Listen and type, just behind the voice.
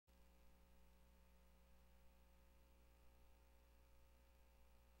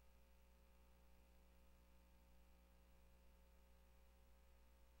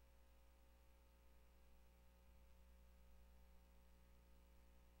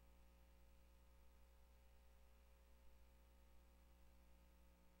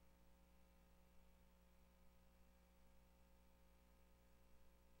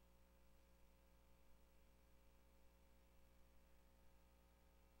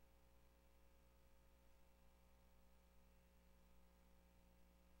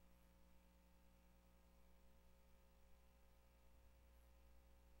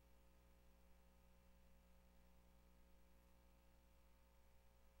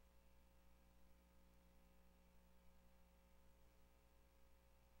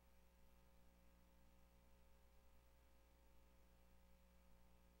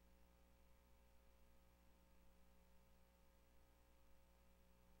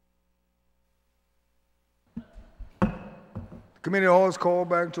Committee hall is called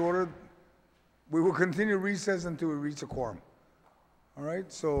back to order. We will continue recess until we reach a quorum. All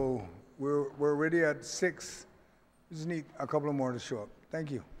right, so we're ready at 6. We just need a couple more to show up. Thank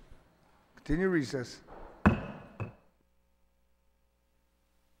you. Continue recess.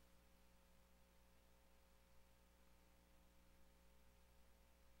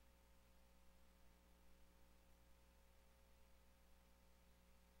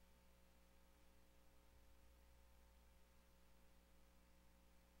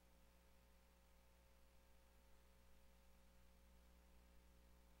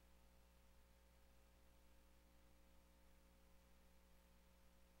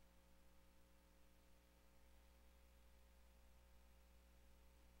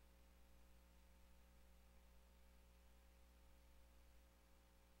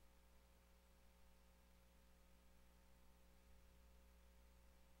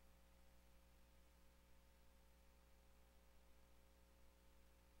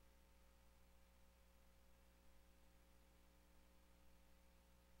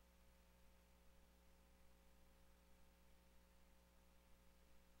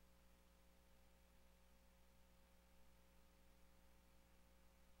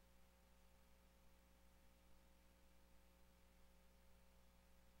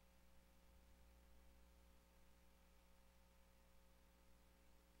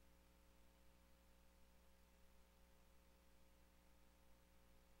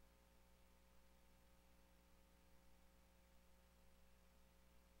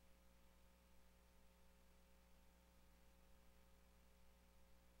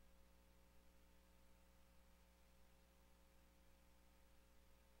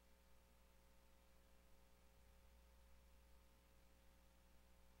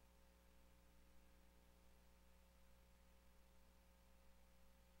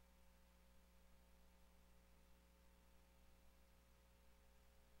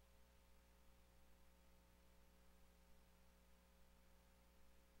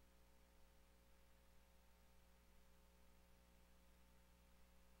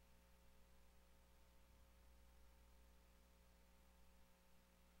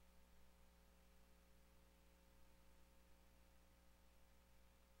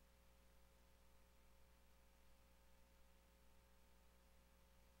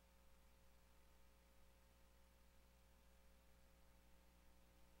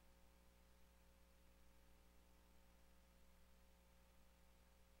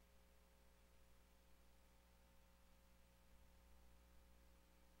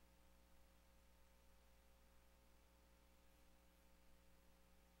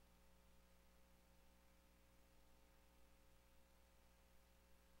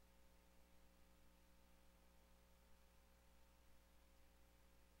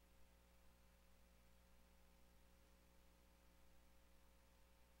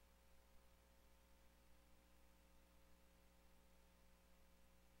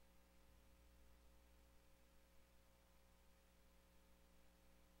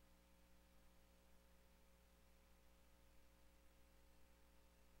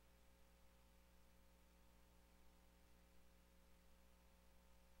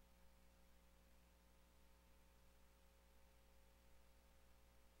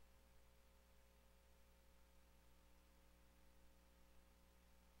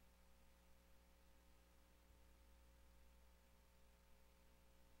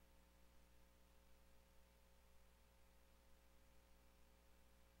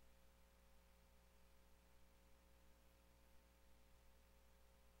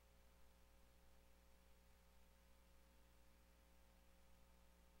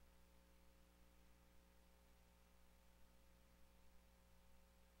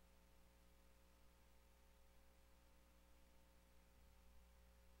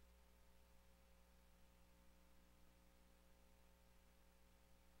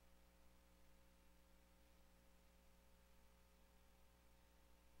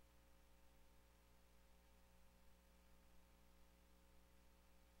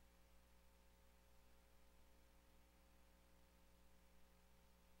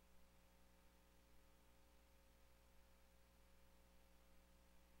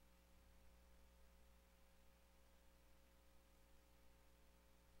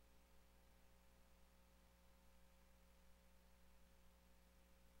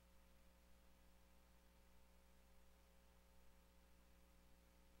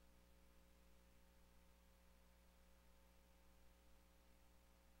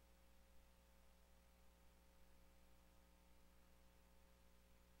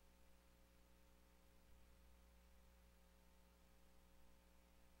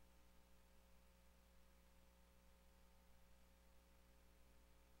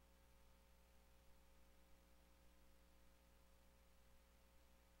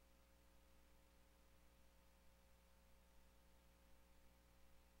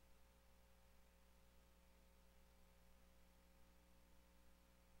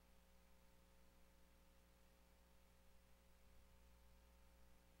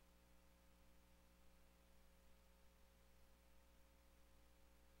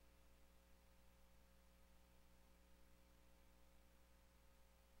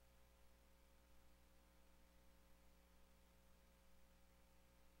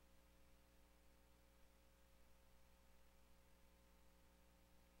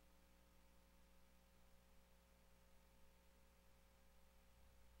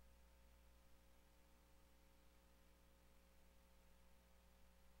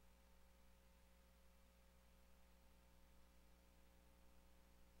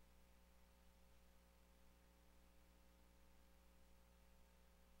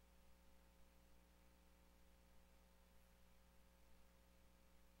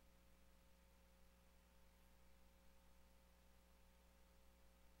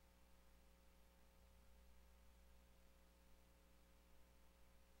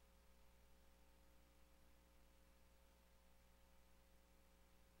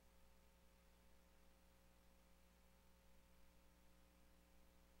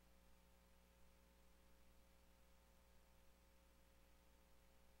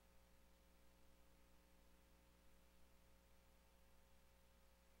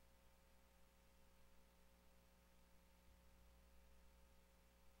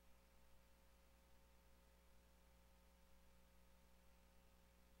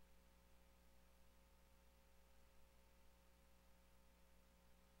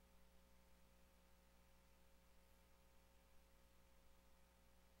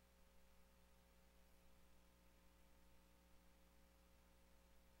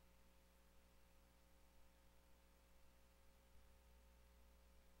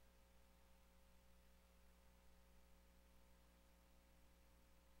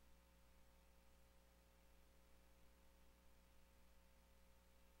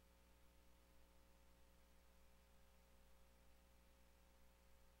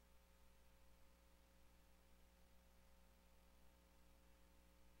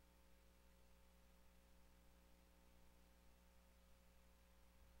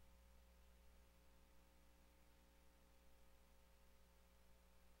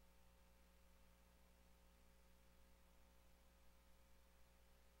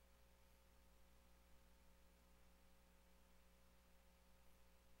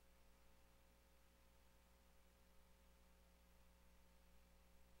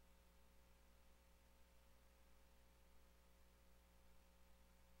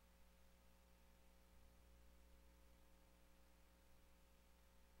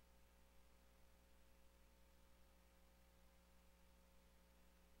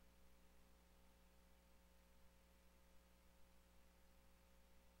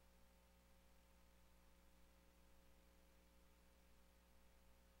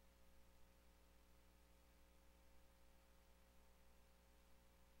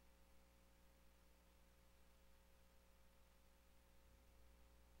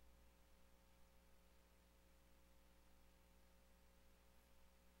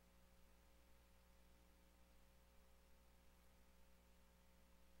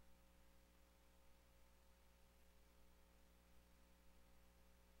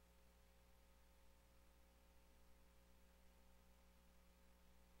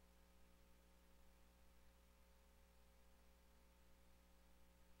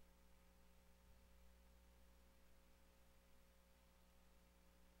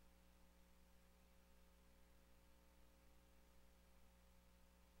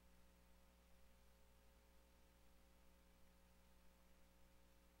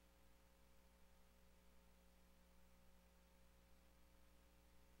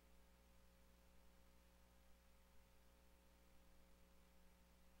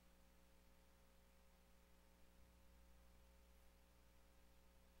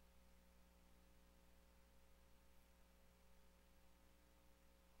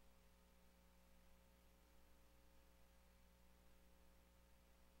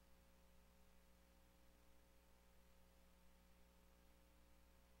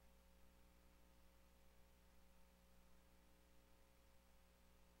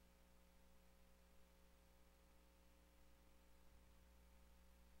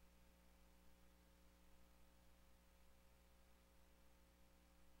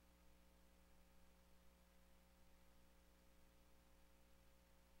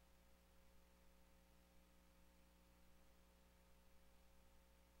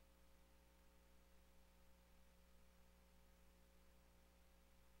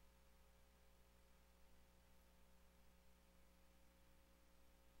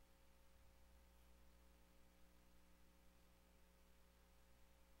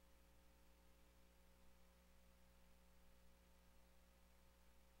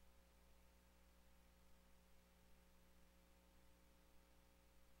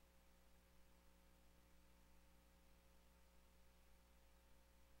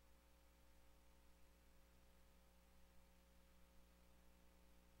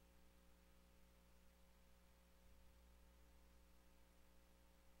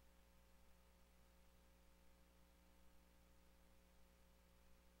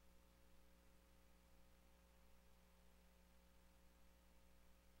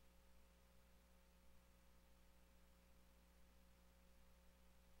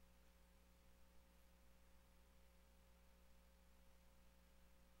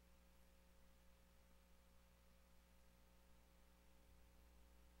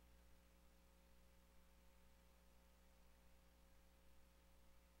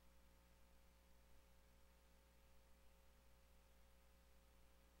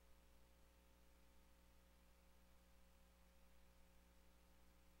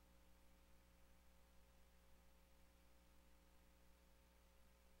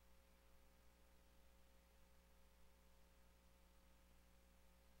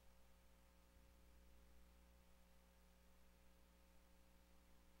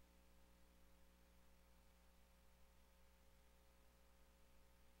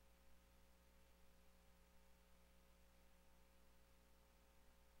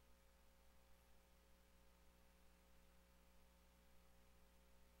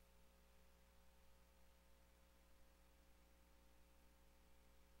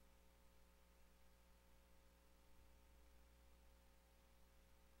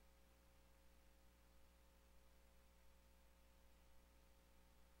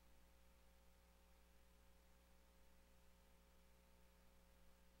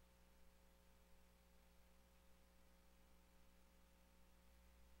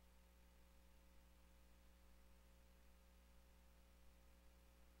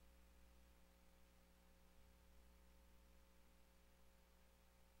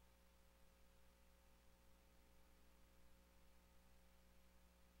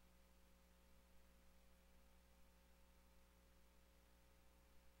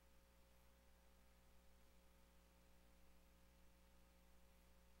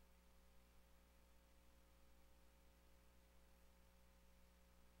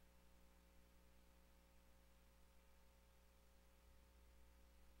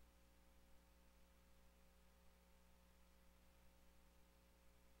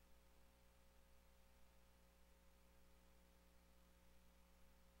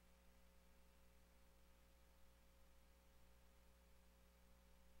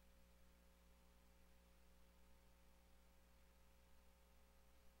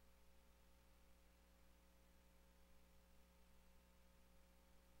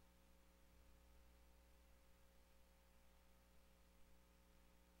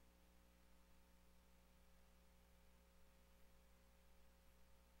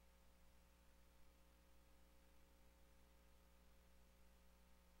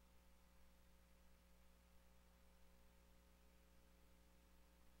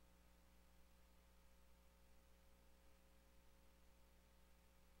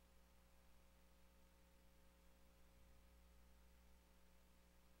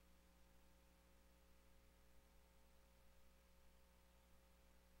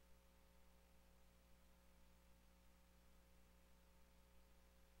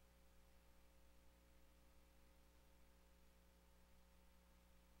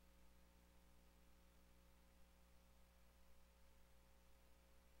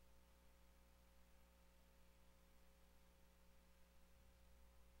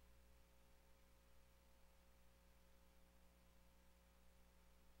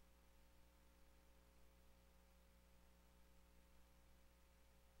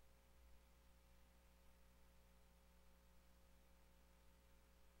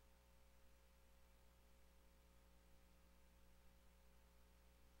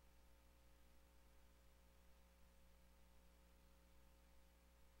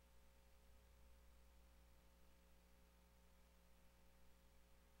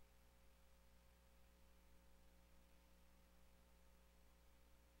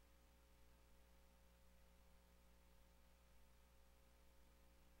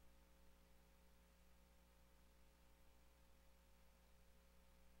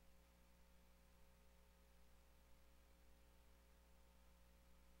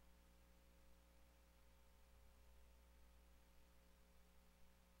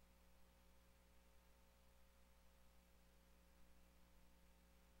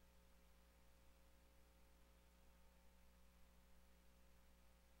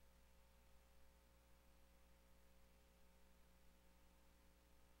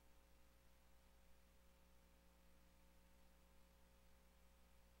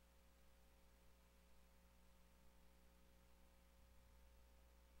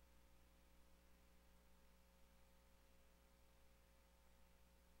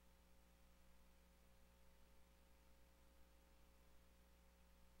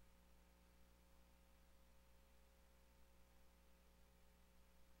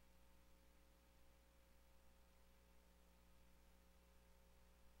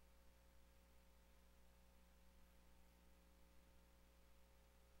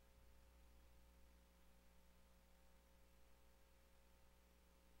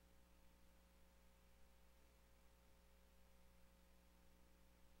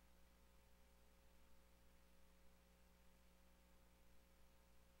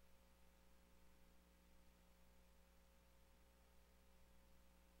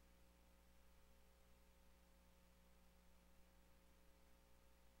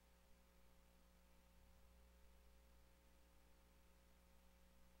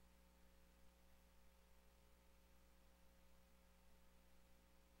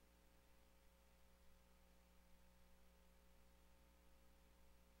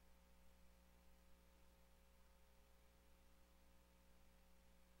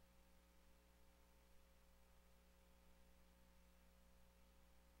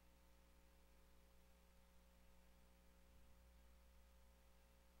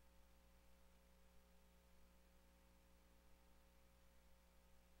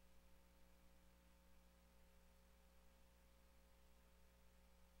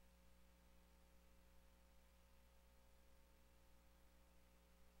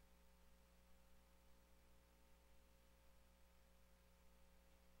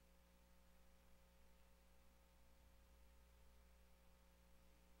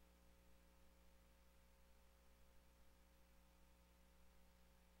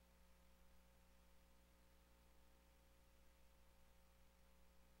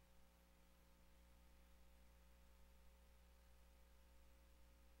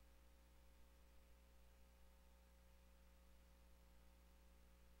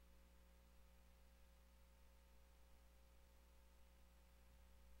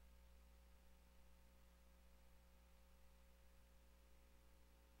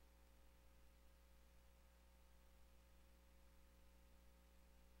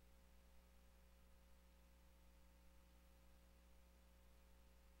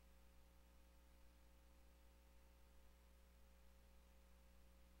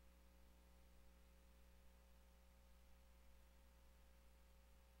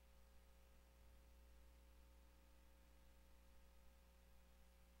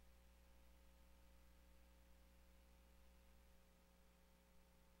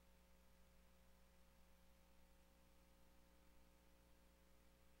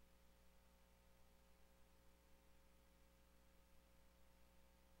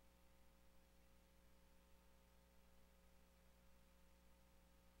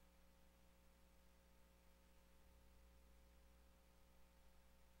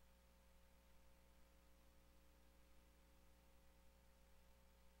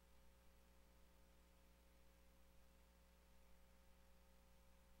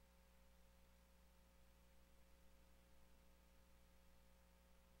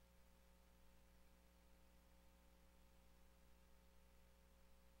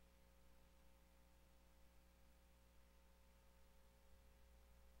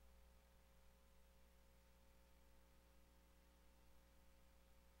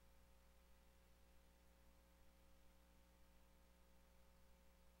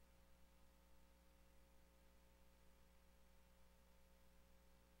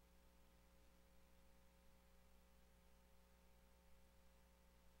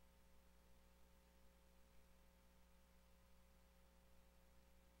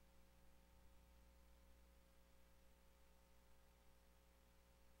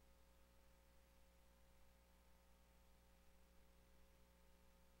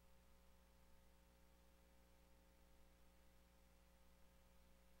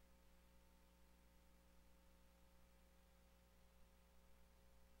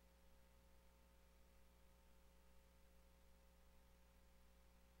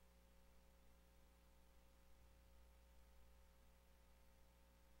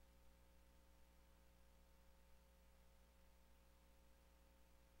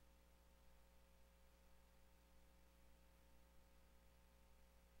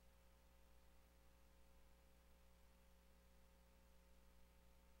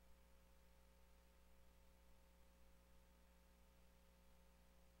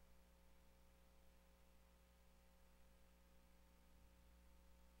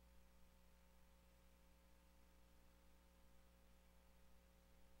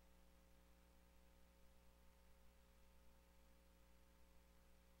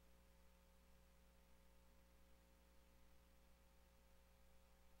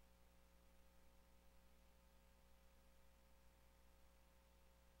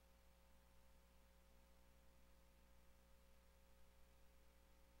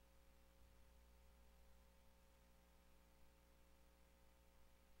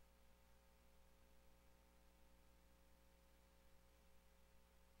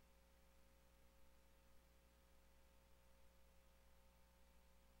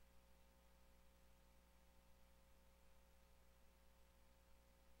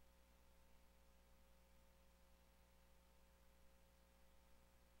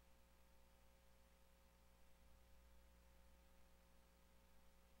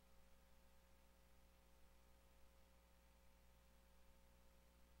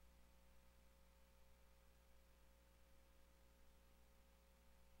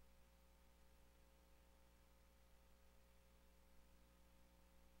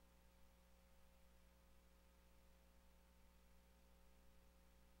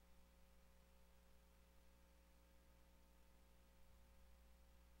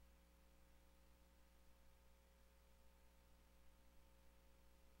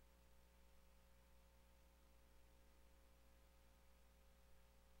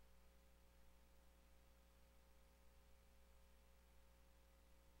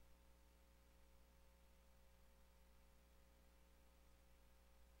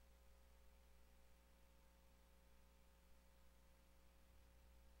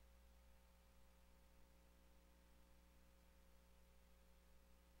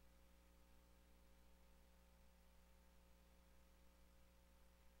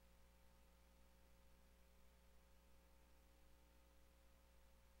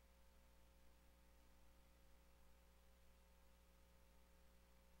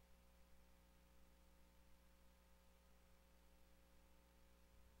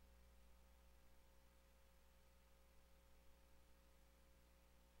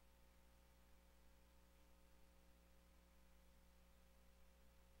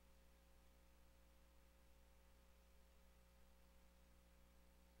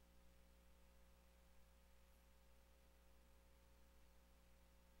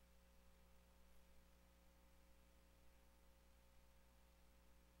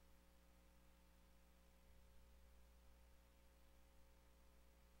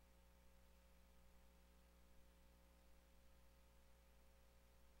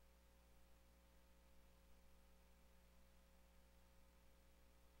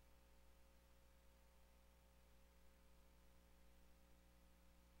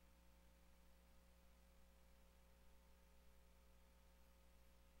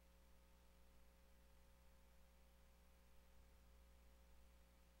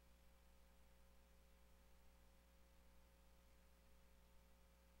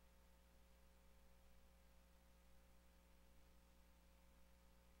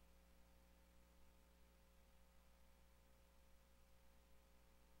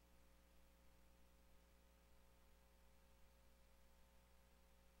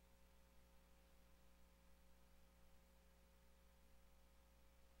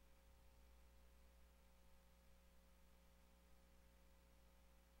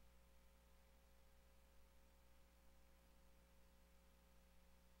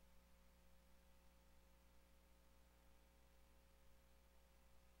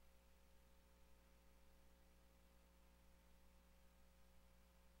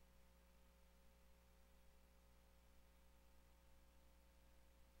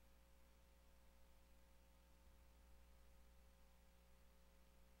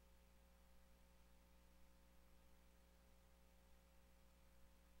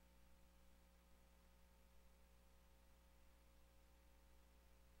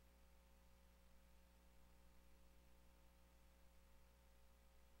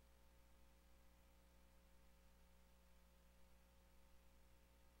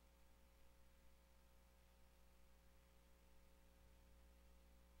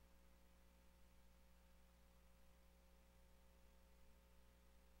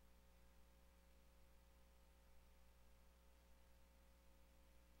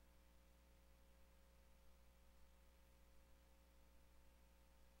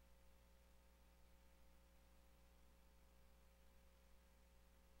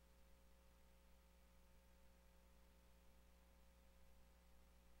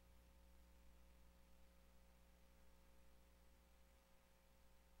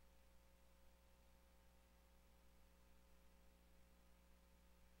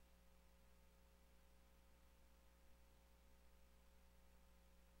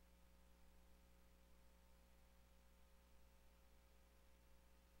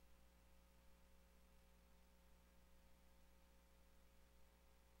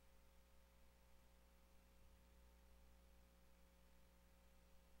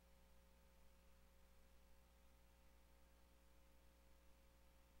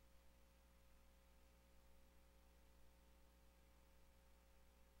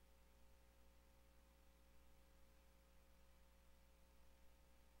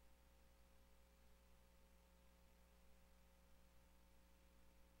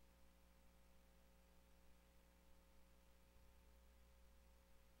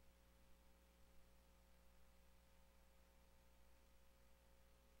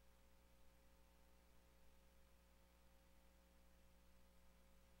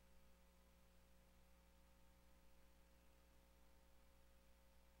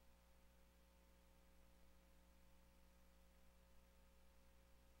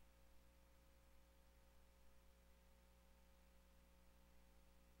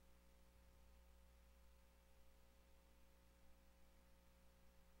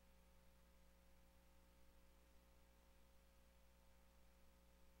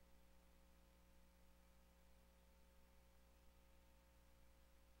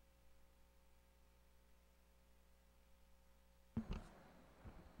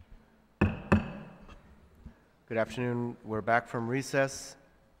 Good afternoon. We're back from recess.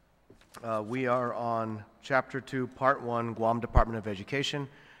 We are on Chapter 2, Part 1, Guam Department of Education.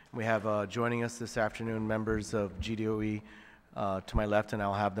 We have joining us this afternoon members of GDOE to my left, and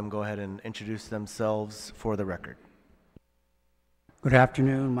I'll have them go ahead and introduce themselves for the record. Good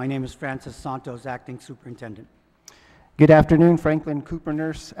afternoon. My name is Francis Santos, Acting Superintendent. Good afternoon, Franklin Cooper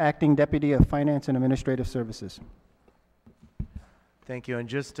Nurse, Acting Deputy of Finance and Administrative Services. Thank you. And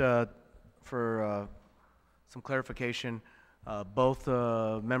just for some clarification, both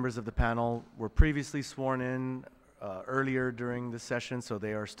members of the panel were previously sworn in earlier during the session, so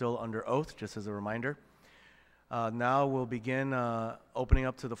they are still under oath, just as a reminder. Now we'll begin opening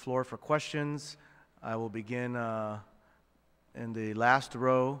up to the floor for questions. I will begin in the last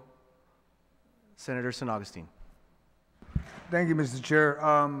row, Senator San Augustine. Thank you, Mr. Chair.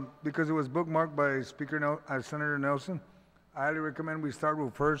 Because it was bookmarked by Senator Nelson, I highly recommend we start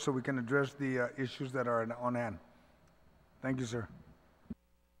with first so we can address the issues that are on hand. Thank you, sir.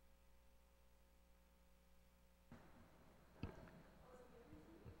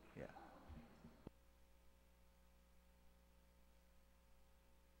 Yeah.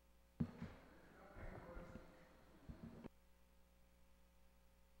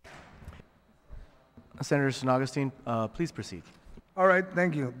 Senator San Augustine, please proceed. All right,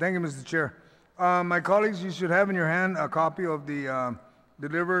 thank you. Thank you, Mr. Chair. My colleagues, you should have in your hand a copy of the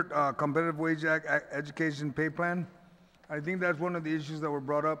delivered Competitive Wage Act Education Pay Plan. I think that's one of the issues that were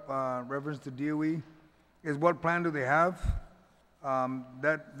brought up, reference to DOE, is what plan do they have?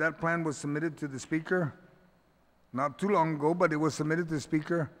 That plan was submitted to the Speaker not too long ago, but it was submitted to the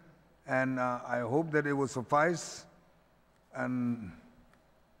Speaker, and I hope that it will suffice. And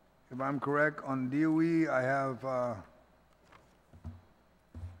if I'm correct, on DOE,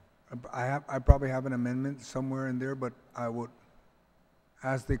 I probably have an amendment somewhere in there, but I would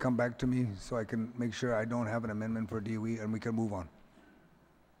ask they come back to me so I can make sure I don't have an amendment for DOE and we can move on.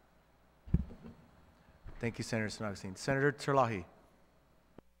 Thank you, Senator San Augustine. Senator Terlahi.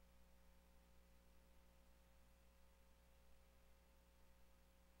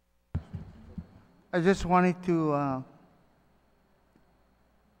 I just wanted to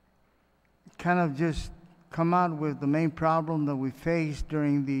kind of just come out with the main problem that we faced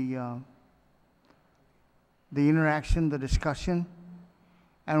during the interaction, the discussion.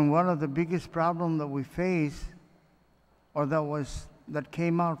 And one of the biggest problems that we faced, or that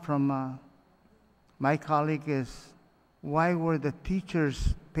came out from my colleague, is why were the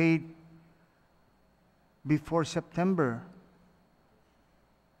teachers paid before September?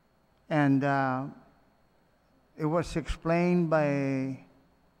 And it was explained by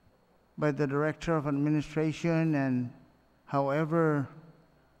the Director of Administration, and however,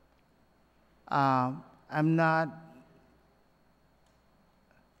 I'm not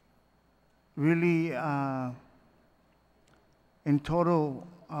really in total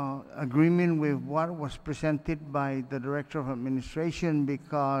agreement with what was presented by the Director of Administration,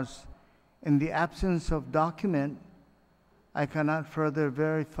 because in the absence of document, I cannot further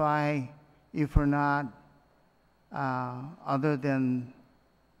verify if or not, other than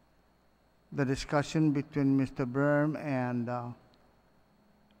the discussion between Mr. Berm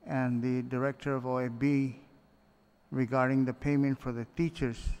and the Director of OAB regarding the payment for the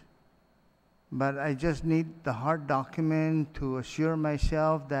teachers. But I just need the hard document to assure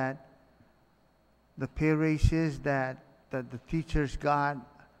myself that the pay raises that the teachers got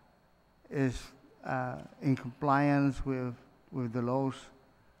is in compliance with the laws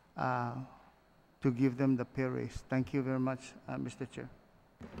to give them the pay raise. Thank you very much, Mr. Chair.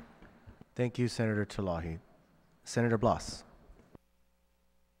 Thank you, Senator Terlahi. Senator Blas.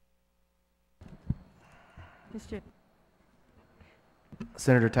 Mr.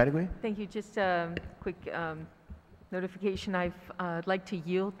 Senator Tidegway. Thank you. Just a quick notification. I'd like to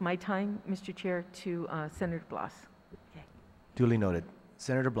yield my time, Mr. Chair, to Senator Blas. Okay. Duly noted.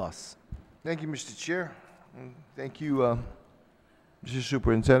 Senator Blas. Thank you, Mr. Chair. And thank you, Mr.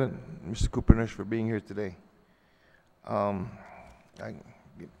 Superintendent, Mr. Cooper Nurse, for being here today. I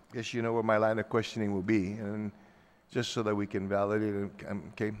guess you know where my line of questioning will be, and just so that we can validate it,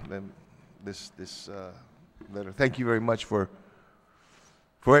 this letter. Thank you very much for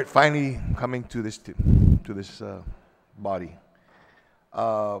it finally coming to this body.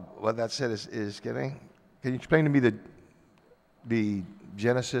 What that said is can you explain to me the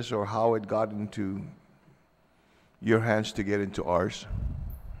genesis or how it got into your hands to get into ours?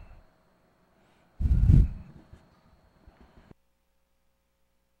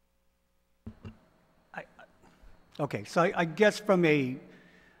 Okay, so I guess from a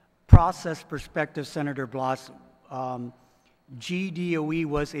process perspective, Senator Blas, GDOE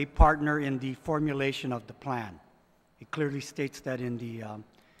was a partner in the formulation of the plan. It clearly states that in the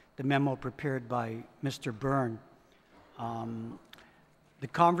memo prepared by Mr. Byrne. The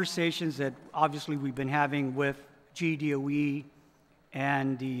conversations that obviously we've been having with GDOE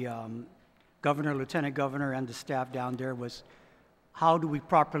and the governor, lieutenant governor, and the staff down there was, how do we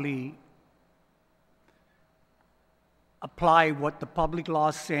properly apply what the public law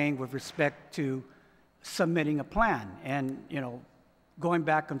is saying with respect to submitting a plan? And, you know, going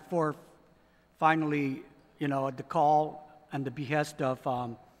back and forth, finally, you know, at the call and the behest of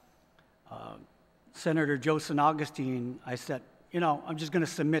Senator Joe San Augustine, I said, you know, I'm just going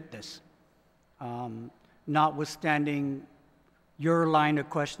to submit this, notwithstanding your line of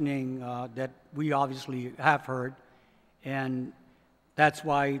questioning that we obviously have heard, and that's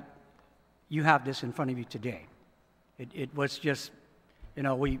why you have this in front of you today. It was just, you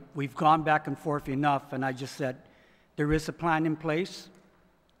know, we've gone back and forth enough, and I just said, there is a plan in place.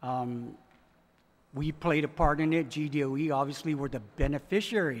 We played a part in it. GDOE, obviously, were the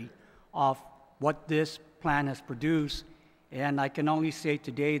beneficiary of what this plan has produced, and I can only say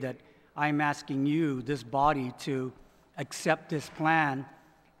today that I'm asking you, this body, to accept this plan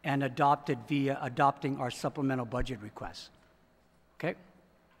and adopt it via adopting our supplemental budget request. Okay?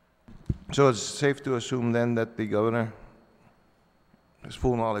 So it's safe to assume then that the governor has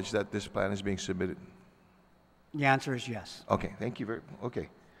full knowledge that this plan is being submitted? The answer is yes. Okay, thank you very, okay.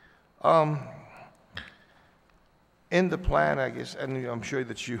 In the plan, I guess, and I'm sure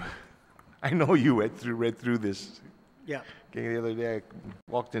that you, I know you read through this. Yeah. Okay, the other day I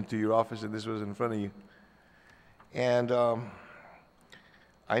walked into your office and this was in front of you. And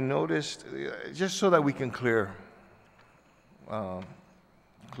I noticed, just so that we can clear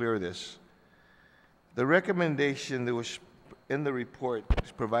this, the recommendation that was in the report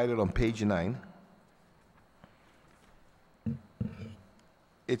is provided on page 9.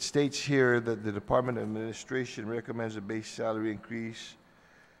 It states here that the Department of Administration recommends a base salary increase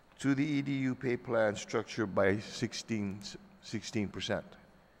to the EDU pay plan structure by 16%.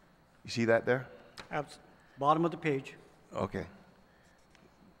 You see that there? Bottom of the page. Okay.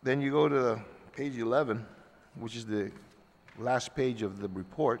 Then you go to page 11, which is the last page of the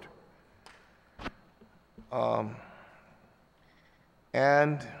report.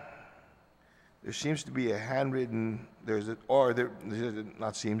 And there seems to be a handwritten, there is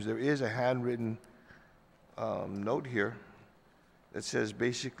a handwritten note here that says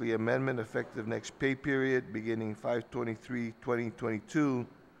basically amendment effective next pay period beginning 5/23/2022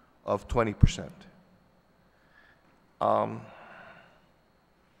 of 20%. Can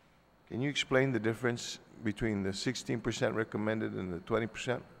you explain the difference between the 16% recommended and the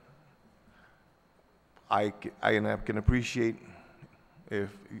 20%? I can appreciate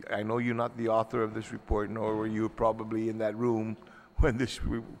if, I know you're not the author of this report, nor were you probably in that room when this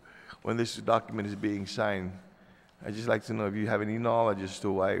document is being signed. I'd just like to know if you have any knowledge as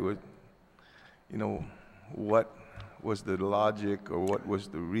to why it would, you know, what was the logic or what was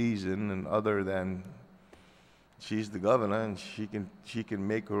the reason, and other than she's the governor and she can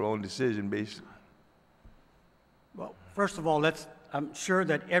make her own decision based. Well, first of all, I'm sure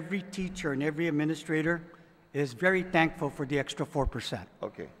that every teacher and every administrator is very thankful for the extra 4%.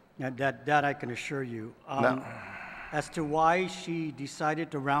 Okay. That I can assure you. Now, as to why she decided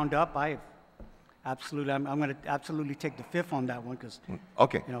to round up, I'm going to absolutely take the fifth on that one, because,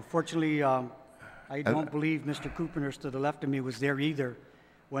 okay. you know, fortunately, I don't believe Mr. Cooperner's to the left of me was there either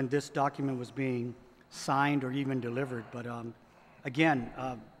when this document was being signed or even delivered. But again,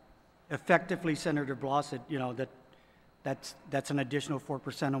 effectively, Senator Blas said, you know, that's an additional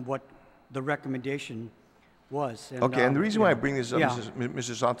 4% on what the recommendation was. And, okay, and the reason why I bring this up, yeah.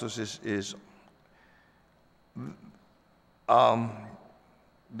 Mr. Santos, is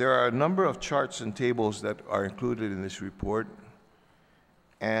there are a number of charts and tables that are included in this report,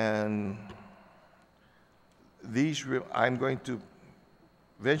 and I'm going to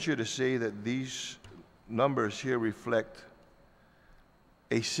venture to say that these numbers here reflect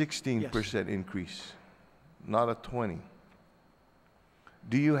a 16% increase, not a 20%.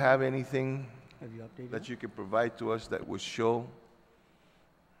 Do you have anything that you can provide to us that would show?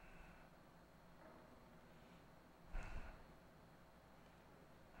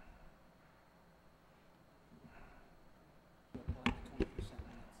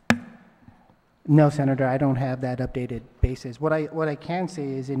 No, Senator, I don't have that updated basis. What I can say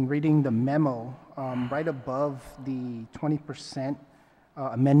is, in reading the memo, right above the 20%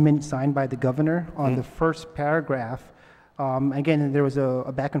 amendment signed by the governor on the first paragraph, again, there was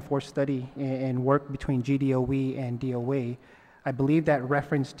a back and forth study and work between GDOE and DOA. I believe that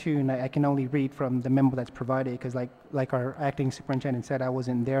reference to, and I can only read from the memo that's provided, because like our acting superintendent said, I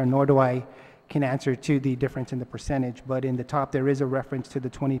wasn't there, nor do I can answer to the difference in the percentage, but in the top, there is a reference to the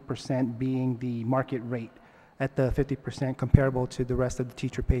 20% being the market rate at the 50% comparable to the rest of the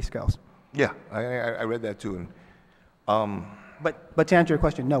teacher pay scales. Yeah, I read that too. And, But to answer your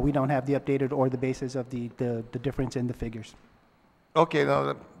question, no, we don't have the updated or the basis of the difference in the figures. okay,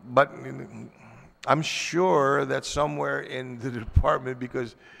 no, but I'm sure that somewhere in the department,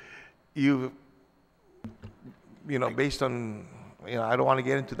 because you know, based on, you know, I don't want to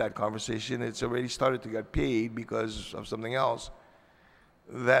get into that conversation. It's already started to get paid because of something else,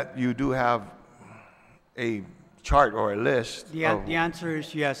 that you do have a chart or a list. The answer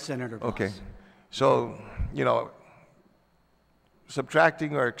is yes, Senator Blas. Okay. So, you know,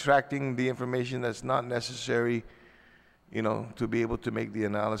 subtracting or extracting the information that's not necessary, you know, to be able to make the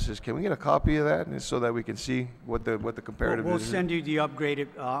analysis. Can we get a copy of that so that we can see what the comparative We'll is? send you the upgraded,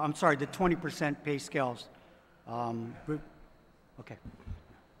 I'm sorry, the 20% pay scales. Okay.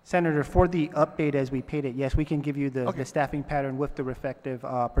 Senator, for the update as we paid it, yes, we can give you the, Okay. the staffing pattern with the respective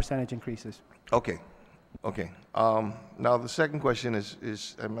percentage increases. Okay, okay. Now, the second question is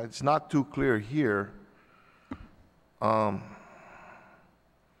it's not too clear here.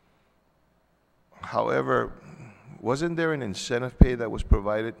 However, wasn't there an incentive pay that was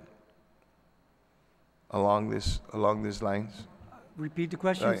provided along these lines? Repeat the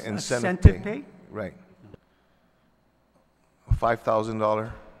question. Incentive pay? Right.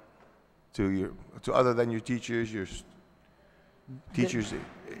 $5,000 to other than your teachers, teachers.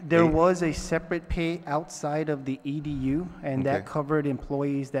 There was a separate pay outside of the EDU, and that Okay. covered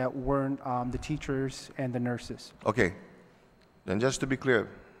employees that weren't the teachers and the nurses. Okay. Then just to be clear,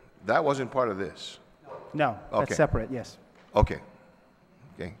 that wasn't part of this. No, Okay. that's separate, yes. Okay.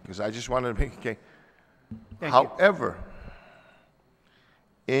 Okay. Because I just wanted to make, okay. Thank you. However,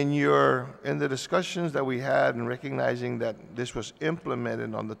 in the discussions that we had and recognizing that this was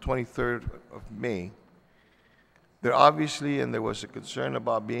implemented on the 23rd of May, there obviously, and there was a concern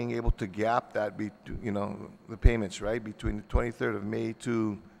about being able to gap that, you know, the payments, right, between the 23rd of May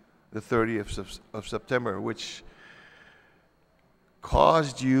to the 30th of September, which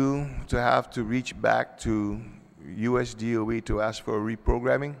caused you to have to reach back to USDOE to ask for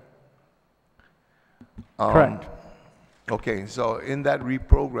reprogramming? Correct. Okay, so in that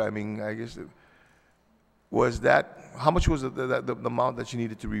reprogramming, I guess, was that, how much was the amount that you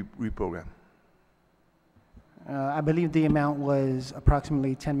needed to reprogram? I believe the amount was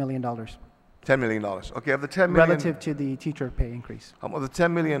approximately $10 million. $10 million. Okay, of the $10 million. Relative to the teacher pay increase. Of the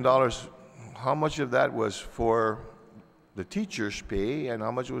 $10 million, how much of that was for the teacher's pay, and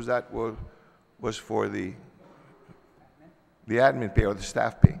how much was that was for the admin pay or the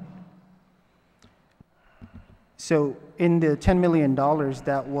staff pay? So in the $10 million,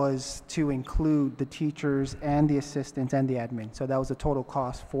 that was to include the teachers and the assistants and the admin. So that was the total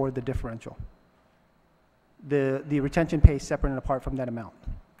cost for the differential. The retention pay is separate and apart from that amount.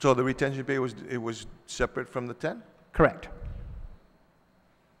 So the retention pay was separate from the 10? Correct.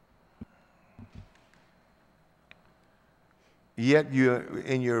 Yet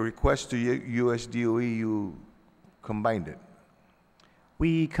in your request to USDOE, you combined it.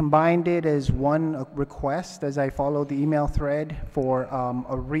 We combined it as one request as I followed the email thread for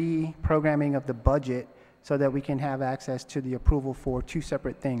a reprogramming of the budget so that we can have access to the approval for two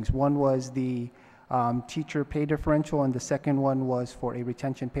separate things. One was the teacher pay differential, and the second one was for a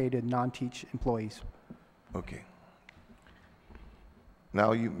retention pay to non-teach employees. Okay.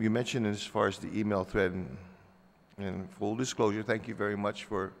 Now, you mentioned as far as the email thread, and full disclosure, thank you very much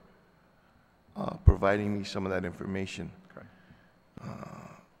for providing me some of that information.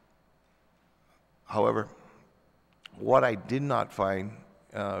 However, what I did not find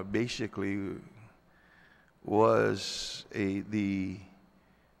basically was the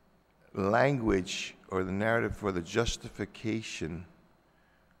language or the narrative for the justification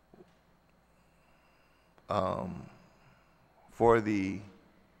for the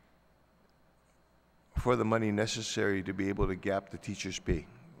money necessary to be able to gap the teacher's pay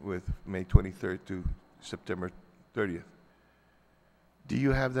with May 23rd to September 30th. Do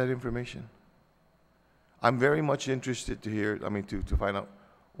you have that information? I'm very much interested to hear, to find out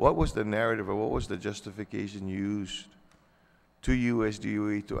what was the narrative or what was the justification used to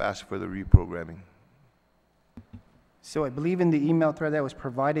USDOE to ask for the reprogramming. So I believe in the email thread that was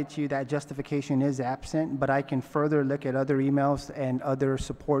provided to you, that justification is absent, but I can further look at other emails and other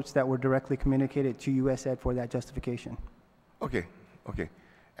supports that were directly communicated to USED for that justification. Okay, okay.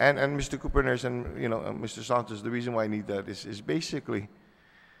 And Mr. Cooper-Nurse and Mr. Santos, the reason why I need that is basically,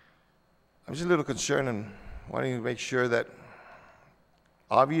 I'm just a little concerned and wanting to make sure that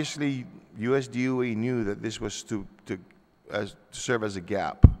obviously, USDOE knew that this was to serve as a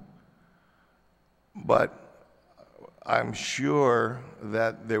gap. But I'm sure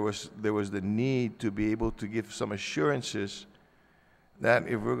that there was the need to be able to give some assurances that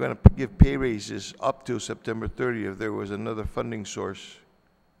if we're going to give pay raises up to September 30th, there was another funding source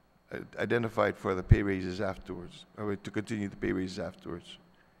identified for the pay raises afterwards, or to continue the pay raises afterwards.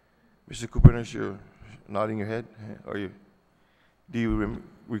 Mr. Kupernos, you're nodding your head, or do you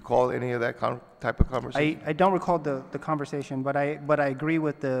recall any of that type of conversation? I don't recall the conversation, but I agree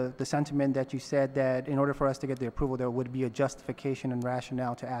with the sentiment that you said, that in order for us to get the approval, there would be a justification and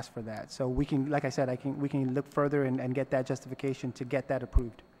rationale to ask for that. So we can, like I said, we can look further and get that justification to get that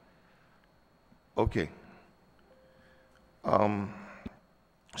approved. Okay.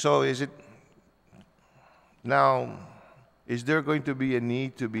 So is there going to be a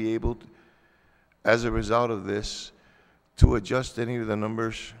need to be able to, as a result of this, to adjust any of the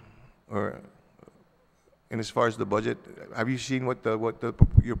numbers, or in as far as the budget? Have you seen what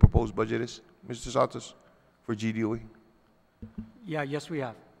your proposed budget is, Mr. Santos, for GDOE? Yeah, yes, we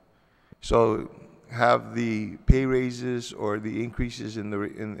have. So have the pay raises or the increases in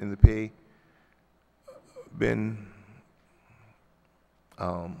the pay been,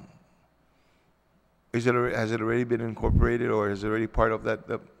 has it already been incorporated, or is it already part of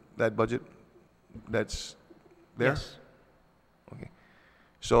that budget that's there? Yes. Okay.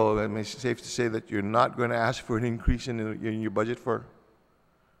 So it's safe to say that you're not going to ask for an increase in your budget for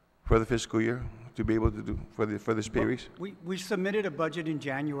the fiscal year to be able to do for this pay raise? We submitted a budget in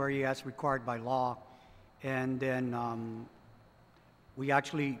January as required by law, and then we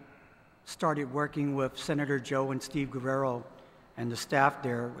actually started working with Senator Joe and Steve Guerrero and the staff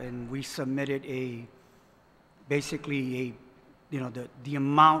there, and we submitted basically the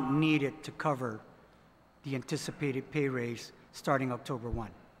amount needed to cover the anticipated pay raise starting October 1.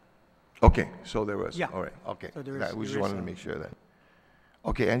 Okay, so there was. Yeah. All right, okay. So there is- We just there is wanted to some. make sure of that.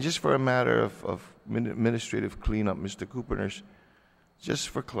 Okay, and just for a matter of administrative cleanup, Mr. Kupernos, just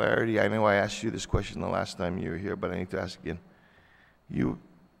for clarity, I know I asked you this question the last time you were here, but I need to ask again.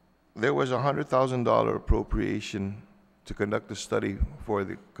 There was a $100,000 appropriation to conduct a study for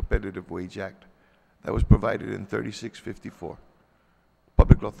the Competitive Wage Act that was provided in 3654,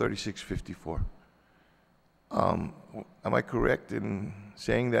 Public Law 3654. Am I correct in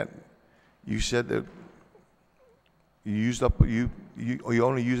saying that you said that you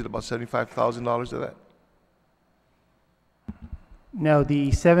only used about $75,000 of that? No,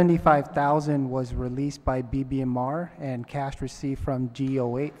 the 75,000 was released by BBMR and cash received from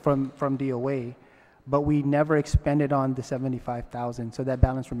DOA, but we never expended on the 75,000, so that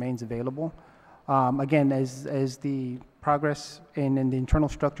balance remains available. Again, as the progress in the internal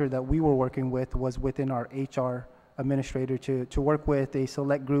structure that we were working with was within our HR administrator to work with a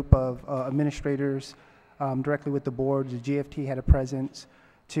select group of administrators directly with the board. The GFT had a presence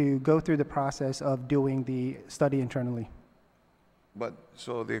to go through the process of doing the study internally. But,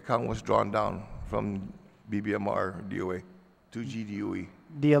 so the account was drawn down from BBMR DOA to GDOE?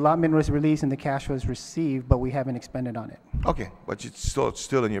 The allotment was released and the cash was received, but we haven't expended on it. Okay, but it's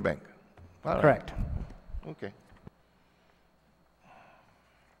still in your bank? All right. Correct. Okay.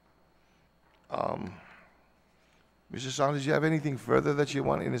 Mr. Saunders, do you have anything further that you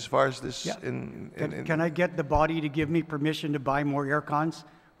want in as far as this? Yeah. Can I get the body to give me permission to buy more air cons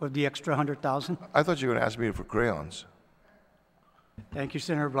with the extra 100,000? I thought you were going to ask me for crayons. Thank you,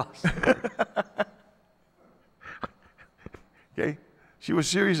 Senator Blas. Okay? She was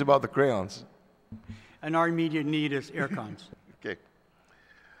serious about the crayons. And our immediate need is air cons. Okay.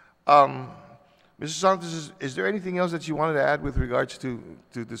 Mr. Santos, is there anything else that you wanted to add with regards to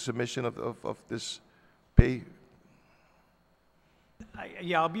the submission of this pay?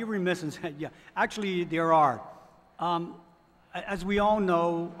 Yeah, I'll be remiss in saying, yeah, actually there are. As we all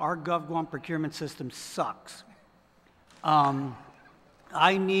know, our GovGuam procurement system sucks.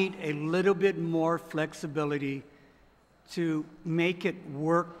 I need a little bit more flexibility to make it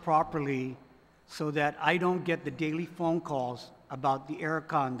work properly so that I don't get the daily phone calls about the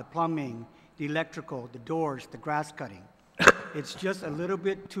aircon, the plumbing, the electrical, the doors, the grass cutting. It's just a little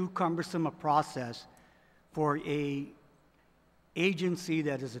bit too cumbersome a process for a agency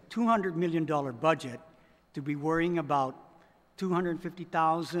that is a $200 million budget to be worrying about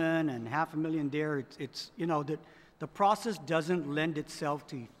 $250,000 and $500,000 there. It's you know, the process doesn't lend itself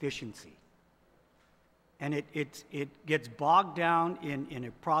to efficiency. And it gets bogged down in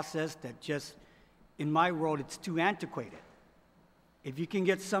a process that just, in my world, it's too antiquated. If you can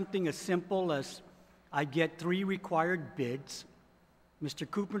get something as simple as I get 3 required bids, Mr.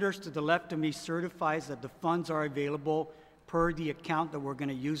 Kupernos to the left of me certifies that the funds are available per the account that we're going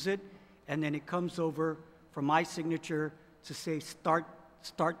to use it, and then it comes over for my signature to say start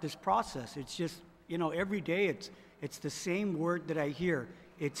this process. It's just, you know, every day it's the same word that I hear.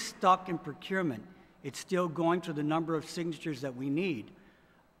 It's stuck in procurement. It's still going to the number of signatures that we need.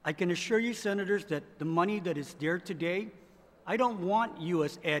 I can assure you, senators, that the money that is there today, I don't want you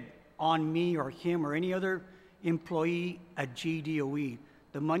as Ed on me or him or any other employee at GDOE.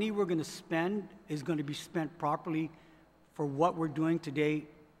 The money we're going to spend is going to be spent properly for what we're doing today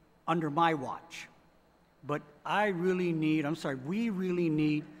under my watch. But we really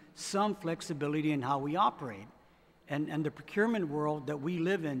need some flexibility in how we operate. And the procurement world that we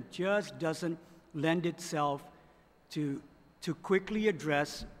live in just doesn't lend itself to quickly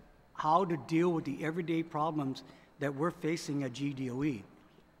address how to deal with the everyday problems that we're facing at GDOE.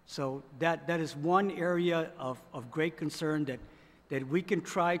 So that is one area of great concern that we can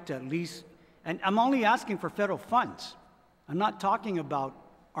try to at least, and I'm only asking for federal funds. I'm not talking about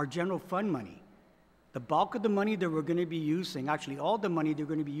our general fund money. The bulk of the money that we're going to be using, actually all the money they're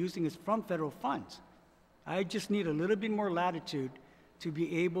going to be using, is from federal funds. I just need a little bit more latitude to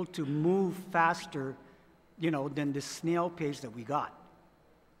be able to move faster, you know, than the snail pace that we got.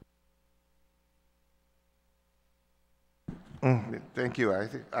 Thank you. I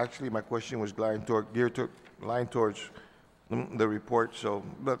think actually my question was geared towards the report. So,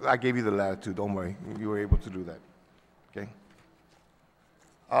 but I gave you the latitude. Don't worry, you were able to do that. Okay.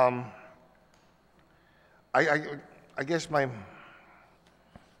 I guess my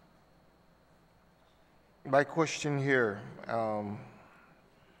question here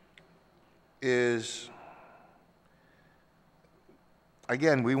is,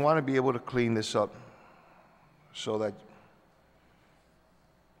 again, we want to be able to clean this up so that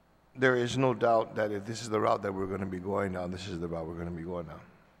there is no doubt that if this is the route that we're going to be going down, this is the route we're going to be going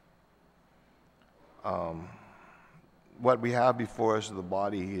down. What we have before us, the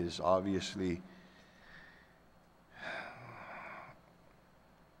body, is obviously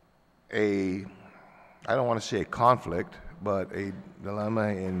I don't want to say a conflict, but a dilemma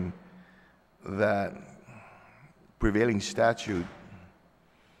in that prevailing statute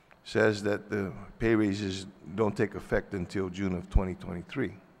says that the pay raises don't take effect until June of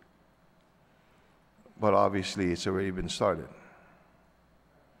 2023. But obviously, it's already been started.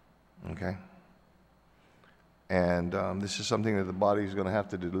 Okay? And this is something that the body is going to have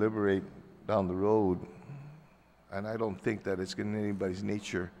to deliberate down the road. And I don't think that it's in anybody's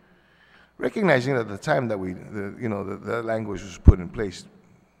nature, recognizing that at the time that the language was put in place,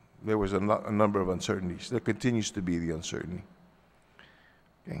 there was a number of uncertainties. There continues to be the uncertainty.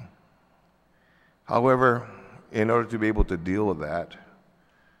 Okay. However, in order to be able to deal with that,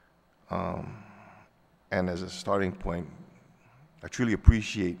 and as a starting point, I truly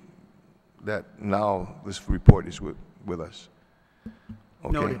appreciate that now this report is with us.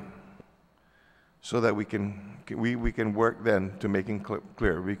 Okay. Noted. So that we can work then to making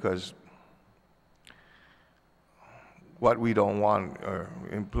clear, because what we don't want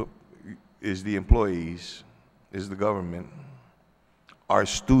is the employees, is the government, our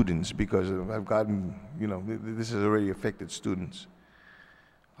students, because I've gotten, this has already affected students.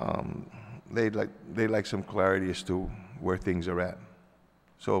 They'd like some clarity as to where things are at.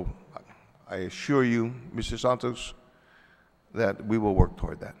 So I assure you, Mr. Santos, that we will work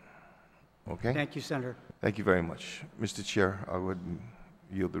toward that. Okay? Thank you, Senator. Thank you very much. Mr. Chair, I would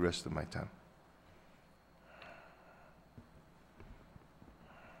yield the rest of my time.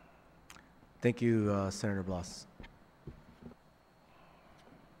 Thank you, Senator Blas.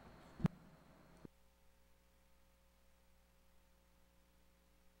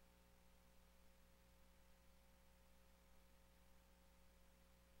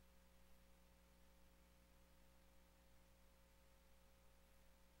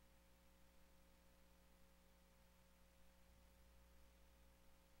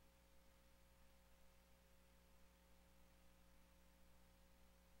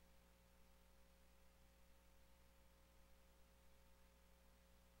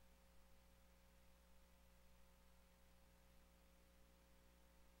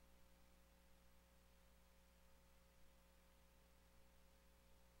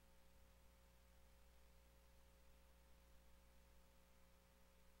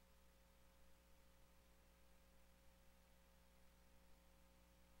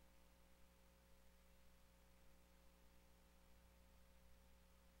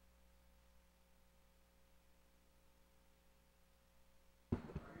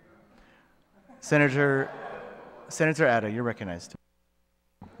 Senator Atta, you're recognized.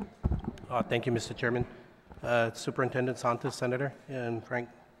 Thank you, Mr. Chairman. Superintendent Santos, Senator, and Frank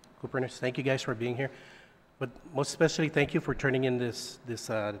Coopernis, thank you guys for being here. But most especially, thank you for turning in this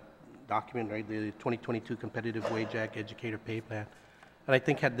document, right, the 2022 Competitive Wage Act Educator Pay Plan. And I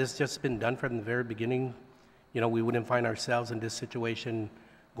think had this just been done from the very beginning, you know, we wouldn't find ourselves in this situation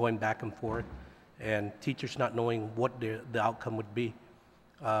going back and forth and teachers not knowing what the outcome would be.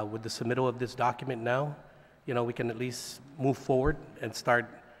 With the submittal of this document now, you know, we can at least move forward and start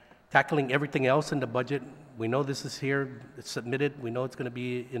tackling everything else in the budget. We know this is here, it's submitted, we know it's going to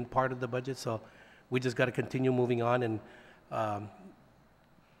be in part of the budget, so we just got to continue moving on and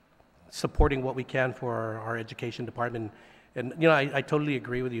supporting what we can for our education department. And, you know, I totally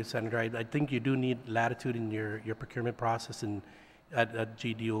agree with you, Senator. I think you do need latitude in your procurement process at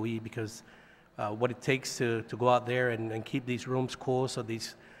GDOE, because what it takes to go out there and keep these rooms cool so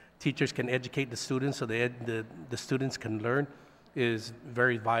these teachers can educate the students, so the students can learn, is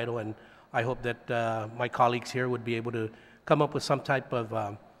very vital. And I hope that my colleagues here would be able to come up with some type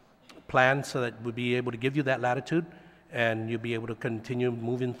of plan so that we'll be able to give you that latitude and you'll be able to continue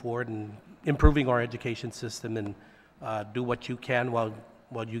moving forward and improving our education system and do what you can while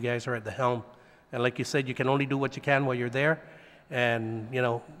you guys are at the helm. And like you said, you can only do what you can while you're there. And, you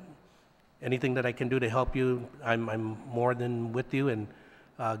know, anything that I can do to help you, I'm more than with you, and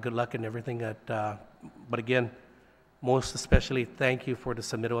good luck in everything that, but again, most especially, thank you for the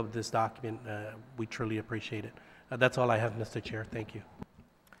submittal of this document. We truly appreciate it. That's all I have, Mr. Chair. Thank you.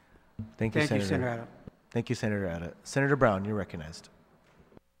 Thank you, Senator. Senator Atta. Thank you, Senator Atta. Senator Brown, you're recognized.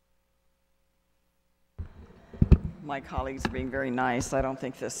 My colleagues are being very nice. I don't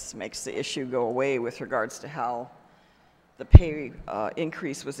think this makes the issue go away with regards to how the pay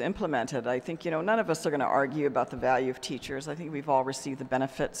increase was implemented. I think, you know, none of us are going to argue about the value of teachers. I think we've all received the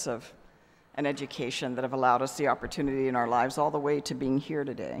benefits of an education that have allowed us the opportunity in our lives all the way to being here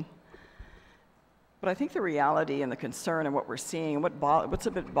today. But I think the reality and the concern and what we're seeing, what's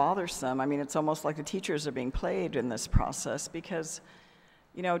a bit bothersome, I mean, it's almost like the teachers are being played in this process because,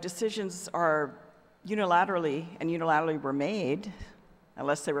 you know, decisions are unilaterally were made,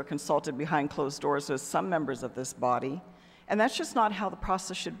 unless they were consulted behind closed doors with some members of this body. And that's just not how the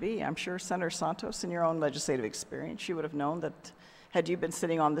process should be. I'm sure Senator Santos, in your own legislative experience, you would have known that had you been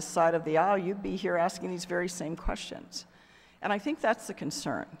sitting on this side of the aisle, you'd be here asking these very same questions. And I think that's the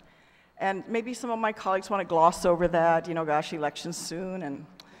concern. And maybe some of my colleagues want to gloss over that, you know, gosh, election's soon, and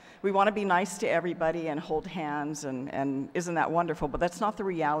we want to be nice to everybody and hold hands, and isn't that wonderful? But that's not the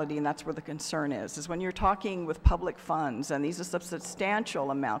reality, and that's where the concern is when you're talking with public funds, and these are a substantial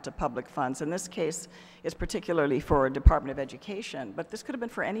amount of public funds. In this case, it's particularly for Department of Education, but this could have been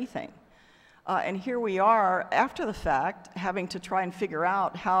for anything. And here we are, after the fact, having to try and figure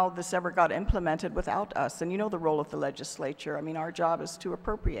out how this ever got implemented without us. And you know the role of the legislature. I mean, our job is to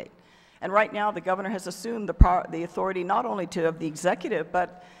appropriate. And right now, the governor has assumed the authority not only of the executive,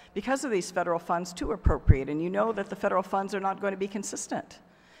 but because of these federal funds to appropriate. And you know that the federal funds are not going to be consistent.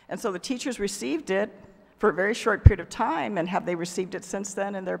 And so the teachers received it for a very short period of time, and have they received it since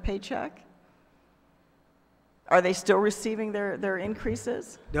then in their paycheck? Are they still receiving their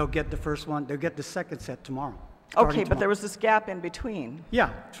increases? They'll get the first one, they'll get the second set tomorrow. Okay, but there was this gap in between. Yeah,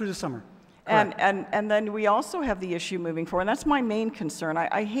 through the summer. And then we also have the issue moving forward, and that's my main concern.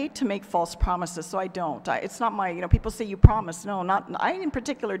 I hate to make false promises, so I don't. It's not my, you know, people say you promised. No, I in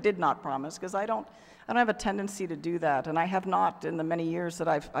particular did not promise, because I don't have a tendency to do that, and I have not in the many years that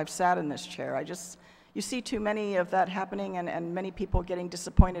I've sat in this chair. You see too many of that happening, and many people getting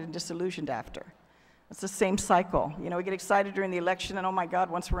disappointed and disillusioned after. It's the same cycle. You know, we get excited during the election, and oh my God,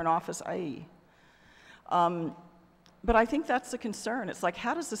 once we're in office, but I think that's the concern. It's like,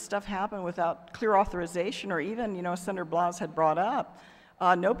 how does this stuff happen without clear authorization, or even, you know, Senator Blas had brought up,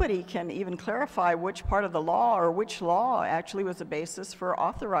 nobody can even clarify which part of the law or which law actually was the basis for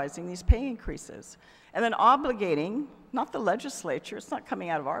authorizing these pay increases. And then obligating, not the legislature, it's not coming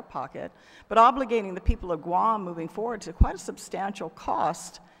out of our pocket, but obligating the people of Guam moving forward to quite a substantial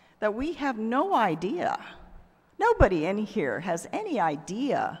cost that we have no idea. Nobody in here has any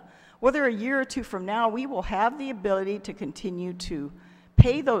idea whether a year or two from now we will have the ability to continue to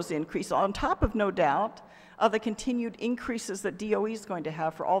pay those increases on top of, no doubt, of the continued increases that DOE is going to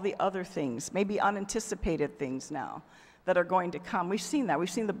have for all the other things, maybe unanticipated things now that are going to come. We've seen that. We've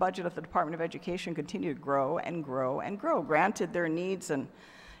seen the budget of the Department of Education continue to grow and grow and grow. Granted, there are needs and,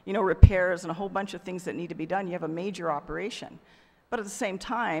 you know, repairs and a whole bunch of things that need to be done. You have a major operation. But at the same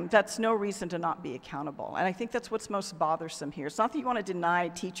time, that's no reason to not be accountable. And I think that's what's most bothersome here. It's not that you want to deny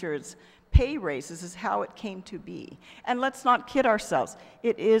teachers pay raises, it's how it came to be. And let's not kid ourselves.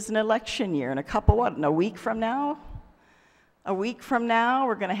 It is an election year. In a week from now? A week from now,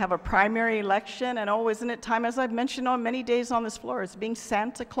 we're going to have a primary election. And oh, isn't it time, as I've mentioned on many days on this floor, it's being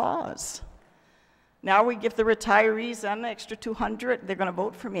Santa Claus. Now we give the retirees an extra 200, they're going to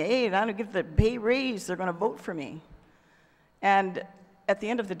vote for me. Hey, now I give the pay raise, they're going to vote for me. And at the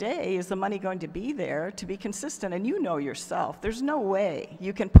end of the day, is the money going to be there to be consistent? And you know yourself, there's no way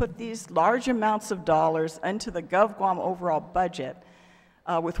you can put these large amounts of dollars into the GovGuam overall budget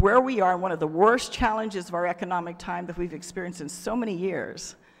with where we are in one of the worst challenges of our economic time that we've experienced in so many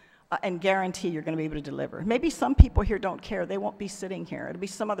years, and guarantee you're going to be able to deliver. Maybe some people here don't care. They won't be sitting here. It'll be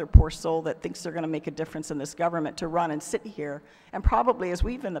some other poor soul that thinks they're going to make a difference in this government to run and sit here and probably, as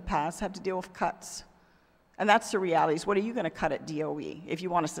we've in the past, have to deal with cuts. And that's the reality. Is what are you going to cut at DOE if you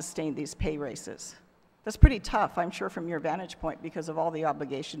want to sustain these pay raises? That's pretty tough, I'm sure, from your vantage point because of all the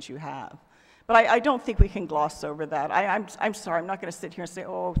obligations you have. But I don't think we can gloss over that. I'm sorry. I'm not going to sit here and say,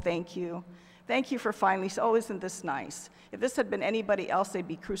 oh, thank you. Thank you for finally, oh, isn't this nice? If this had been anybody else, they'd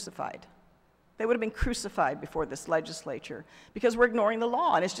be crucified. They would have been crucified before this legislature because we're ignoring the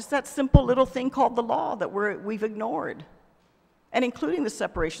law. And it's just that simple little thing called the law that we've ignored. And including the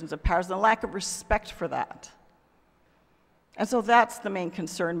separations of powers and the lack of respect for that. And so that's the main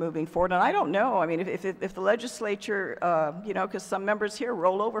concern moving forward. And I don't know, I mean, if the legislature, you know, because some members here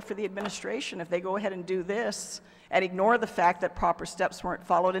roll over for the administration, if they go ahead and do this and ignore the fact that proper steps weren't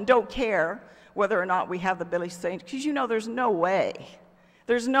followed and don't care whether or not we have the ability to say, because you know there's no way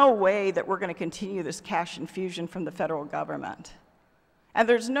that we're going to continue this cash infusion from the federal government. And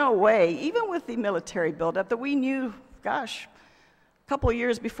there's no way, even with the military buildup that we knew, gosh, a couple of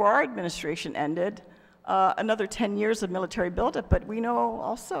years before our administration ended, another 10 years of military buildup, but we know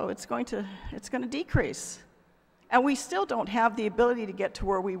also it's going to decrease. And we still don't have the ability to get to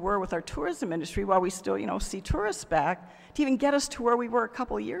where we were with our tourism industry while we still, you know, see tourists back to even get us to where we were a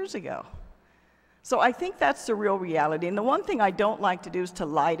couple of years ago. So I think that's the real reality. And the one thing I don't like to do is to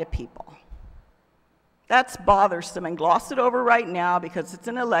lie to people. That's bothersome, and gloss it over right now because it's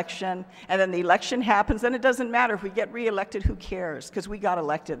an election, and then the election happens, and it doesn't matter if we get reelected, who cares? Because we got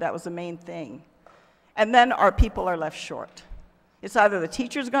elected, that was the main thing. And then our people are left short. It's either the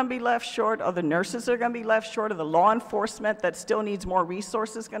teachers are going to be left short, or the nurses are going to be left short, or the law enforcement that still needs more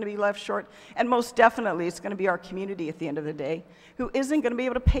resources is going to be left short, and most definitely it's going to be our community at the end of the day who isn't going to be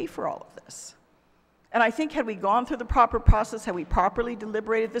able to pay for all of this. And I think had we gone through the proper process, had we properly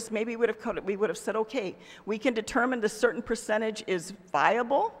deliberated this, maybe we would have said, okay, we can determine this certain percentage is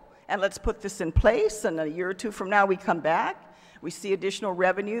viable, and let's put this in place, and a year or two from now we come back, we see additional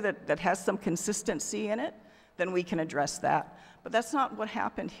revenue that has some consistency in it, then we can address that. But that's not what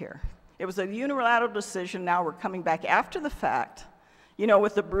happened here. It was a unilateral decision. Now we're coming back after the fact, you know,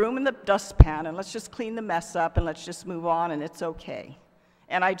 with the broom and the dustpan, and let's just clean the mess up, and let's just move on, and it's okay.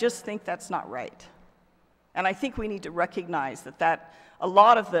 And I just think that's not right. And I think we need to recognize that a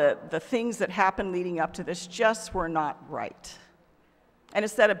lot of the things that happened leading up to this just were not right. And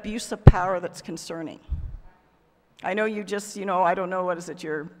it's that abuse of power that's concerning. I know you just, you know, I don't know, what is it,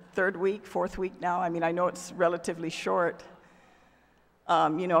 your third week, fourth week now? I mean, I know it's relatively short,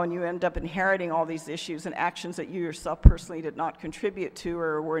 you know, and you end up inheriting all these issues and actions that you yourself personally did not contribute to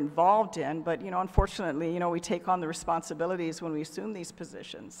or were involved in. But, you know, unfortunately, you know, we take on the responsibilities when we assume these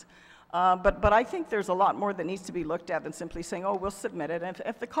positions. But I think there's a lot more that needs to be looked at than simply saying, oh, we'll submit it. And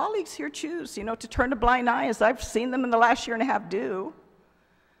if the colleagues here choose, you know, to turn a blind eye, as I've seen them in the last year and a half do,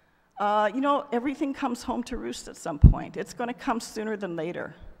 you know, everything comes home to roost at some point. It's going to come sooner than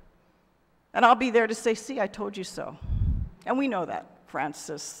later. And I'll be there to say, see, I told you so. And we know that,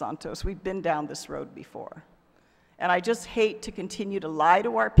 Francis Santos. We've been down this road before. And I just hate to continue to lie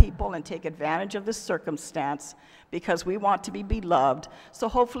to our people and take advantage of this circumstance because we want to be beloved. So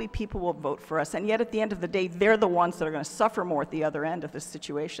hopefully people will vote for us. And yet at the end of the day, they're the ones that are going to suffer more at the other end of this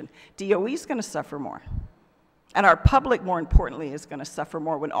situation. DOE is going to suffer more. And our public, more importantly, is going to suffer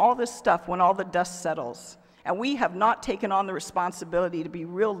more when all this stuff, when all the dust settles. And we have not taken on the responsibility to be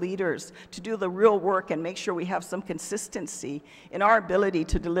real leaders, to do the real work and make sure we have some consistency in our ability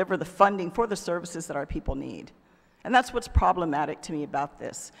to deliver the funding for the services that our people need. And that's what's problematic to me about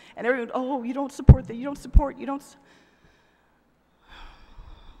this. And everyone, oh, you don't support that, you don't support, you don't.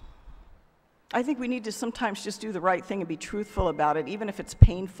 I think we need to sometimes just do the right thing and be truthful about it, even if it's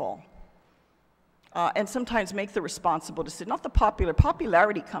painful. And sometimes make the responsible decision, not the popular.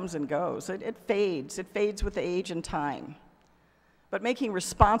 Popularity comes and goes. It fades with age and time. But making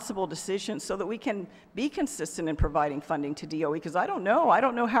responsible decisions so that we can be consistent in providing funding to DOE, because I don't know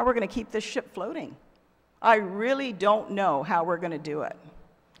how we're going to keep this ship floating. I really don't know how we're going to do it.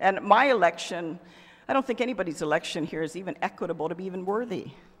 And my election, I don't think anybody's election here is even equitable to be even worthy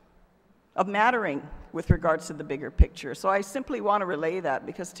of mattering with regards to the bigger picture. So I simply want to relay that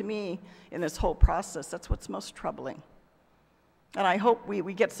because to me, in this whole process, that's what's most troubling. And I hope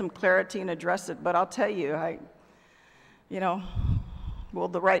we get some clarity and address it, but I'll tell you, will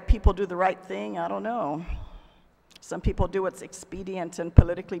the right people do the right thing? I don't know. Some people do what's expedient and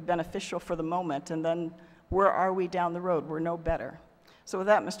politically beneficial for the moment, and then where are we down the road? We're no better. So with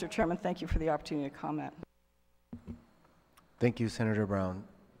that, Mr. Chairman, thank you for the opportunity to comment. Thank you, Senator Brown.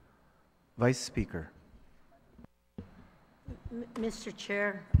 Vice Speaker. Mr.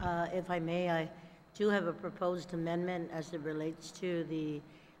 Chair, if I may, I do have a proposed amendment as it relates to the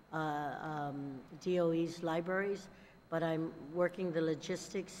DOE's libraries, but I'm working the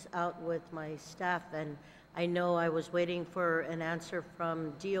logistics out with my staff, and I know I was waiting for an answer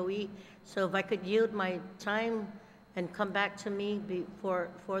from DOE. So if I could yield my time and come back to me for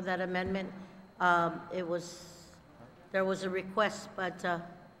that amendment. There was a request, but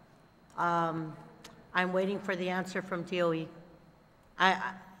I'm waiting for the answer from DOE.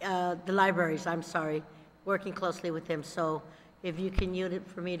 The libraries, I'm sorry, working closely with him. So if you can yield it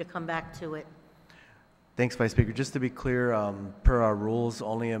for me to come back to it. Thanks, Vice Speaker. Just to be clear, per our rules,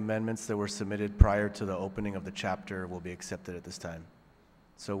 only amendments that were submitted prior to the opening of the chapter will be accepted at this time.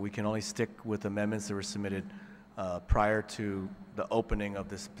 So we can only stick with amendments that were submitted prior to the opening of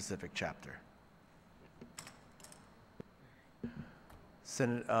this specific chapter.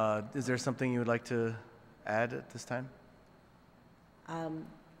 Senate, is there something you would like to add at this time?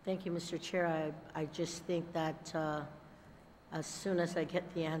 Thank you, Mr. Chair. I just think that as soon as I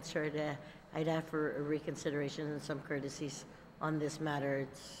get the answer, I'd ask for a reconsideration and some courtesies on this matter.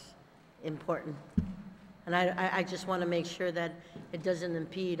 It's important. And I just want to make sure that it doesn't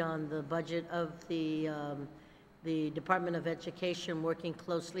impede on the budget of the Department of Education working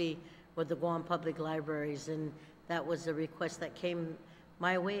closely with the Guam Public Libraries. And that was a request that came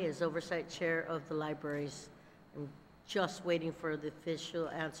my way as oversight chair of the libraries. I'm just waiting for the official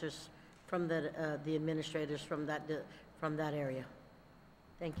answers from the administrators from that area.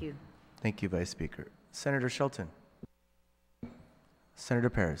 Thank you. Thank you, Vice Speaker. Senator Shelton. Senator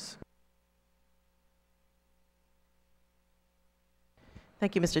Perez.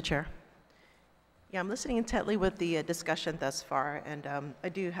 Thank you, Mr. Chair. Yeah, I'm listening intently with the discussion thus far, and I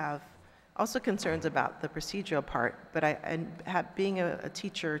do have also concerns about the procedural part, but being a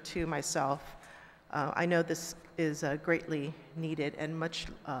teacher too myself, I know this is greatly needed and much,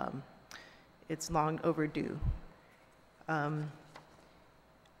 it's long overdue. Because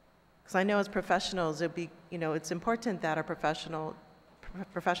I know as professionals, it's important that our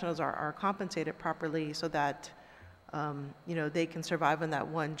professionals are compensated properly so that they can survive on that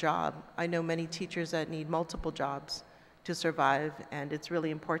one job. I know many teachers that need multiple jobs to survive, and it's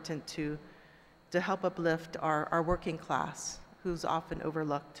really important to help uplift our working class, who's often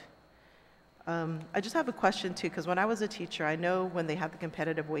overlooked. I just have a question too, because when I was a teacher, I know when they had the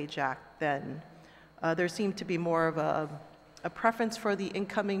Competitive Wage Act then, there seemed to be more of a preference for the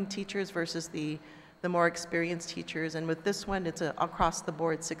incoming teachers versus the more experienced teachers, and with this one, it's across the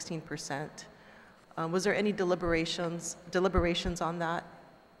board 16%. Was there any deliberations on that?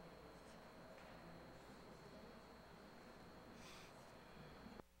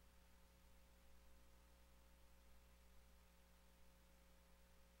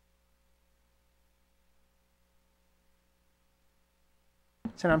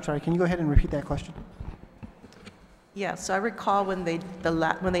 Senator, I'm sorry, can you go ahead and repeat that question? Yeah, so I recall when they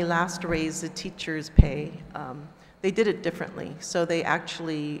last raised the teachers' pay, they did it differently. So they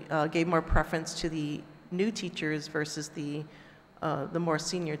actually gave more preference to the new teachers versus the more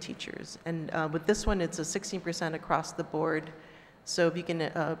senior teachers. And with this one, it's a 16% across the board. So if you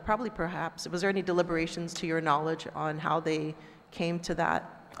can perhaps, was there any deliberations to your knowledge on how they came to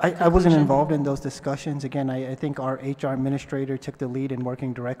that? I wasn't involved in those discussions. Again, I think our HR administrator took the lead in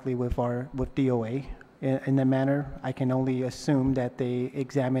working directly with DOA in that manner. I can only assume that they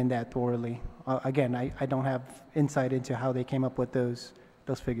examined that thoroughly. Again, I don't have insight into how they came up with those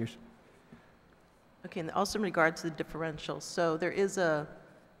figures. Okay, and also in regards to the differential, so there is a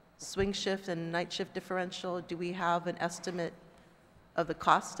swing shift and night shift differential. Do we have an estimate of the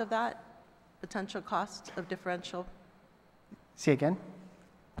cost of that, potential cost of differential? See again?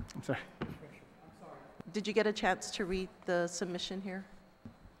 I'm sorry. Did you get a chance to read the submission here?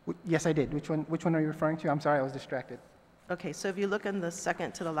 Yes, I did. Which one are you referring to? I'm sorry, I was distracted. Okay, so if you look on the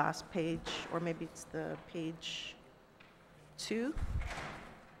second to the last page, or maybe it's the page 2,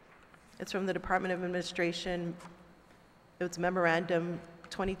 it's from the Department of Administration. It's memorandum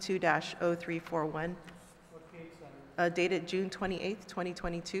 22-0341, dated June 28th,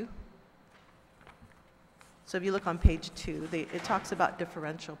 2022. So if you look on page 2, it talks about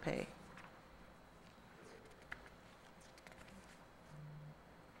differential pay.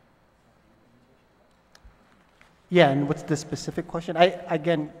 Yeah, and what's the specific question?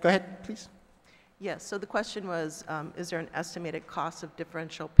 Again, go ahead, please. Yes, so the question was, is there an estimated cost of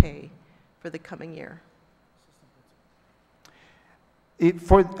differential pay for the coming year?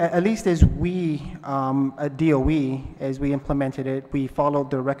 At least as we, at DOE, as we implemented it, we followed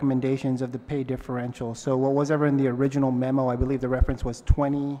the recommendations of the pay differential. So what was ever in the original memo, I believe the reference was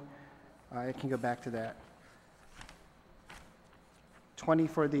 20, I can go back to that. 20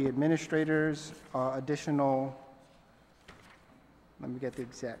 for the administrators, additional, let me get the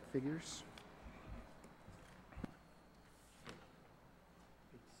exact figures.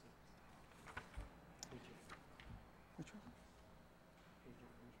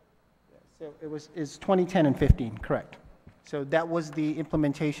 So it's 2010 and 15, correct. So that was the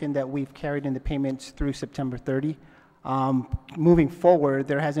implementation that we've carried in the payments through September 30. Moving forward,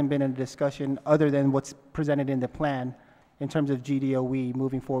 there hasn't been a discussion other than what's presented in the plan in terms of GDOE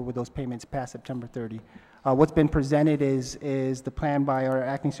moving forward with those payments past September 30. What's been presented is the plan by our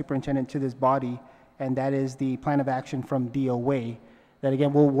acting superintendent to this body, and that is the plan of action from DOA. That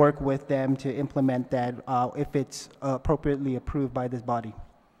again, we'll work with them to implement that if it's appropriately approved by this body.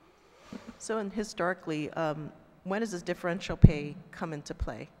 So historically, when does this differential pay come into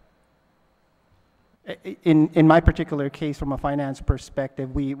play? In my particular case, from a finance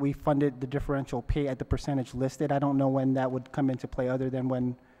perspective, we funded the differential pay at the percentage listed. I don't know when that would come into play other than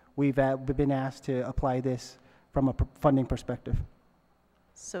when we've been asked to apply this from a funding perspective.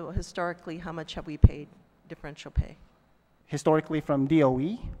 So historically, how much have we paid differential pay? Historically from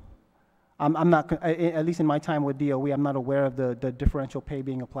DOE? I'm not, at least in my time with DOE, I'm not aware of the differential pay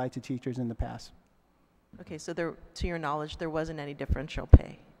being applied to teachers in the past. Okay, so there, to your knowledge, there wasn't any differential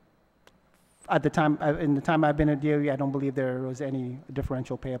pay? At the time, in the time I've been at DOE, I don't believe there was any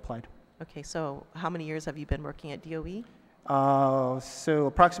differential pay applied. Okay, so how many years have you been working at DOE? So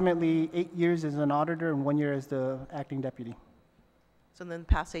approximately 8 years as an auditor and 1 year as the acting deputy. So in the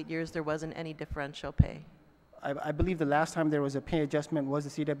past 8 years, there wasn't any differential pay? I believe the last time there was a pay adjustment was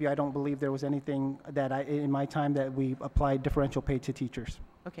the CW. I don't believe there was anything that in my time that we applied differential pay to teachers.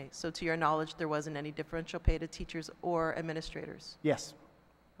 Okay, so to your knowledge, there wasn't any differential pay to teachers or administrators? Yes.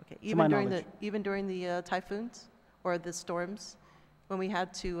 Okay, to my knowledge. even during the typhoons or the storms, when we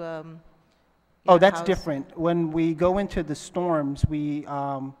had to oh, that's different. When we go into the storms, we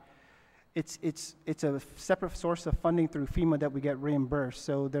it's a separate source of funding through FEMA that we get reimbursed.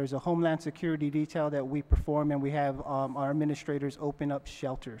 So there's a Homeland Security detail that we perform, and we have our administrators open up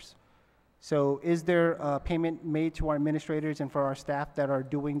shelters. So is there a payment made to our administrators and for our staff that are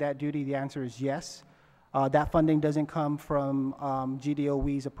doing that duty? The answer is yes. That funding doesn't come from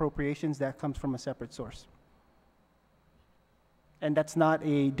GDOE's appropriations. That comes from a separate source. And that's not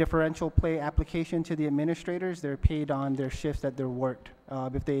a differential pay application to the administrators. They're paid on their shifts that they're worked.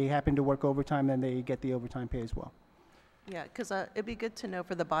 If they happen to work overtime, then they get the overtime pay as well. Yeah, because it'd be good to know,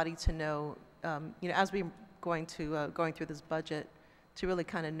 for the body to know, you know, as we're going through this budget, to really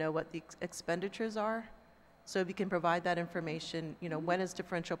kind of know what the expenditures are. So if you can provide that information, you know, when does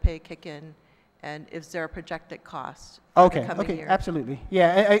differential pay kick in, and is there a projected cost for the coming year? Absolutely.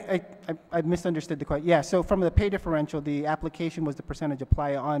 Yeah, I misunderstood the question. Yeah, so from the pay differential, the application was the percentage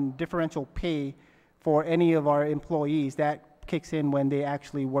apply on differential pay for any of our employees. That kicks in when they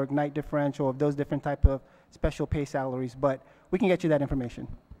actually work night differential of those different type of special pay salaries, but we can get you that information.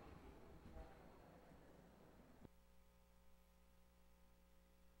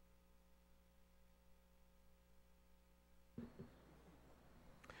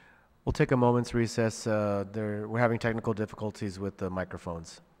 We'll take a moment's recess. We're having technical difficulties with the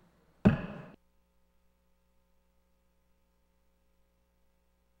microphones.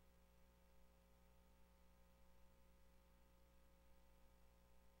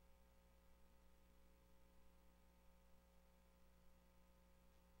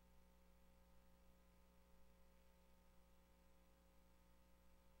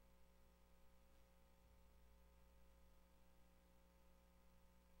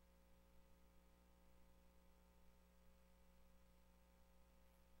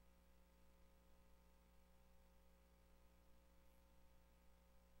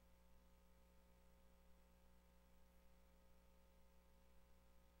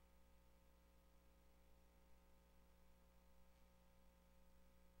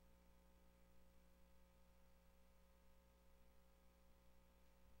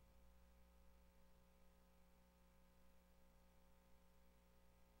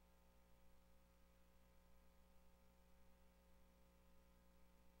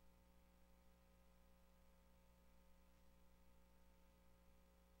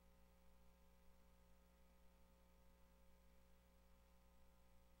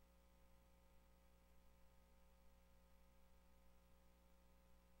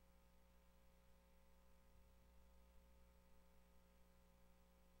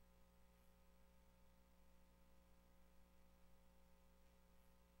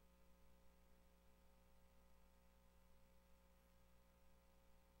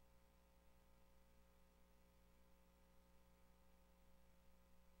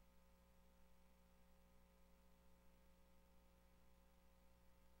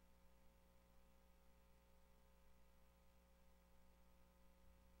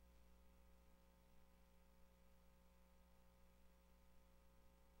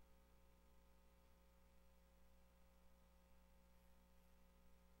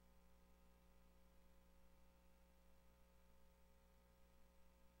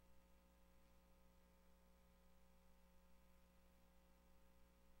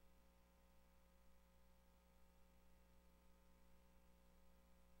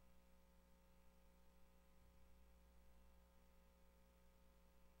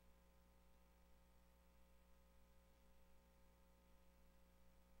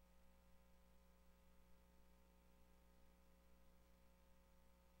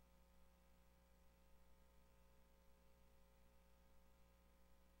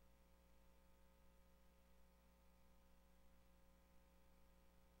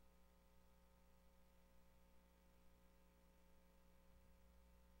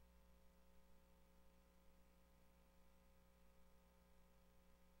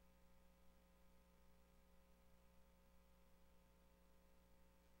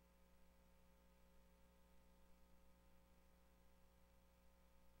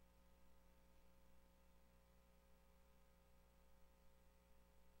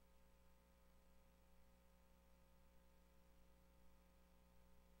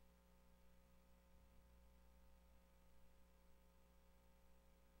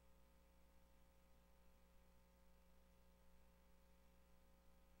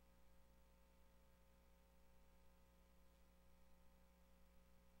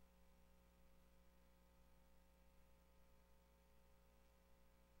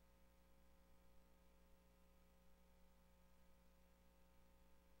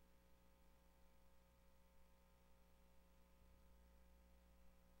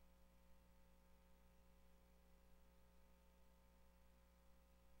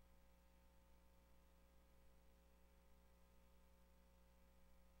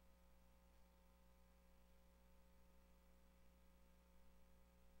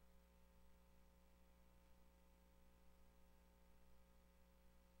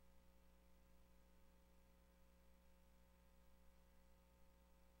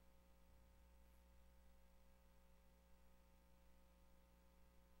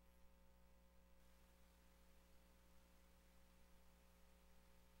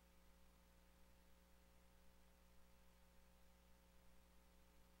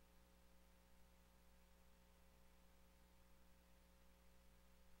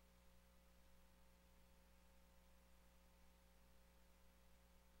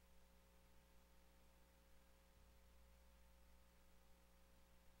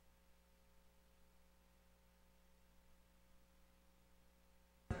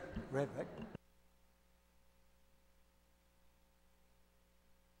 Red, right?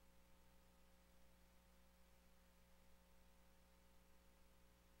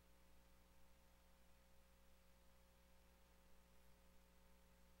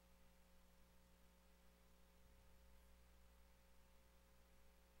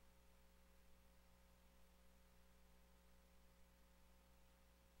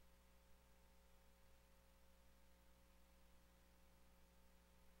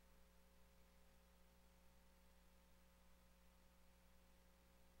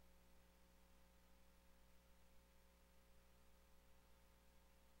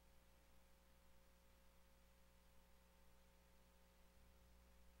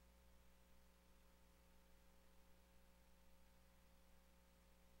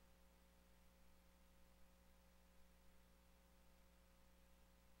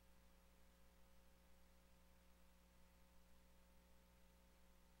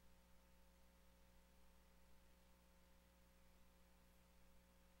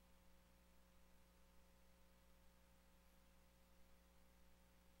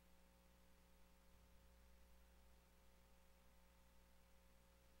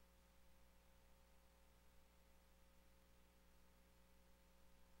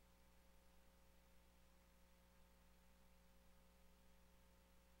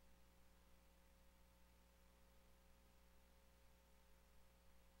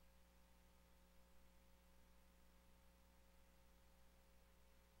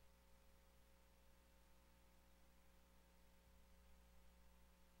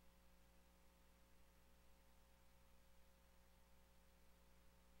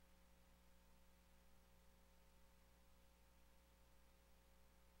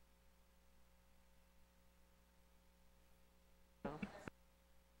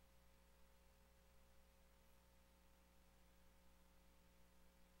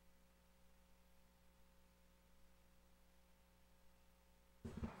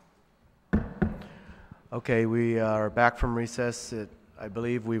 Okay, we are back from recess. I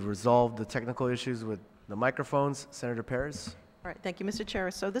believe we've resolved the technical issues with the microphones. Senator Perez? All right, thank you, Mr. Chair.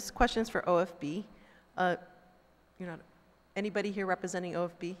 So this question is for OFB. You're not, anybody here representing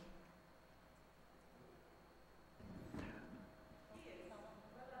OFB?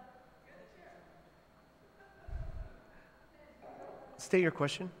 State your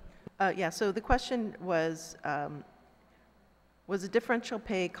question. Yeah, so the question was a differential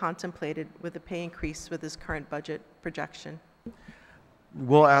pay contemplated with a pay increase with this current budget projection?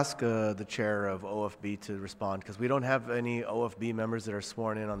 We'll ask the chair of OFB to respond because we don't have any OFB members that are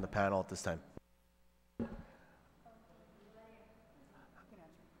sworn in on the panel at this time.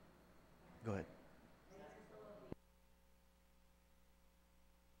 Go ahead.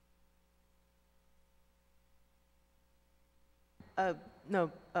 No,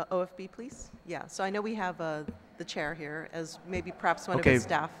 OFB, please. Yeah, so I know we have the chair here as maybe perhaps one of his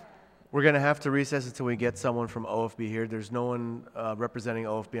staff. We're going to have to recess until we get someone from OFB here. There's no one representing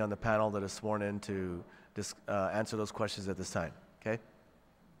OFB on the panel that is sworn in to answer those questions at this time, okay?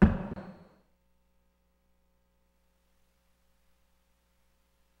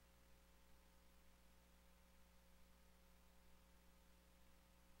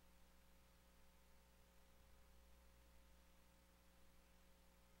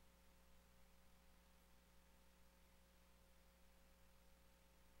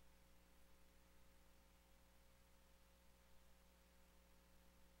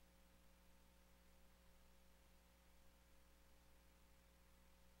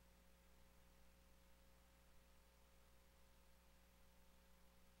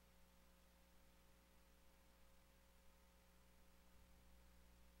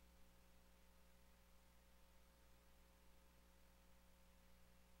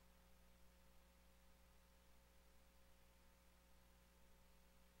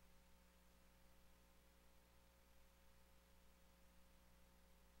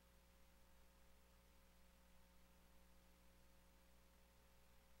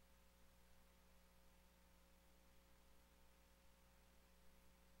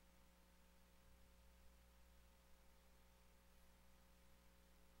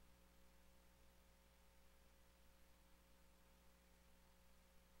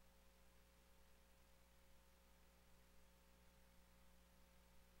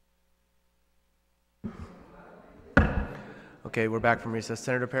 Okay, we're back from recess.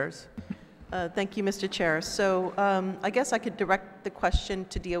 Senator Perez? Thank you, Mr. Chair. So I guess I could direct the question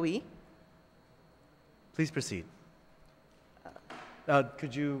to DOE. Please proceed.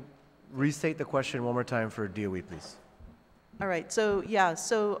 Could you restate the question one more time for DOE, please? All right, so yeah,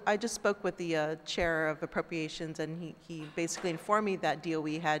 so I just spoke with the Chair of Appropriations, and he basically informed me that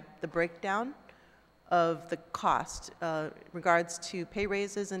DOE had the breakdown of the cost regards to pay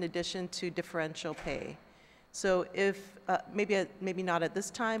raises in addition to differential pay. So if, maybe not at this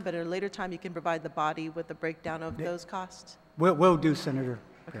time, but at a later time, you can provide the body with the breakdown of those costs? We'll do, Senator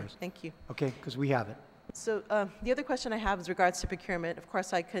Okay, Perez. thank you. Okay, because we have it. So the other question I have is regards to procurement. Of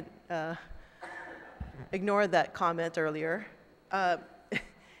course, I could ignore that comment earlier.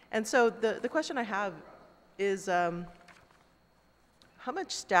 And so the question I have is how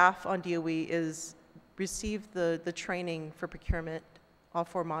much staff on DOE received the training for procurement, all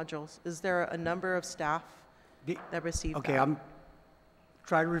 4 modules? Is there a number of staff that received Okay, that? I'm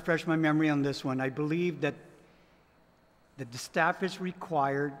trying to refresh my memory on this one. I believe that the staff is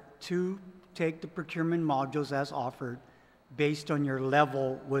required to take the procurement modules as offered based on your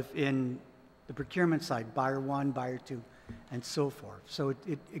level within the procurement side, buyer 1, buyer 2, and so forth. So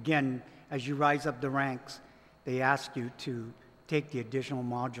it again, as you rise up the ranks, they ask you to take the additional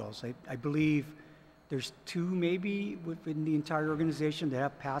modules. I believe there's 2 maybe within the entire organization that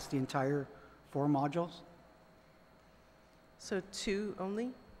have passed the entire 4 modules. So 2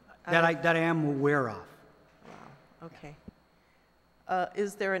 only? That I am aware of. Wow, okay.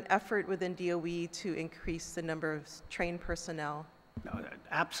 Is there an effort within DOE to increase the number of trained personnel? No,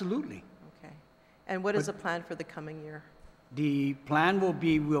 absolutely. Okay. And what is the plan for the coming year? The plan will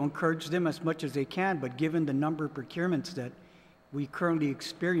be, we'll encourage them as much as they can, but given the number of procurements that we currently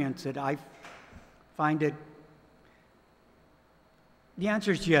experience, that I find it, the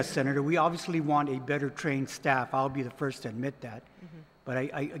answer is yes, Senator. We obviously want a better trained staff. I'll be the first to admit that. But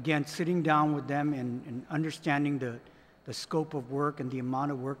again, sitting down with them and understanding the scope of work and the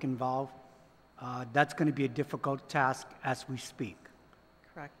amount of work involved, that's going to be a difficult task as we speak.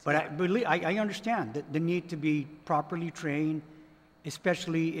 Correct. But I understand the need to be properly trained,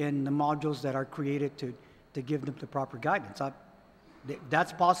 especially in the modules that are created to give them the proper guidance.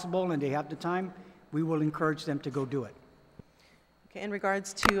 That's possible and they have the time, we will encourage them to go do it. Okay, in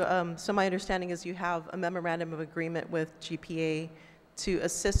regards to, so my understanding is you have a memorandum of agreement with GPA to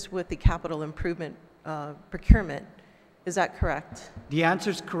assist with the capital improvement procurement. Is that correct? The answer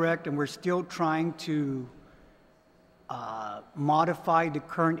is correct, and we're still trying to modify the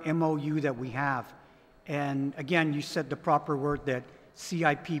current MOU that we have. And again, you said the proper word, that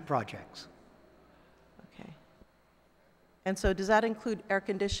CIP projects. Okay. And so does that include air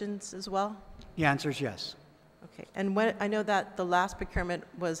conditions as well? The answer is yes. Okay. And when, I know that the last procurement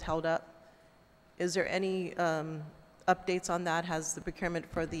was held up. Is there any updates on that? Has the procurement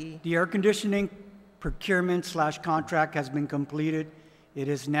for the... The air conditioning procurement/contract has been completed. It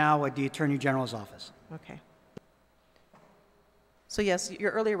is now at the Attorney General's office. Okay. So yes,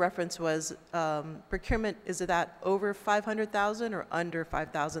 your earlier reference was procurement, is that over 500,000 or under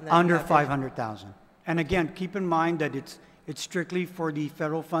 5,000? Under 500,000. And again, keep in mind that it's strictly for the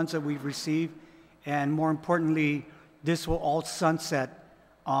federal funds that we've received, and more importantly, this will all sunset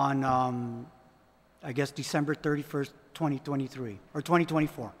on, I guess, December 31st, 2023, or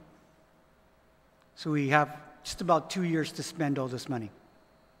 2024. So we have just about 2 years to spend all this money.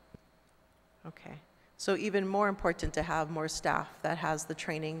 Okay. So even more important to have more staff that has the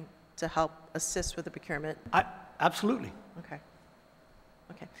training to help assist with the procurement? Absolutely. Okay.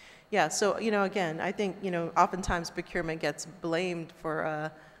 Okay. Yeah, so, again, I think, oftentimes procurement gets blamed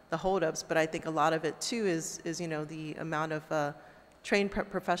for the holdups, but I think a lot of it too is the amount of trained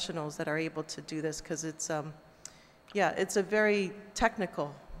professionals that are able to do this, because it's, it's a very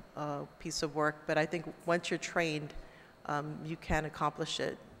technical piece of work, but I think once you're trained, you can accomplish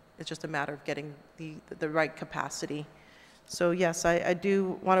it. It's just a matter of getting the right capacity. So yes, I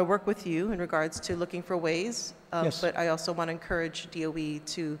do want to work with you in regards to looking for ways, Yes. but I also want to encourage DOE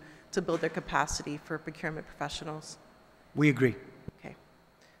to build their capacity for procurement professionals. We agree. Okay.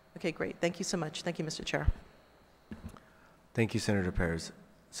 Okay, great. Thank you so much. Thank you, Mr. Chair. Thank you, Senator Perez.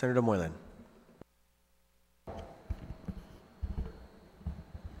 Senator Moylan.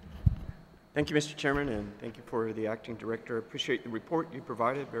 Thank you, Mr. Chairman, and thank you for the acting director. I appreciate the report you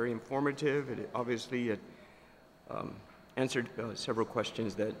provided, very informative. It obviously answered several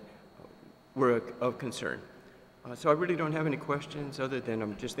questions that were of concern. So I really don't have any questions other than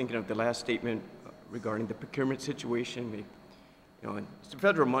I'm just thinking of the last statement regarding the procurement situation. It's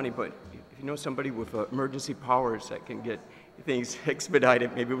federal money, but if you know somebody with emergency powers that can get things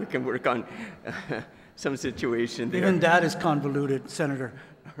expedited, maybe we can work on some situation there. Even that is convoluted, Senator.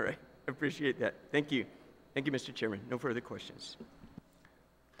 All right. I appreciate that. Thank you. Thank you, Mr. Chairman. No further questions.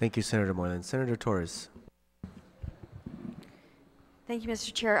 Thank you, Senator Moylan. Senator Torres. Thank you,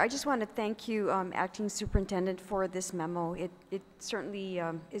 Mr. Chair. I just want to thank you, Acting Superintendent, for this memo. It certainly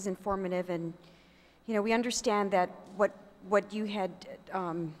is informative, and we understand that what you had,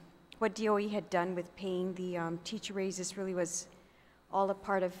 what DOE had done with paying the teacher raises really was all a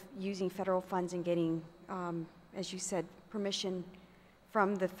part of using federal funds and getting, as you said, permission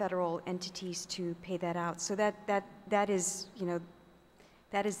from the federal entities to pay that out. So that is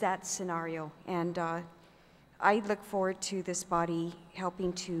that scenario, and I look forward to this body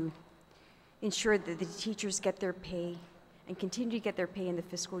helping to ensure that the teachers get their pay and continue to get their pay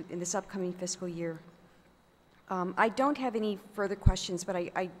in this upcoming fiscal year. I don't have any further questions, but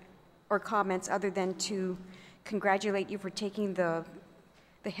or comments other than to congratulate you for taking the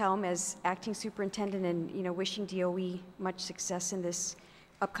helm as acting superintendent, and wishing DOE much success in this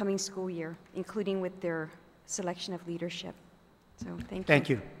upcoming school year, including with their selection of leadership. So thank you. Thank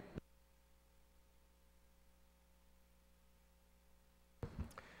you.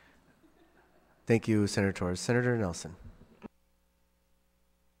 Thank you, Senator Torres. Senator Nelson.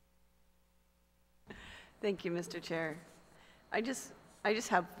 Thank you, Mr. Chair. I just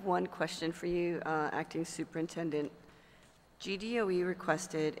have one question for you, Acting Superintendent. GDOE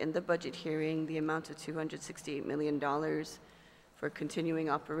requested in the budget hearing the amount of $268 million for continuing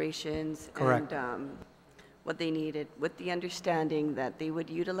operations. Correct. And what they needed, with the understanding that they would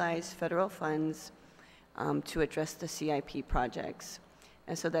utilize federal funds to address the CIP projects.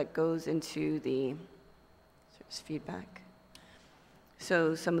 And so that goes into the feedback.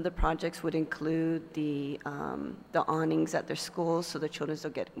 So some of the projects would include the awnings at their schools so the children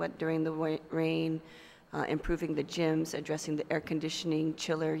don't get wet during the rain, improving the gyms, addressing the air conditioning,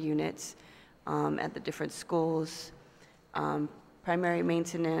 chiller units at the different schools, primary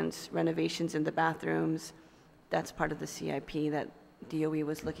maintenance, renovations in the bathrooms. That's part of the CIP that DOE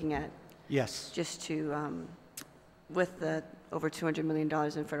was looking at. Yes. Just to, with the over $200 million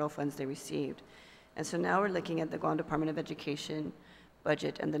in federal funds they received. And so now we're looking at the Guam Department of Education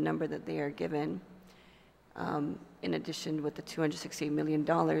budget and the number that they are given. In addition, with the $268 million,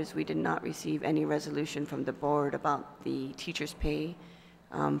 we did not receive any resolution from the board about the teachers' pay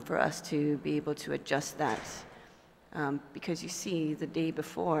for us to be able to adjust that. Because you see, the day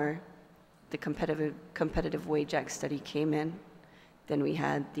before, the competitive wage act study came in. Then we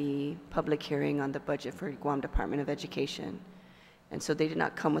had the public hearing on the budget for Guam Department of Education. And so they did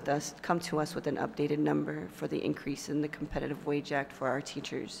not come to us with an updated number for the increase in the competitive wage act for our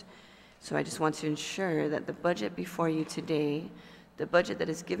teachers. So I just want to ensure that the budget before you today, the budget that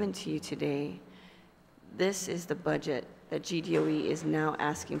is given to you today, this is the budget that GDOE is now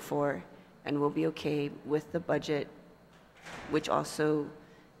asking for and will be okay with the budget, which also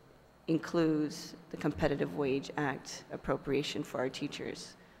includes the Competitive Wage Act appropriation for our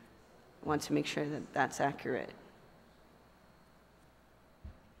teachers. I want to make sure that that's accurate.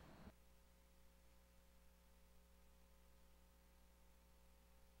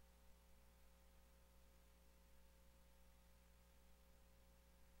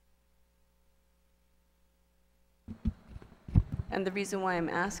 And the reason why I'm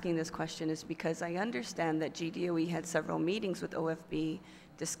asking this question is because I understand that GDOE had several meetings with OFB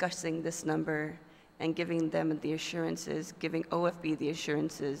discussing this number and giving them the assurances, giving OFB the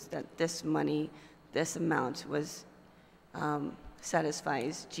assurances that this money, this amount was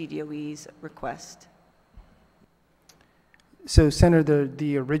satisfies GDOE's request. So, Senator,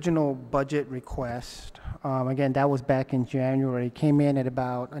 the original budget request, again, that was back in January, came in at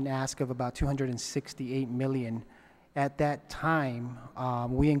about an ask of about $268 million. At that time,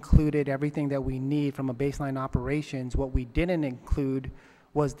 we included everything that we need from a baseline operations. What we didn't include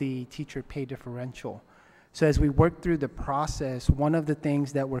was the teacher pay differential. So as we work through the process, one of the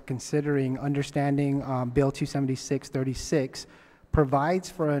things that we're considering, understanding Bill 276-36, provides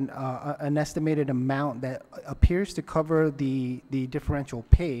for an estimated amount that appears to cover the differential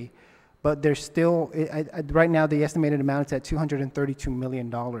pay, but there's still, right now the estimated amount is at $232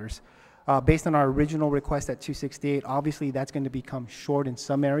 million. Based on our original request at 268, obviously that's going to become short in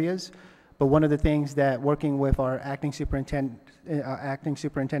some areas, but one of the things that working with our acting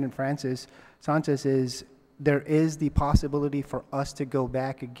superintendent Francis Sanchez is there is the possibility for us to go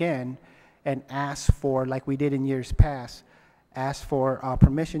back again and ask for, like we did in years past, ask for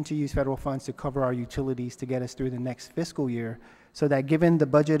permission to use federal funds to cover our utilities to get us through the next fiscal year, so that given the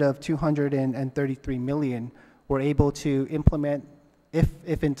budget of $233 million, we're able to implement, if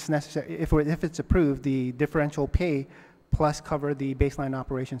it's necessary, if it's approved, the differential pay plus cover the baseline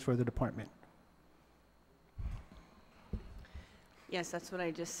operations for the department. Yes, that's what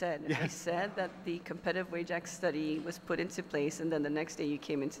I just said. I said that the Competitive Wage Act study was put into place, and then the next day you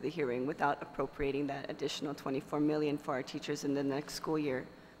came into the hearing without appropriating that additional $24 million for our teachers in the next school year,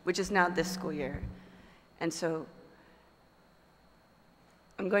 which is now this school year. And so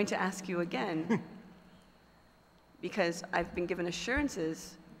I'm going to ask you again, because I've been given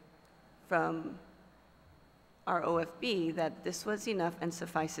assurances from our OFB that this was enough and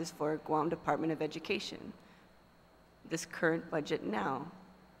suffices for Guam Department of Education. This current budget now,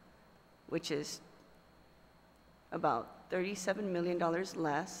 which is about $37 million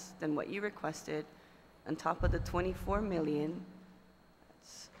less than what you requested, on top of the $24 million,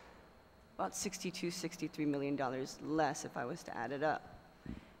 that's about $63 million less if I was to add it up.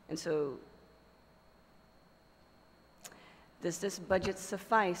 And so, does this budget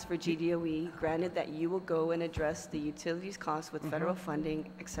suffice for GDOE, granted that you will go and address the utilities costs with federal funding,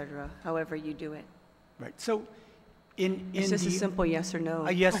 et cetera, however you do it? Right. So, It's just a simple yes or no.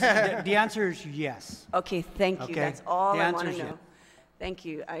 Yes, the answer is yes. Okay, thank you. Okay. That's all The I answer want to is know. yes. Thank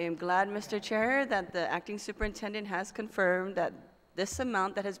you. I am glad, Mr. Chair, that the acting superintendent has confirmed that this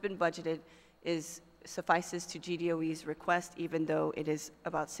amount that has been budgeted suffices to GDOE's request, even though it is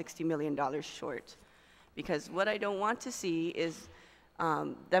about $60 million short. Because what I don't want to see is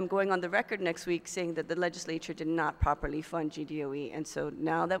them going on the record next week saying that the legislature did not properly fund GDOE. And so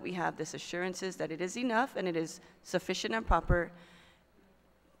now that we have this assurances that it is enough and it is sufficient and proper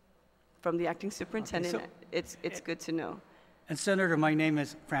from the acting superintendent, Okay, it's good to know. And Senator, my name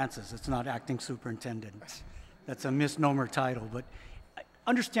is Francis. It's not acting superintendent. That's a misnomer title, but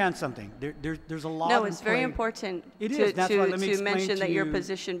understand something. There's a lot. No, it's very important to mention that your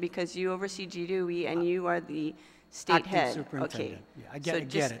position, because you oversee GDOE and you are the state head. Okay. Yeah, I get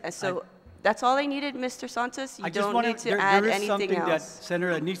it. So that's all I needed, Mr. Santos. You don't need to there add is anything something that, else.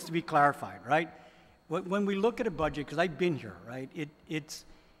 Senator, that needs to be clarified, right? When we look at a budget, because I've been here, right? It's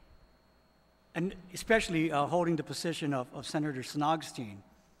and especially holding the position of Senator Snogstein.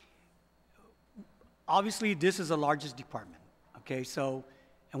 Obviously, this is the largest department. Okay, so,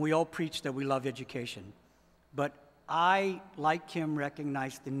 and we all preach that we love education, but I, like him,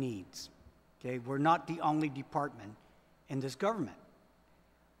 recognize the needs. Okay, we're not the only department in this government.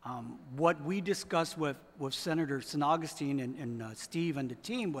 What we discussed with Senator Snogstein and Steve and the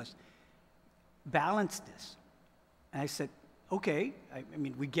team was balance this. And I said, okay, I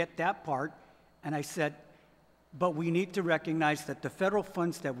mean, we get that part. And I said, but we need to recognize that the federal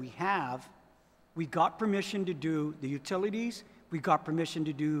funds that we have, we got permission to do the utilities, we got permission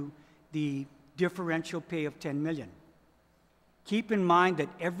to do the differential pay of $10 million. Keep in mind that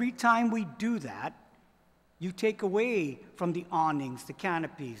every time we do that, you take away from the awnings, the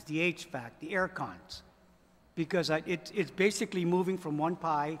canopies, the HVAC, the air cons, because it's basically moving from one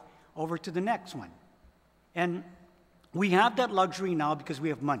pie over to the next one. And we have that luxury now because we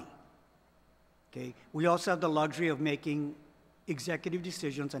have money. Okay? We also have the luxury of making executive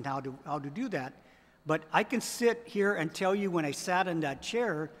decisions on how to do that. But I can sit here and tell you when I sat in that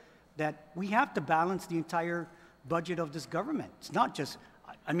chair that we have to balance the entire budget of this government. It's not just,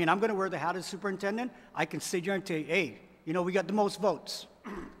 I mean, I'm going to wear the hat as superintendent. I can sit here and tell you, hey, you know, we got the most votes.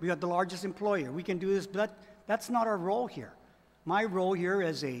 We got the largest employer. We can do this, but that's not our role here. My role here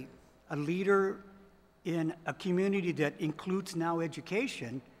as a leader in a community that includes now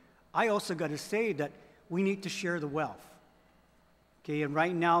education, I also got to say that we need to share the wealth. Okay, and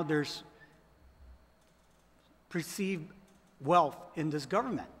right now there's perceived wealth in this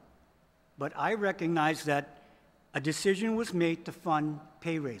government. But I recognize that a decision was made to fund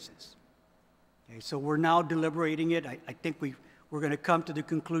pay raises. Okay, so we're now deliberating it. I think we're going to come to the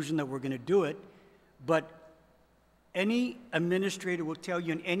conclusion that we're going to do it. But any administrator will tell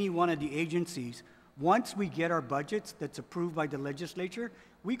you in any one of the agencies, once we get our budgets that's approved by the legislature,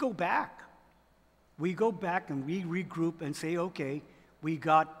 we go back. We go back and we regroup and say, okay, we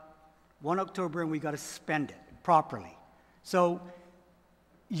got 1 October and we got to spend it properly. So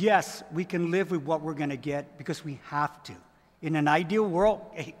yes, we can live with what we're going to get because we have to. In an ideal world,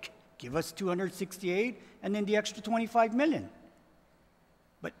 hey, give us 268 and then the extra 25 million.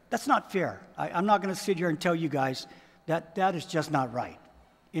 But that's not fair. I'm not going to sit here and tell you guys that that is just not right.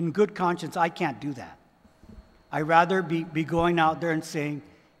 In good conscience, I can't do that. I'd rather be going out there and saying,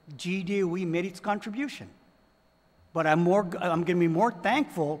 GDOE made its contribution. But I'm going to be more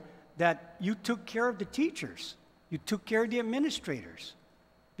thankful that you took care of the teachers. You took care of the administrators.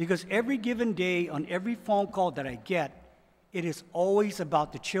 Because every given day, on every phone call that I get, it is always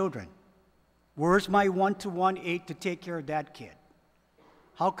about the children. Where's my one-to-one aide to take care of that kid?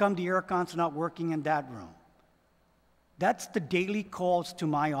 How come the air con's not working in that room? That's the daily calls to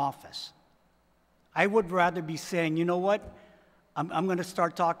my office. I would rather be saying, you know what? I'm going to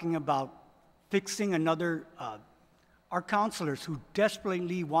start talking about fixing another, our counselors who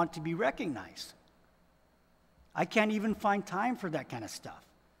desperately want to be recognized. I can't even find time for that kind of stuff.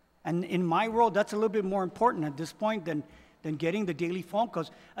 And in my world, that's a little bit more important at this point than getting the daily phone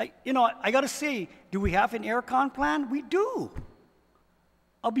calls. I got to say, do we have an aircon plan? We do.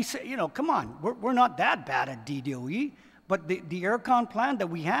 I'll be saying, come on, we're not that bad at DDOE, but the aircon plan that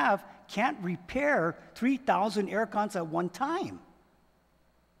we have can't repair 3,000 aircons at one time.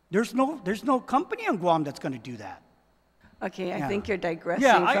 There's no company in Guam that's going to do that. Okay, I think you're digressing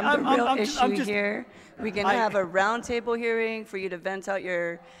Yeah, from the real issue just, here. We can have a roundtable hearing for you to vent out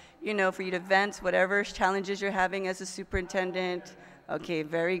your, for you to vent whatever challenges you're having as a superintendent. Okay,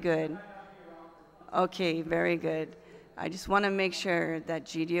 very good. Okay, very good. I just want to make sure that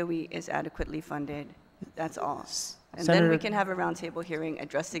GDOE is adequately funded. That's all. And then we can have a roundtable hearing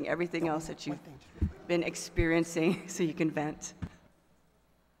addressing everything else that you've been experiencing so you can vent.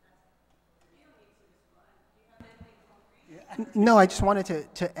 No, I just wanted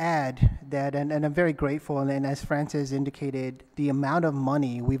to add that, and I'm very grateful, and as Francis indicated, the amount of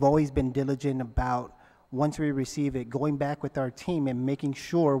money, we've always been diligent about, once we receive it, going back with our team and making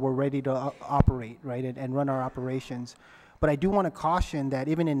sure we're ready to operate, right, and run our operations. But I do want to caution that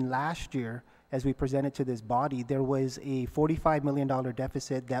even in last year, as we presented to this body, there was a $45 million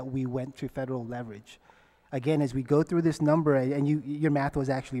deficit that we went through federal leverage. Again, as we go through this number, and your math was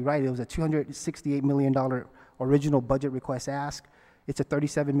actually right, it was a $268 million original budget request ask. It's a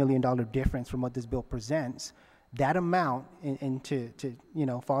 $37 million difference from what this bill presents. That amount, and to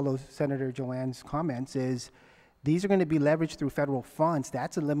follow Senator Joanne's comments, is these are going to be leveraged through federal funds.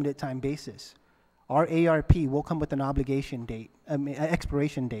 That's a limited time basis. Our ARP will come with an obligation date,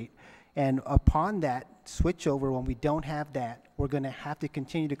 expiration date. And upon that switchover, when we don't have that, we're going to have to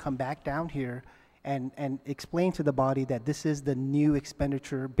continue to come back down here and explain to the body that this is the new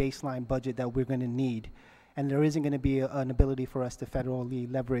expenditure baseline budget that we're going to need. And there isn't going to be an ability for us to federally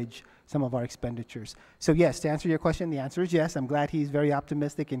leverage some of our expenditures. So yes, to answer your question, the answer is yes. I'm glad he's very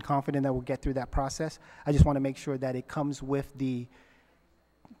optimistic and confident that we'll get through that process. I just want to make sure that it comes with the,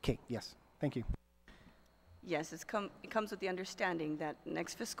 okay, yes, thank you. Yes, it comes with the understanding that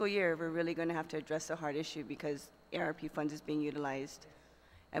next fiscal year, we're really going to have to address a hard issue because ARP funds is being utilized,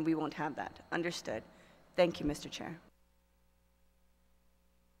 and we won't have that. Understood. Thank you, Mr. Chair.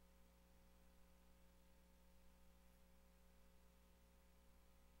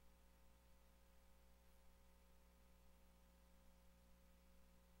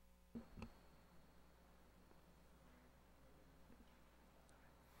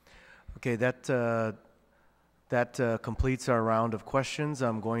 Okay, that completes our round of questions.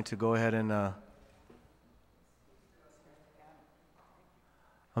 I'm going to go ahead and, I'm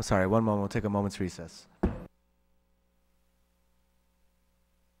sorry, one moment, we'll take a moment's recess.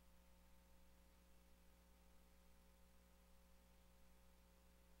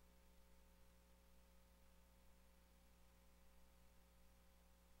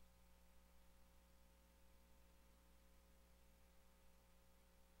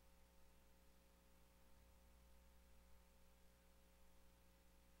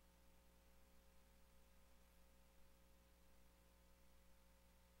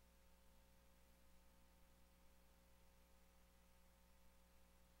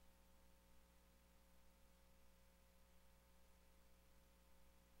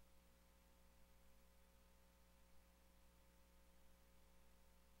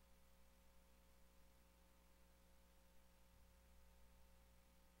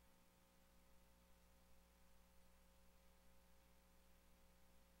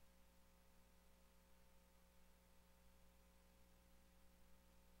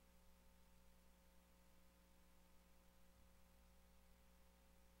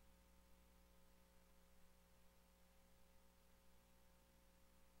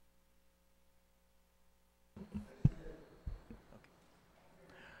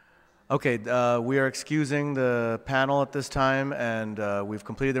 Okay, we are excusing the panel at this time, and we've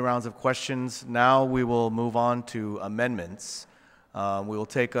completed the rounds of questions. Now we will move on to amendments. We will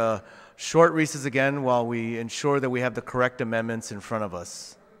take a short recess again while we ensure that we have the correct amendments in front of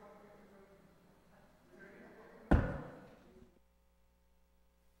us.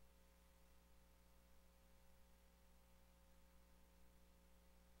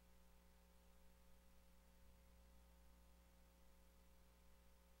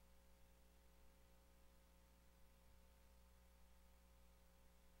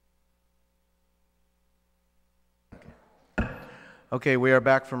 Okay, we are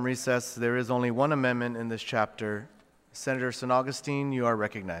back from recess. There is only one amendment in this chapter, Senator San Augustine, you are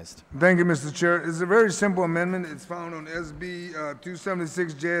recognized. Thank you, Mr. Chair. It's a very simple amendment. It's found on SB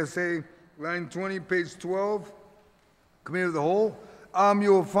 276 JSA, line 20, page 12, Committee of the Whole.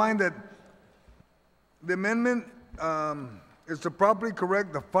 You will find that the amendment is to properly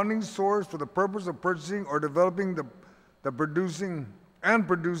correct the funding source for the purpose of purchasing or developing the producing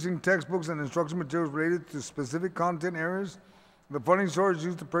textbooks and instruction materials related to specific content areas. The funding source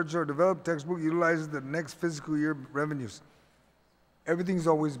used to purchase or develop textbook utilizes the next fiscal year revenues. Everything's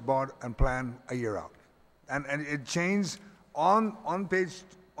always bought and planned a year out. And it changed on page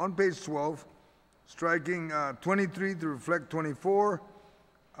 12, striking 23 to reflect 24,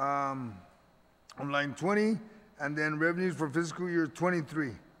 on line 20, and then revenues for fiscal year 23.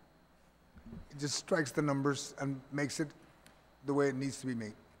 It just strikes the numbers and makes it the way it needs to be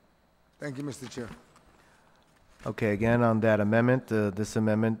made. Thank you, Mr. Chair. Okay, again, on that amendment, this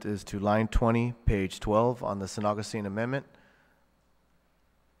amendment is to line 20, page 12 on the San Augustine amendment.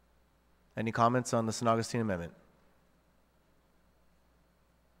 Any comments on the San Augustine amendment?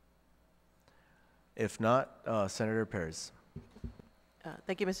 If not, Senator Perez.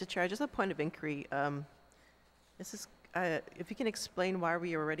 Thank you, Mr. Chair. Just a point of inquiry. This is, if you can explain why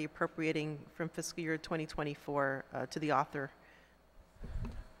we are already appropriating from fiscal year 2024 to the author.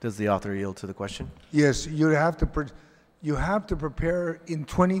 Does the author yield to the question? Yes, you have to prepare in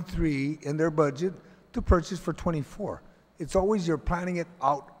 23 in their budget to purchase for 24. It's always you're planning it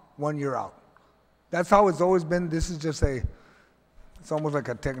out 1 year out. That's how it's always been. This is just it's almost like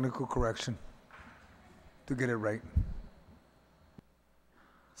a technical correction to get it right.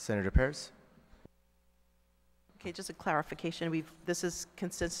 Senator Perez? Okay, just a clarification. This is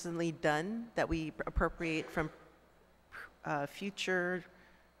consistently done, that we appropriate from future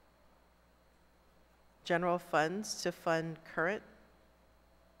general funds to fund current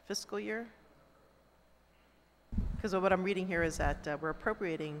fiscal year? Because what I'm reading here is that we're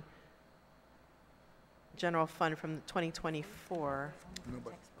appropriating general fund from 2024. No,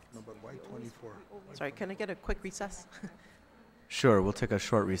 but why 24? Sorry, can I get a quick recess? Sure, we'll take a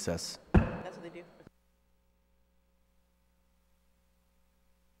short recess. That's what they do.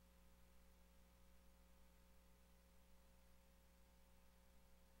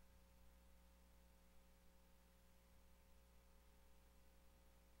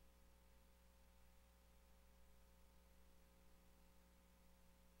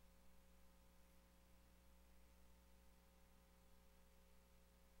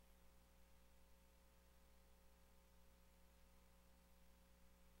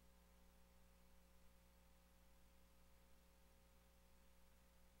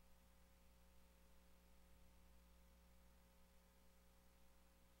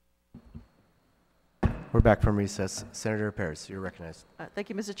 We're back from recess. Senator Perez, you're recognized. Thank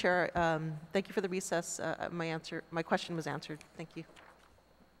you, Mr. Chair. Thank you for the recess. My question was answered. Thank you.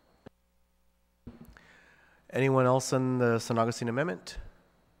 Anyone else on the San Augustine amendment?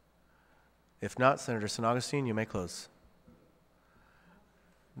 If not, Senator San Augustine, you may close.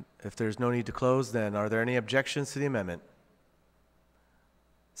 If there's no need to close, then are there any objections to the amendment?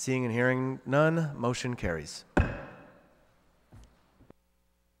 Seeing and hearing none, motion carries.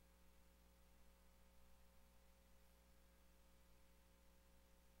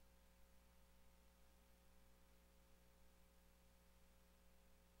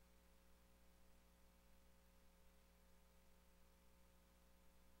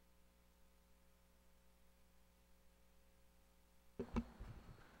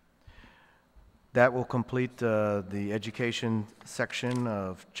 That will complete the education section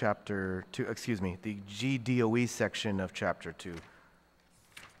of chapter 2, the GDOE section of chapter 2.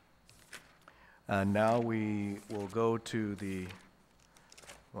 Now we will go to the,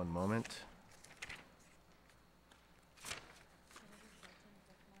 one moment.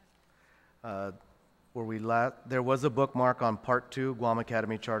 There was a bookmark on part 2, Guam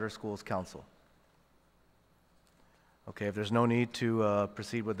Academy Charter Schools Council. Okay, if there's no need to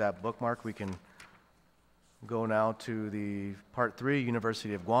proceed with that bookmark, we can go now to the part 3,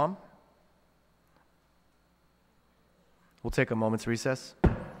 University of Guam. We'll take a moment's recess.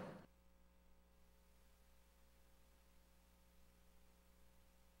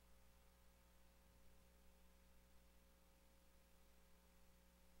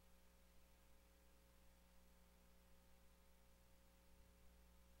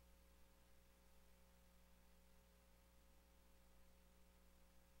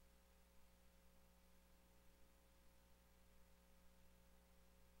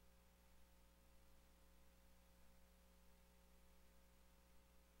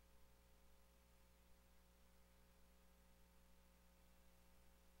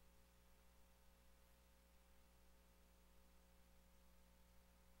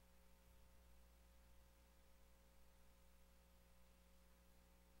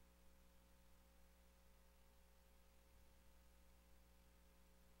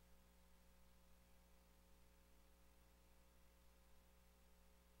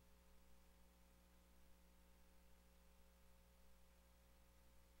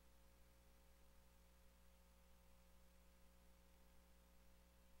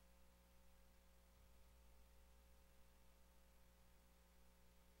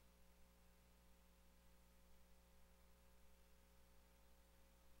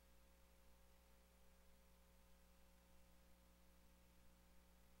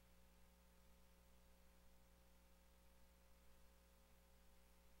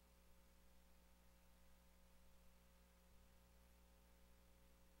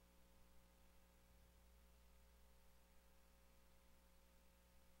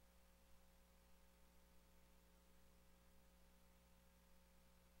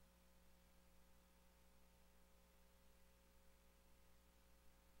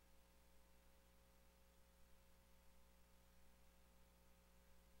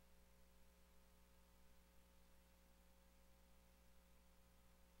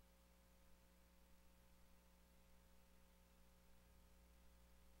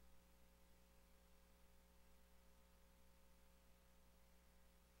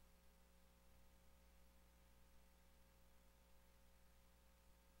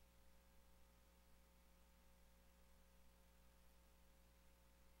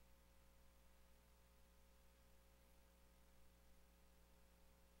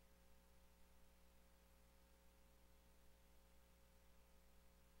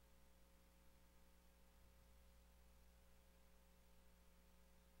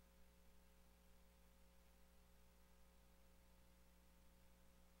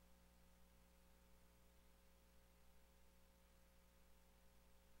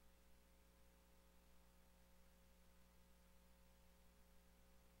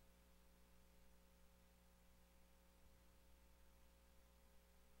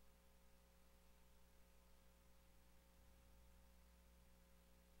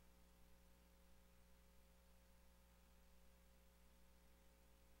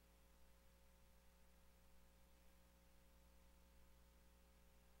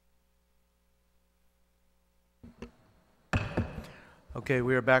 Okay,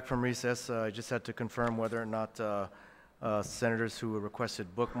 we are back from recess. I just had to confirm whether or not senators who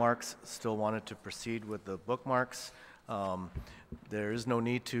requested bookmarks still wanted to proceed with the bookmarks. There is no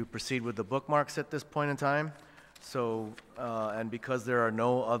need to proceed with the bookmarks at this point in time. So, and because there are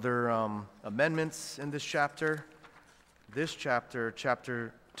no other amendments in this chapter,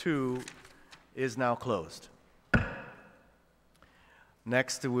 chapter 2, is now closed.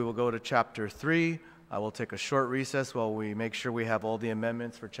 Next, we will go to chapter 3. I will take a short recess while we make sure we have all the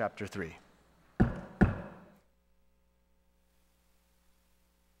amendments for chapter 3.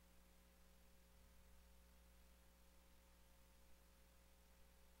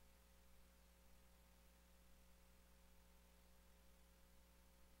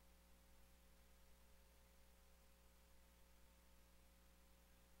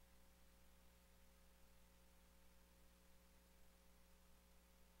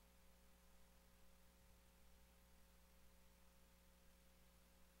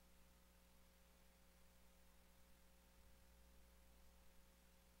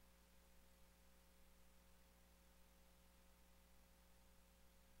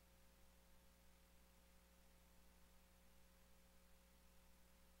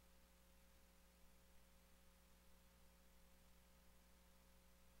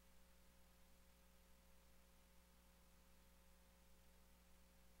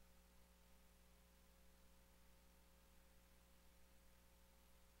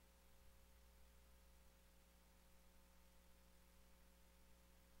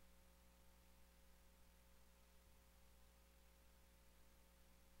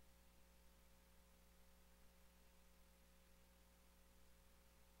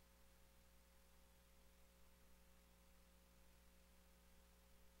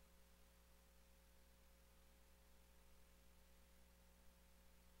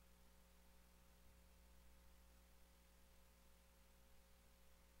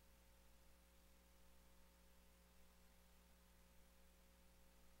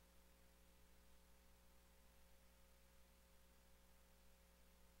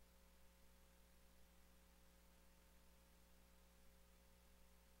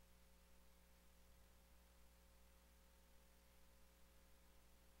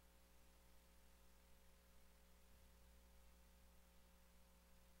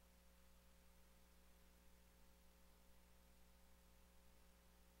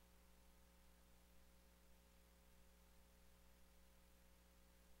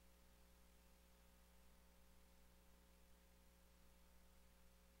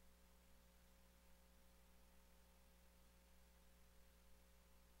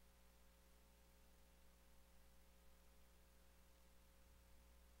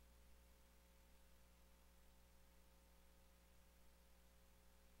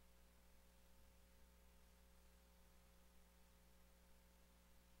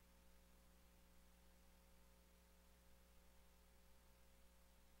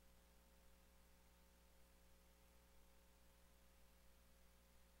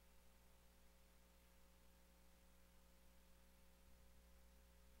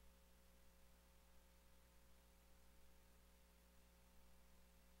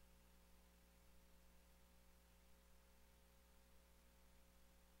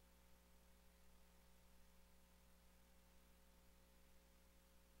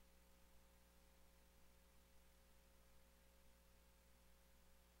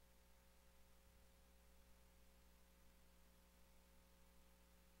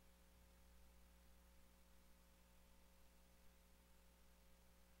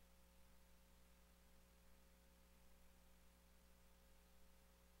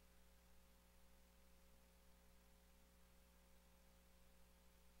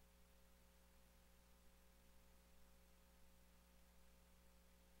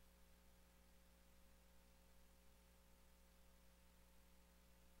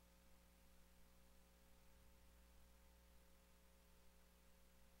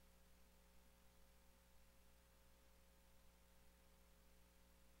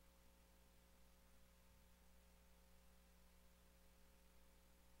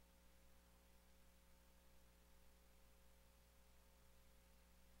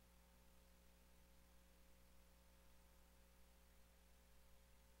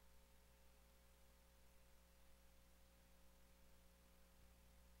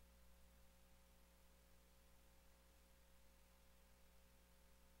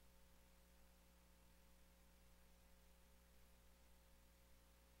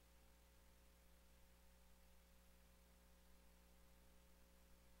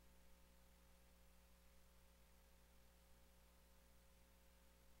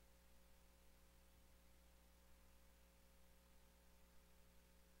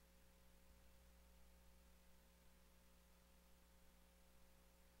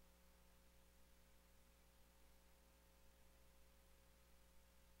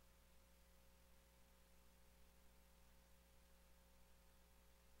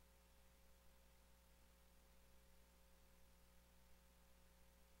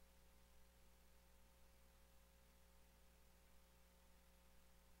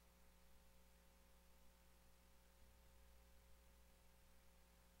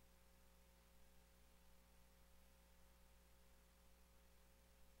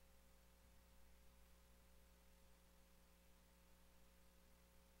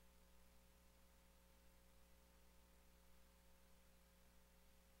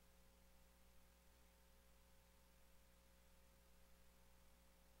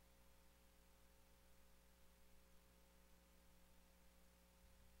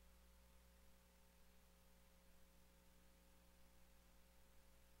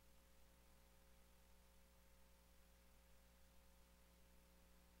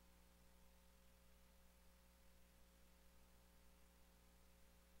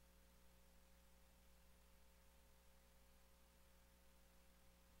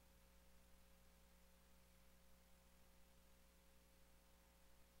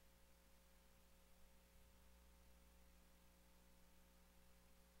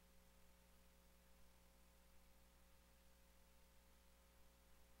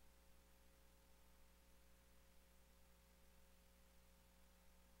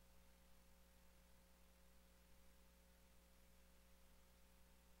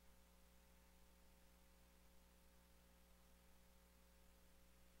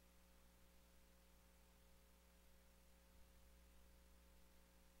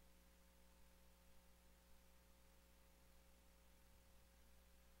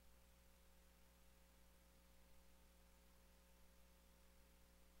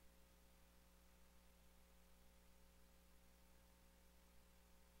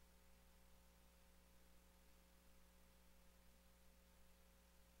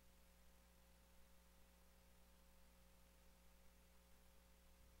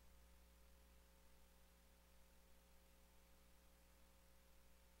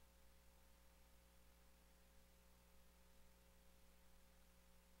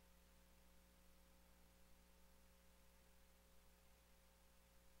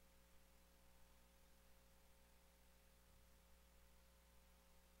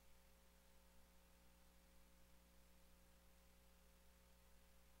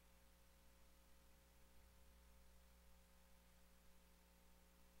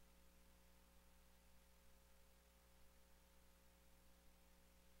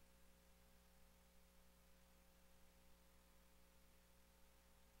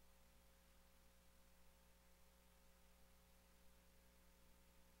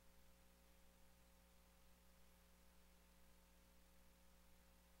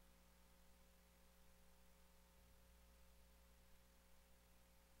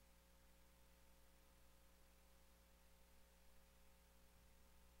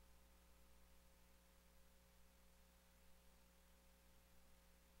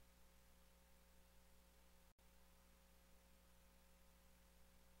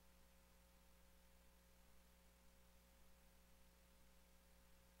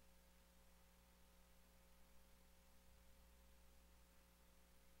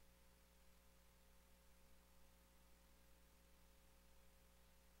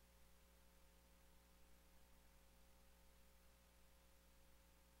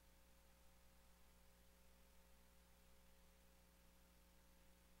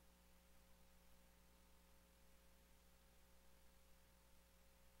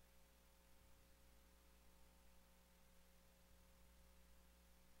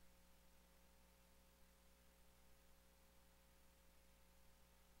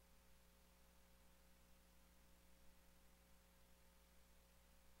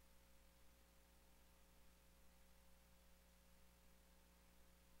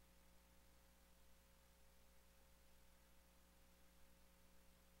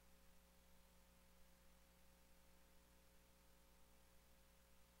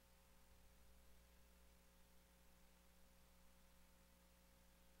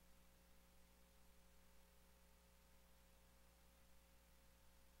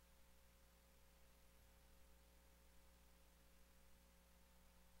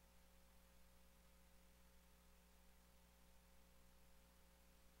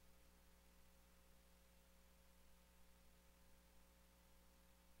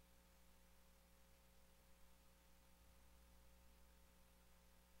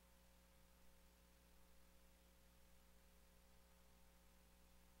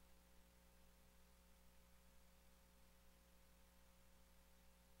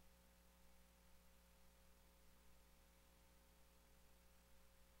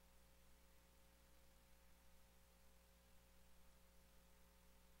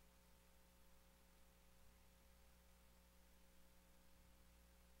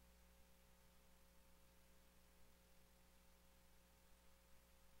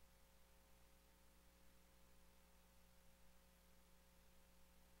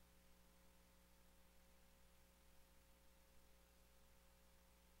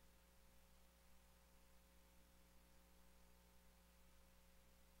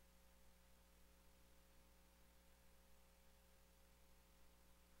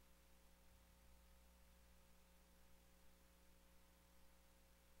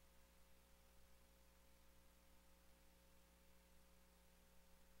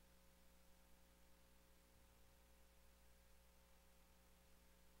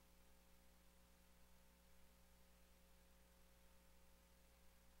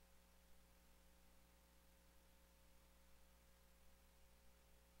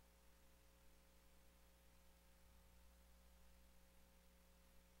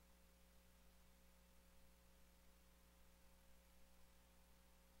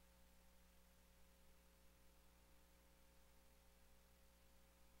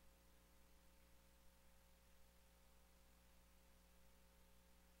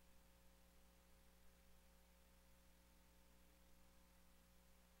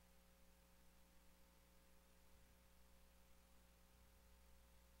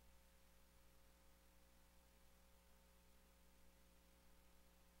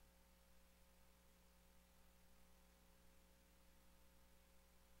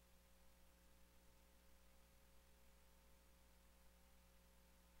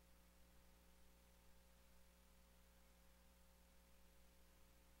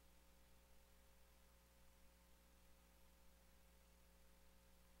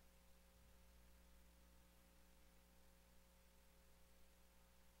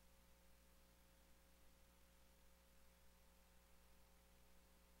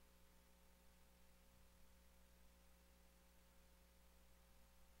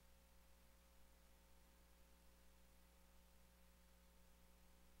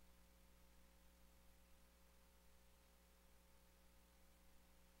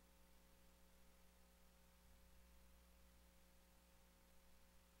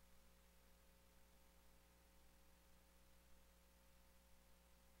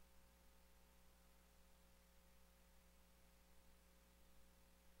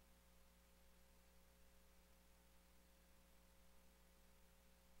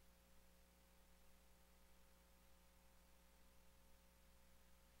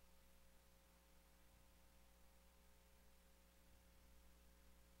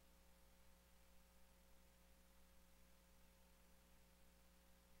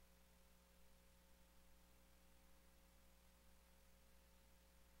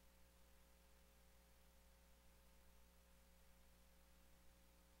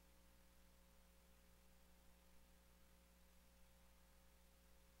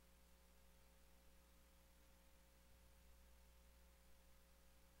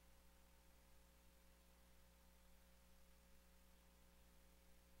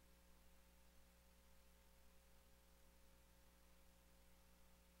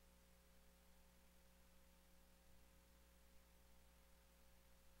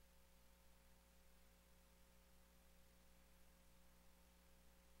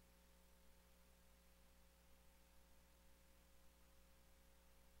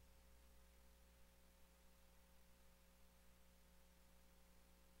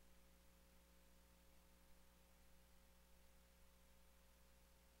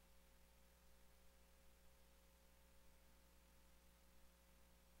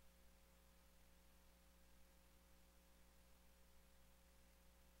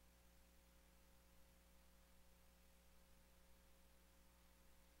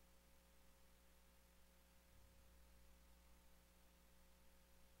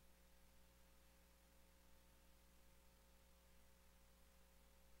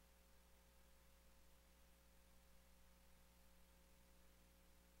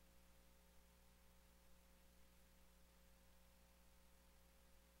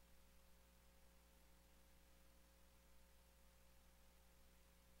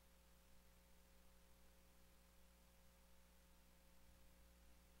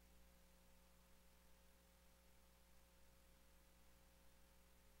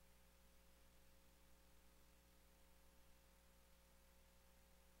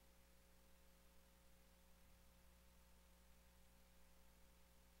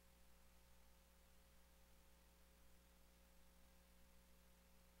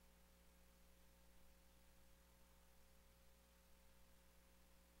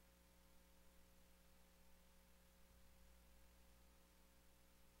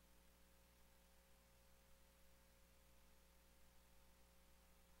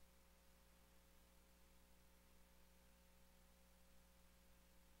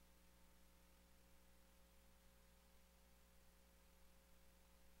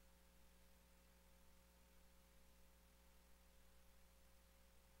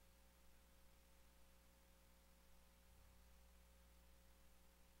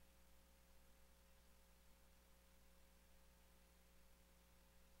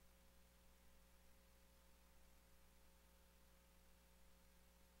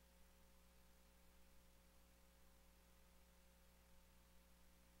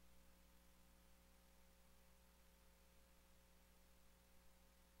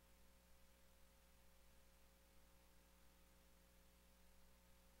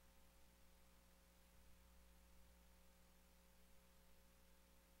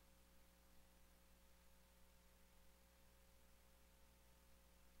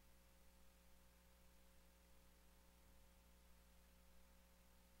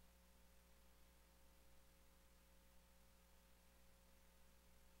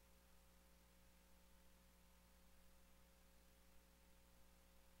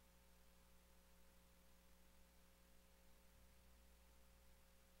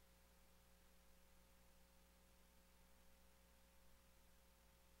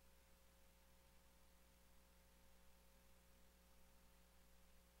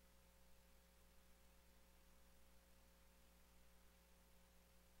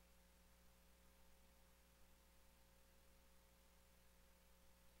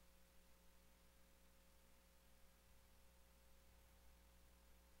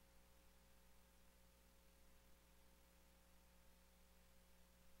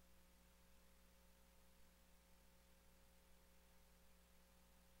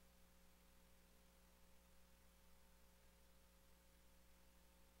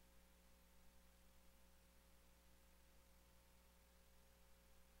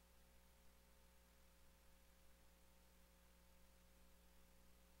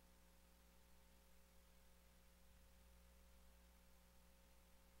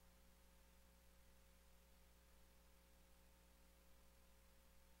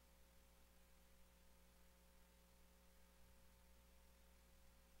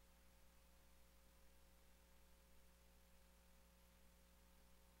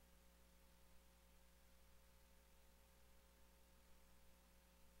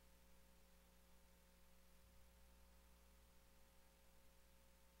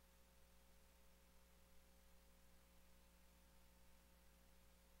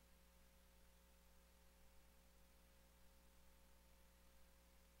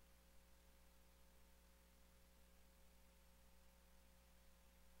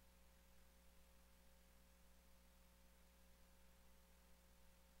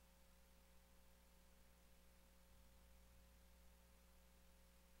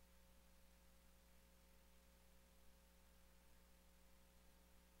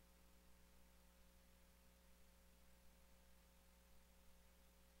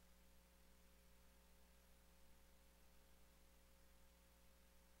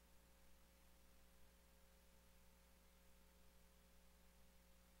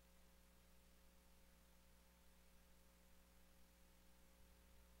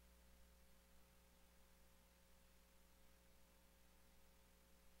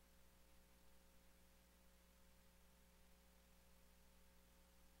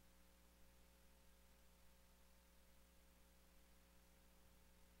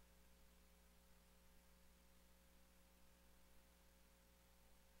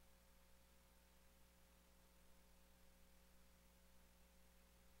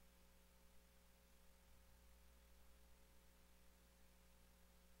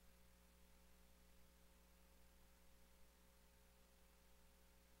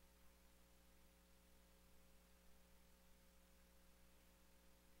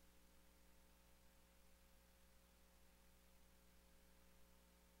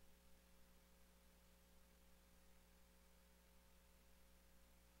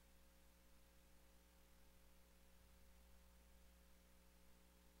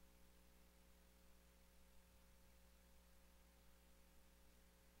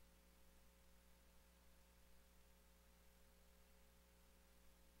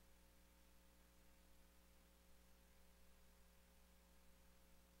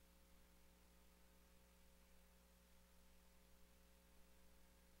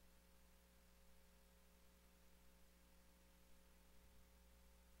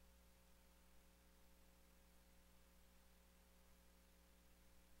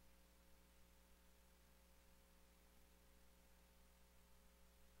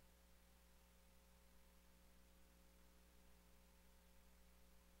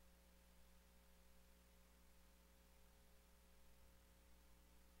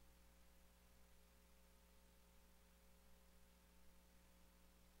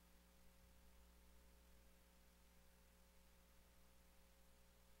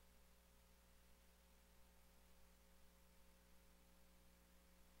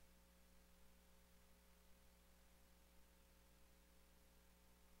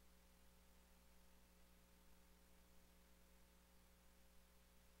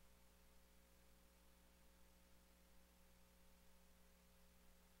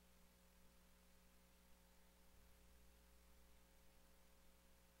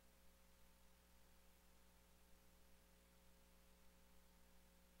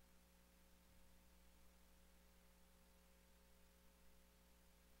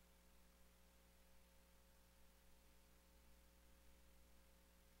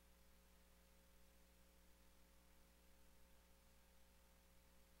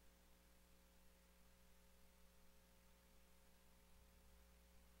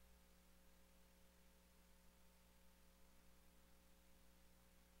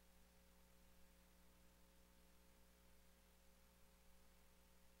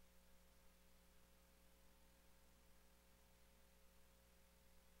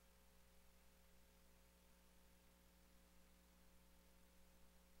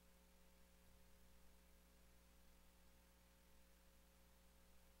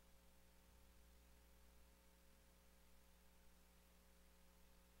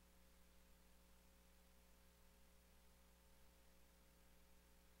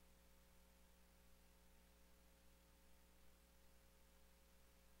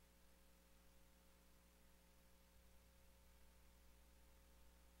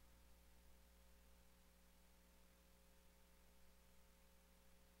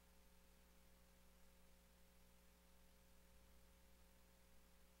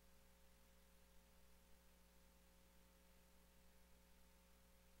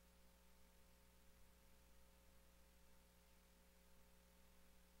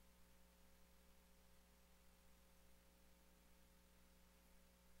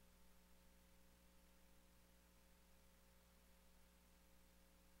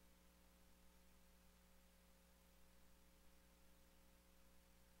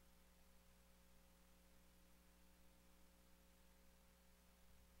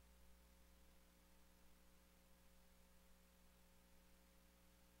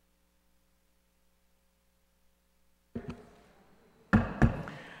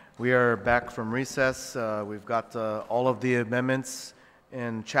 We are back from recess. We've got all of the amendments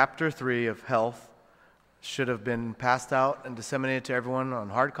in Chapter 3 of Health. Should have been passed out and disseminated to everyone on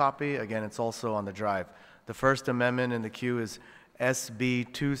hard copy. Again, it's also on the drive. The first amendment in the queue is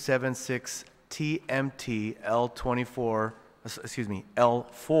SB 276 TMT L24,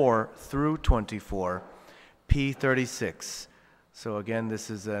 L4 through 24, P36. So again, this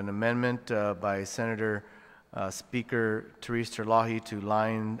is an amendment by Senator Speaker Therese Terlahi to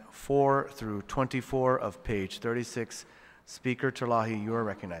line 4 through 24 of page 36. Speaker Terlahi, you are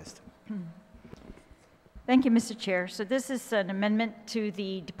recognized. Thank you, Mr. Chair. So this is an amendment to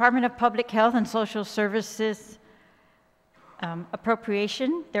the Department of Public Health and Social Services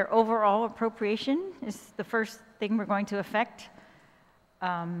appropriation. Their overall appropriation is the first thing we're going to affect.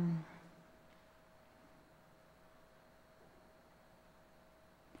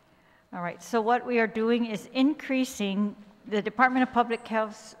 All right, so what we are doing is increasing the Department of Public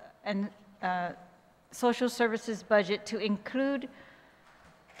Health and Social Services budget to include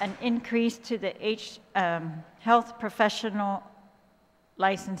an increase to the Health Professional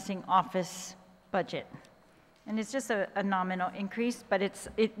Licensing Office budget. And it's just a nominal increase, but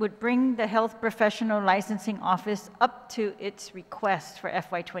it would bring the Health Professional Licensing Office up to its request for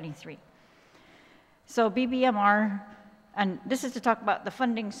FY23. So BBMR, and this is to talk about the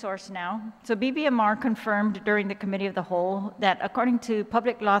funding source now. So BBMR confirmed during the Committee of the Whole that according to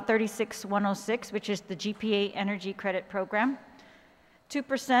Public Law 36106, which is the GPA Energy Credit Program,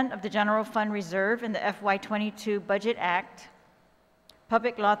 2% of the General Fund Reserve in the FY22 Budget Act,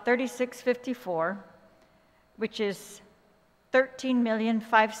 Public Law 3654, which is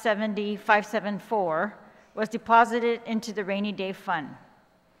 $13,570,574, was deposited into the rainy day fund.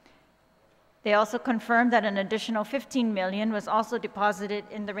 They also confirmed that an additional $15 million was also deposited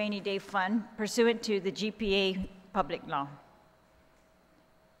in the rainy day fund pursuant to the GPA public law.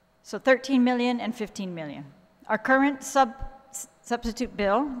 So $13 million and $15 million. Our current substitute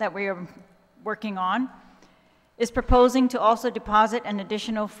bill that we are working on is proposing to also deposit an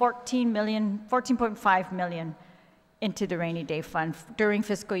additional $14.5 million into the rainy day fund during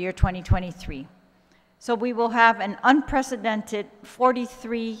fiscal year 2023. So we will have an unprecedented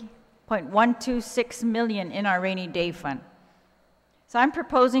 $43.126 million in our rainy day fund. So I'm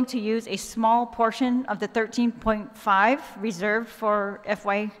proposing to use a small portion of the 13.5 reserved for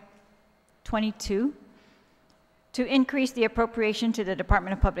FY22 to increase the appropriation to the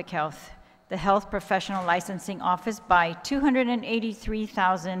Department of Public Health, the Health Professional Licensing Office, by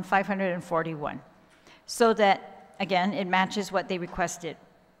 $283,541, so that, again, it matches what they requested.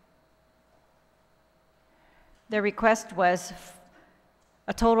 Their request was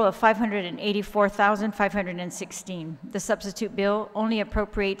a total of $584,516. The substitute bill only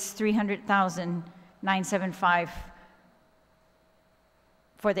appropriates $300,975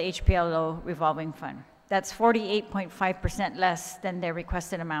 for the HPLO revolving fund. That's 48.5% less than their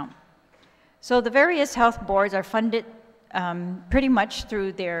requested amount. So the various health boards are funded pretty much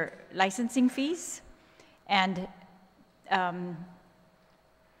through their licensing fees. And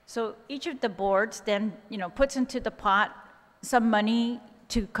so each of the boards then, puts into the pot some money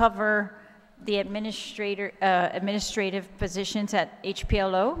to cover the administrative positions at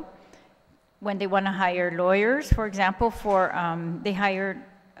HPLO. When they want to hire lawyers, for example, they hired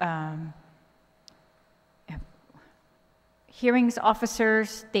hearings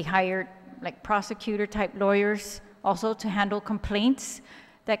officers, they hired like prosecutor type lawyers also to handle complaints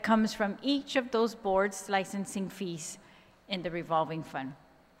that comes from each of those boards' licensing fees in the revolving fund.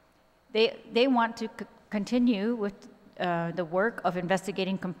 They want to continue with the work of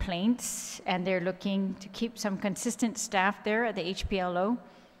investigating complaints, and they're looking to keep some consistent staff there at the HPLO,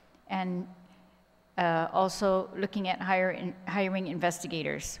 and also looking at hiring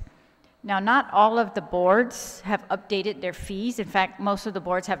investigators. Now, not all of the boards have updated their fees. In fact, most of the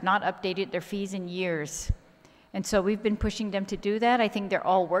boards have not updated their fees in years. And so we've been pushing them to do that. I think they're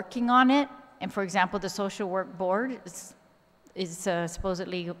all working on it. And for example, the social work board is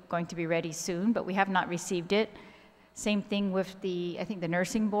supposedly going to be ready soon, but we have not received it. Same thing with I think the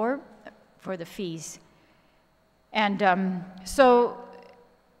nursing board for the fees. And so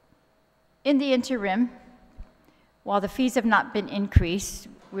in the interim, while the fees have not been increased,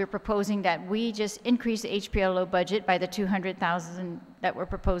 we're proposing that we just increase the HPLO budget by the $200,000 that we're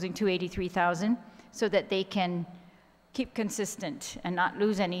proposing, $283,000, so that they can keep consistent and not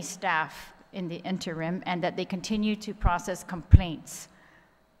lose any staff in the interim, and that they continue to process complaints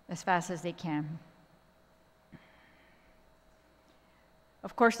as fast as they can.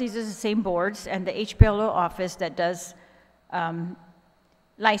 Of course, these are the same boards, and the HPLO office that does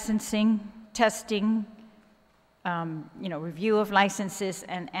licensing, testing, review of licenses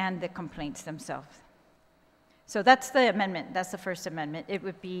and the complaints themselves. So that's the amendment. That's the first amendment. It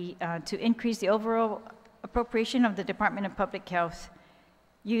would be to increase the overall appropriation of the Department of Public Health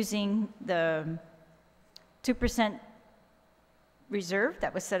using the 2% reserve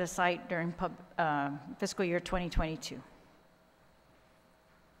that was set aside during fiscal year 2022.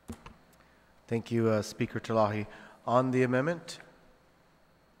 Thank you, Speaker Talahi. On the amendment,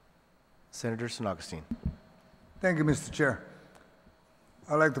 Senator San Agustin. Thank you, Mr. Chair.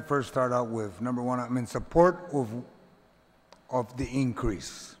 I'd like to first start out with, number one, I'm in support of the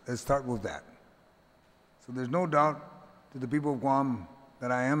increase. Let's start with that. So there's no doubt to the people of Guam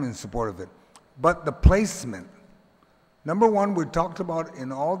that I am in support of it. But the placement, number one, we talked about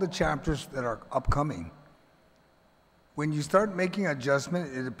in all the chapters that are upcoming. When you start making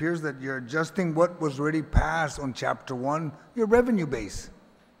adjustment, it appears that you're adjusting what was already passed on chapter 1, your revenue base.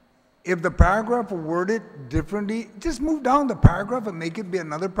 If the paragraph were worded differently, just move down the paragraph and make it be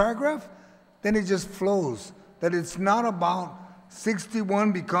another paragraph, then it just flows. That it's not about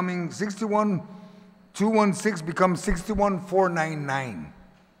 61 becoming 61,216 becomes 61,499.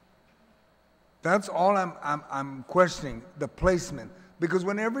 That's all I'm questioning, the placement. Because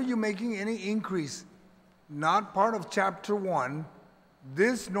whenever you're making any increase, not part of chapter 1,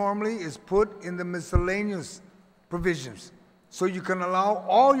 this normally is put in the miscellaneous provisions. So you can allow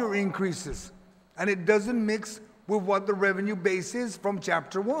all your increases, and it doesn't mix with what the revenue base is from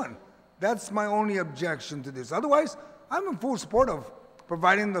chapter 1. That's my only objection to this. Otherwise, I'm in full support of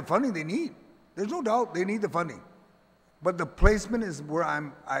providing the funding they need. There's no doubt they need the funding. But the placement is where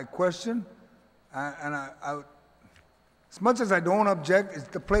I question, and as much as I don't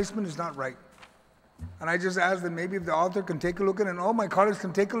object, the placement is not right. And I just ask that maybe if the author can take a look at it, and all my colleagues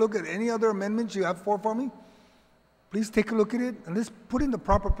can take a look at any other amendments you have for me, please take a look at it and let's put it in the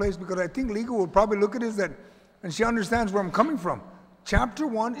proper place, because I think legal will probably look at it and she understands where I'm coming from. Chapter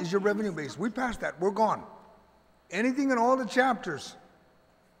 1 is your revenue base. We passed that. We're gone. Anything in all the chapters,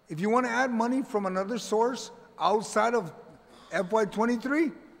 if you want to add money from another source outside of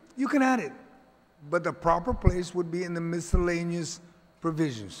FY23, you can add it. But the proper place would be in the miscellaneous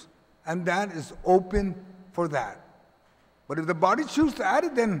provisions. And that is open for that. But if the body chooses to add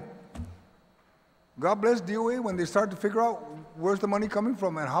it, then God bless DOA when they start to figure out where's the money coming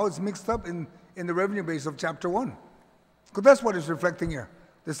from and how it's mixed up in the revenue base of chapter 1. Because that's what it's reflecting here.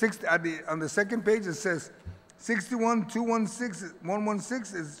 On the second page it says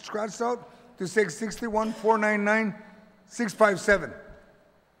 61,216 is scratched out to say 61,499,657.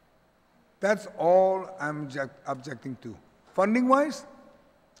 That's all I'm objecting to. Funding wise,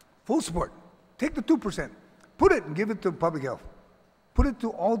 full support. Take the 2%, put it and give it to public health. Put it to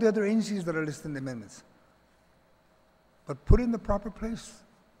all the other agencies that are listed in the amendments. But put it in the proper place.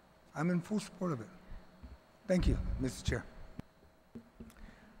 I'm in full support of it. Thank you, Mr. Chair.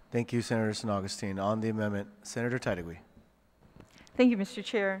 Thank you, Senator San Agustin. On the amendment, Senator Taitigui. Thank you, Mr.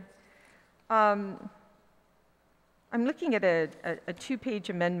 Chair. I'm looking at a two-page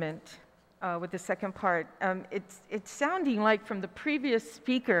amendment with the second part. It's sounding like from the previous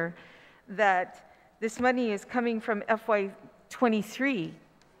speaker that this money is coming from FY23,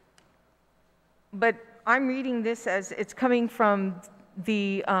 but I'm reading this as it's coming from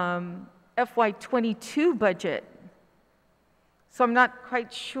the FY22 budget. So I'm not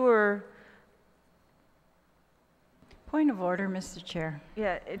quite sure. Point of order, Mr. Chair.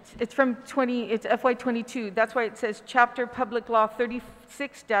 Yeah, it's from it's FY22. That's why it says Chapter Public Law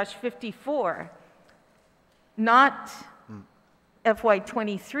 36-54, not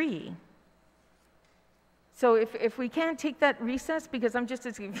FY23. So if we can't take that recess, because I'm just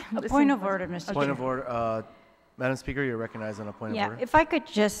listening. A point of order, Mr. Chair. Point of order. Madam Speaker, you're recognized on a point of order. Yeah, if I could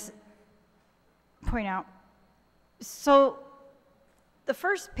just point out. So the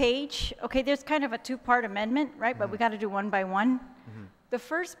first page, okay, there's kind of a two-part amendment, right? But we got to do one by one. The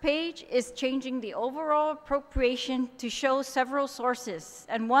first page is changing the overall appropriation to show several sources.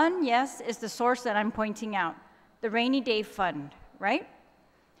 And one, yes, is the source that I'm pointing out, the rainy day fund, right?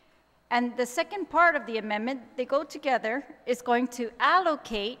 And the second part of the amendment, they go together, is going to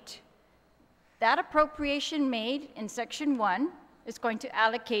allocate that appropriation made in section 1, is going to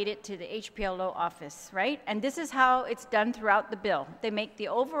allocate it to the HPLO office, right? And this is how it's done throughout the bill. They make the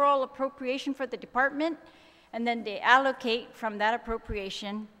overall appropriation for the department, and then they allocate from that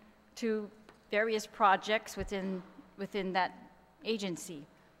appropriation to various projects within that agency.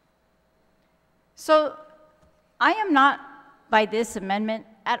 So I am not, by this amendment,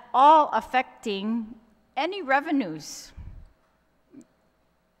 at all affecting any revenues.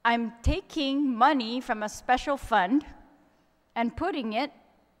 I'm taking money from a special fund and putting it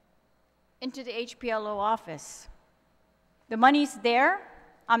into the HPLO office. The money's there.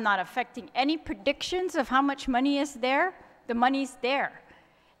 I'm not affecting any predictions of how much money is there. The money's there.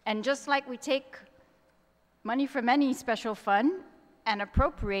 And just like we take money from any special fund and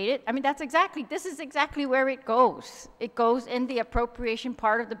appropriate it, I mean, this is exactly where it goes. It goes in the appropriation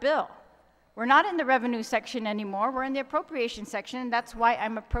part of the bill. We're not in the revenue section anymore. We're in the appropriation section, and that's why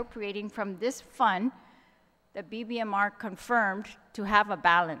I'm appropriating from this fund that BBMR confirmed to have a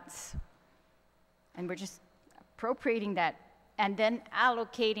balance. And we're just appropriating that and then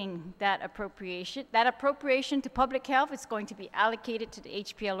allocating that appropriation. That appropriation to public health is going to be allocated to the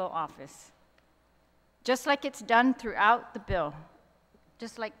HPLO office, just like it's done throughout the bill,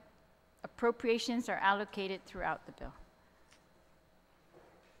 just like appropriations are allocated throughout the bill.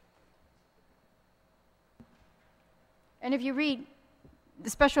 And if you read the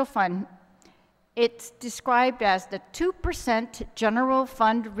special fund, it's described as the 2% general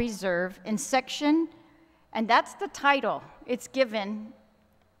fund reserve in section, and that's the title it's given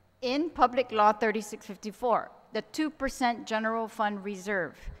in Public Law 3654, the 2% general fund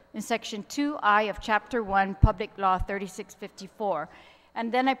reserve in section 2I of chapter 1, Public Law 3654.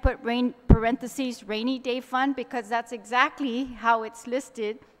 And then I put parentheses rainy day fund because that's exactly how it's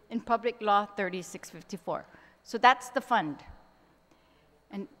listed in Public Law 3654. So that's the fund.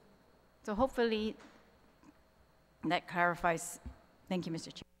 And so hopefully that clarifies. Thank you,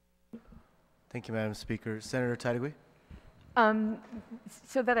 Mr. Chair. Thank you, Madam Speaker. Senator Tadegui?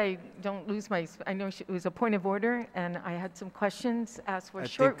 So that I don't lose I know it was a point of order, and I had some questions asked for I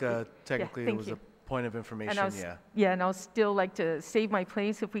short. think technically it was a point of information, yeah. Yeah, and I'll still like to save my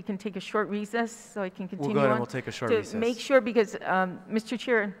place if we can take a short recess so I can continue We'll go ahead on. and we'll take a short to recess. Make sure, because, Mr.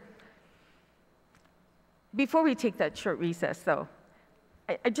 Chair, before we take that short recess, though,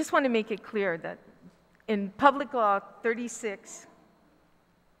 I just want to make it clear that in Public Law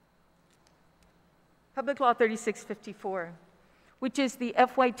 3654, which is the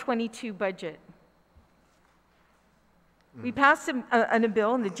FY22 budget, we passed a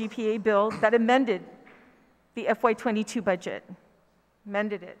bill, the GPA bill, that amended the FY22 budget,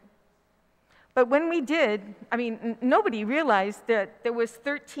 amended it. But when we did, I mean, nobody realized that there was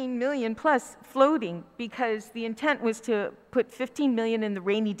 13 million plus floating because the intent was to put 15 million in the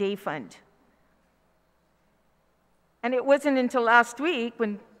rainy day fund. And it wasn't until last week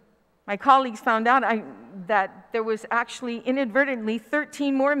when my colleagues found out that there was actually inadvertently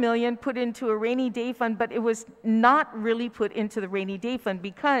 13 more million put into a rainy day fund, but it was not really put into the rainy day fund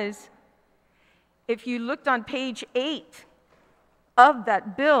because if you looked on page 8 of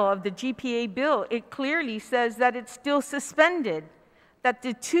that bill, of the GPA bill, it clearly says that it's still suspended, that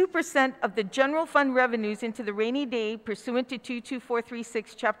the 2% of the general fund revenues into the rainy day pursuant to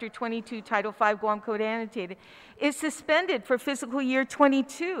 22436, Chapter 22, Title 5, Guam Code Annotated, is suspended for fiscal year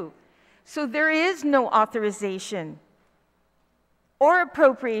 22. So there is no authorization or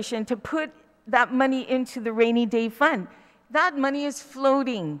appropriation to put that money into the rainy day fund. That money is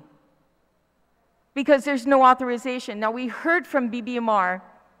floating because there's no authorization. Now, we heard from BBMR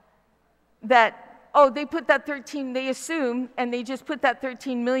that, oh, they put that 13, they assume, and they just put that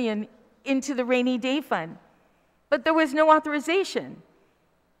 13 million into the rainy day fund. But there was no authorization.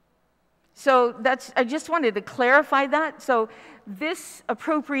 So I just wanted to clarify that. So this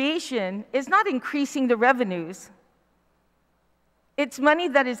appropriation is not increasing the revenues. It's money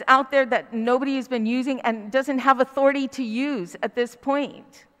that is out there that nobody has been using and doesn't have authority to use at this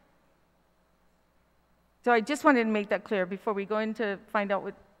point. So I just wanted to make that clear before we go into find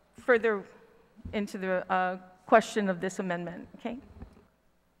out further into the question of this amendment, okay?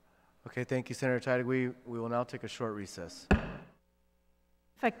 Okay, thank you, Senator Tadegui. We will now take a short recess.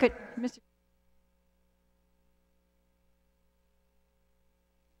 If I could, Mr.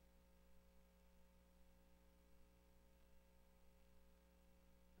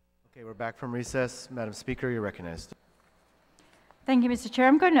 Okay, we're back from recess. Madam Speaker, you're recognized. Thank you, Mr. Chair.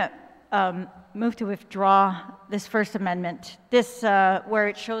 I'm going to move to withdraw this first amendment, this where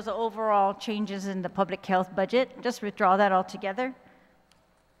it shows the overall changes in the public health budget. Just withdraw that altogether.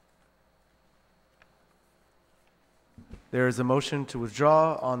 There is a motion to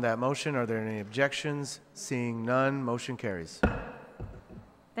withdraw. On that motion, are there any objections? Seeing none, motion carries.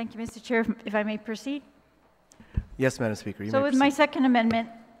 Thank you, Mr. Chair. If I may proceed. Yes, Madam Speaker. You So may with proceed. my second amendment,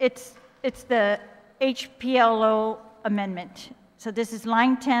 it's the HPLO amendment. So this is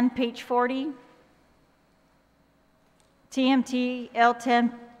line 10, page 40, TMT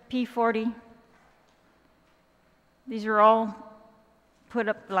L10 P40. These are all put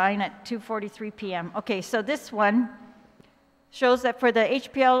up line at 2:43 p.m. Okay, so this one shows that for the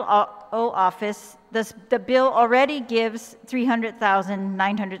HPLO office, the bill already gives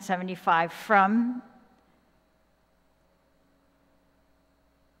 $300,975 from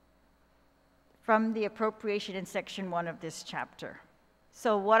from the appropriation in section 1 of this chapter.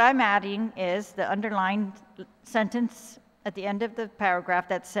 So what I'm adding is the underlined sentence at the end of the paragraph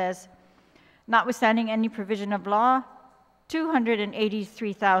that says, notwithstanding any provision of law,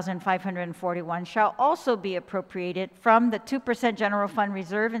 $283,541 shall also be appropriated from the 2% general fund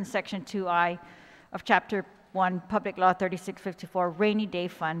reserve in section 2I of chapter 1, Public Law 3654, Rainy Day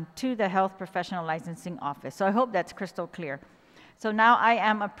Fund, to the Health Professional Licensing Office. So I hope that's crystal clear. So now I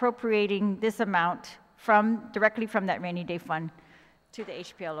am appropriating this amount directly from that Rainy Day Fund to the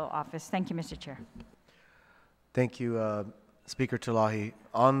HPLO office. Thank you, Mr. Chair. Thank you, Speaker Talahi.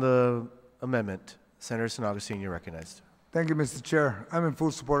 On the amendment, Senator San Agustin, you're recognized. Thank you, Mr. Chair. I'm in full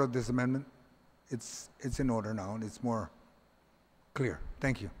support of this amendment. It's in order now, and it's more clear.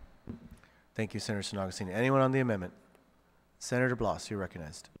 Thank you. Thank you, Senator San Agustin. Anyone on the amendment? Senator Blas, you're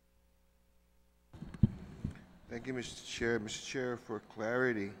recognized. Thank you, Mr. Chair. Mr. Chair, for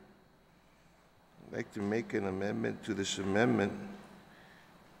clarity, I'd like to make an amendment to this amendment,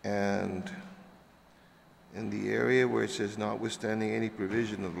 and in the area where it says notwithstanding any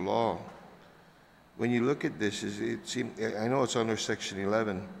provision of law, when you look at this, I know it's under section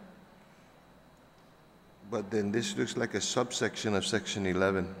 11, but then this looks like a subsection of section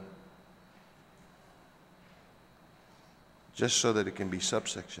 11, just so that it can be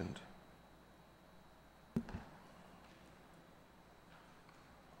subsectioned.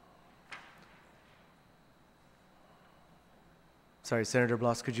 Sorry, Senator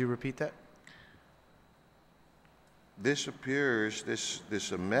Blas, could you repeat that? This appears,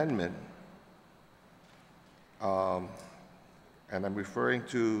 this amendment, and I'm referring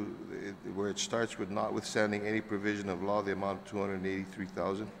to where it starts with notwithstanding any provision of law, the amount of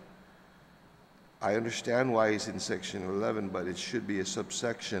 283,000. I understand why it's in section 11, but it should be a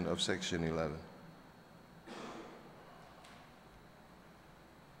subsection of section 11.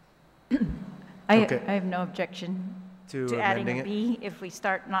 I Okay. have no objection To adding amending a it? B if we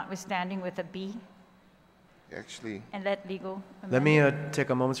start notwithstanding with a B Actually, and let legal amend Let me it. take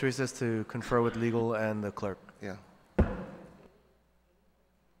a moment's recess to confer with legal and the clerk. yeah.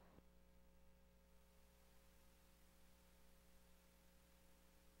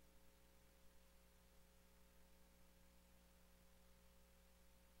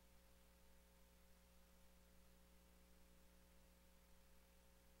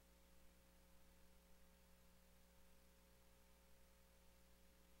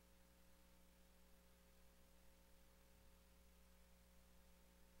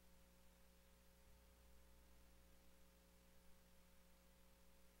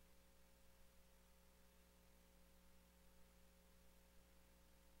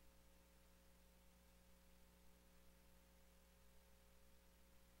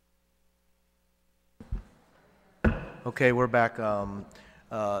 Okay, we're back.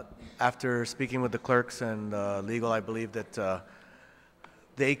 After speaking with the clerks and legal, I believe that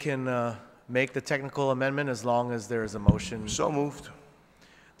they can make the technical amendment as long as there is a motion. So moved.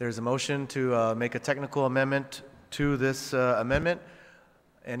 There's a motion to make a technical amendment to this amendment.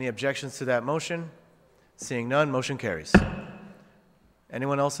 Any objections to that motion? Seeing none, motion carries.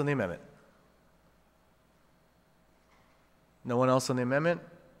 Anyone else on the amendment? No one else on the amendment?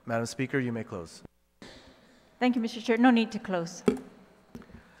 Madam Speaker, you may close. Thank you, Mr. Chair. No need to close.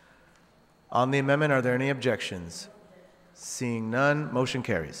 On the amendment, are there any objections? Seeing none, motion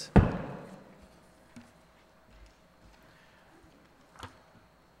carries.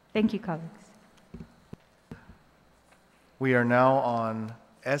 Thank you, colleagues. We are now on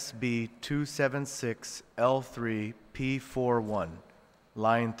SB 276 L3 P41,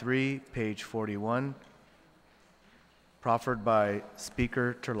 line 3, page 41, proffered by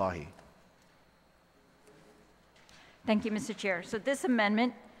Speaker Terlahi. Thank you, Mr. Chair. So this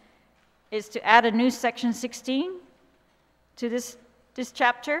amendment is to add a new section 16 to this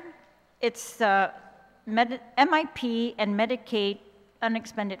chapter. It's MIP and Medicaid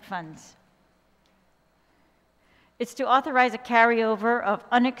unexpended funds. It's to authorize a carryover of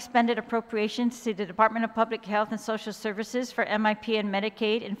unexpended appropriations to the Department of Public Health and Social Services for MIP and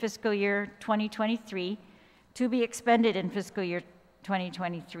Medicaid in fiscal year 2023 to be expended in fiscal year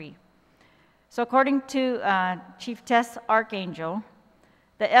 2023. So according to Chief Tess Archangel,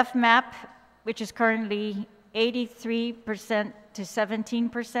 the FMAP, which is currently 83% to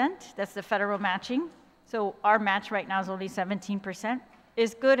 17%, that's the federal matching, so our match right now is only 17%,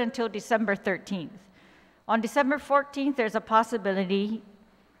 is good until December 13th. On December 14th, there's a possibility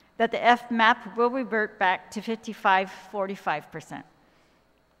that the FMAP will revert back to 55-45%.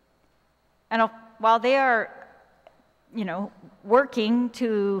 And while they are, working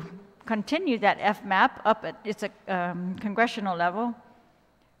to continue that FMAP up at its congressional level,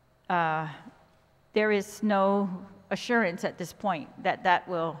 there is no assurance at this point that that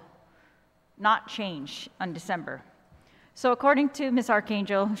will not change on December. So according to Ms.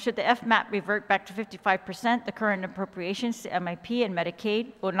 Archangel, should the FMAP revert back to 55%, the current appropriations to MIP and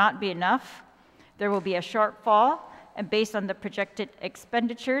Medicaid will not be enough. There will be a shortfall, and based on the projected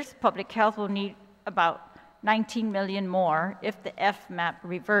expenditures, public health will need about 19 million more if the FMAP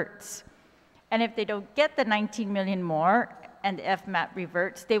reverts. And if they don't get the 19 million more and the FMAP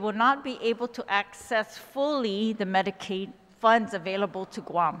reverts, they will not be able to access fully the Medicaid funds available to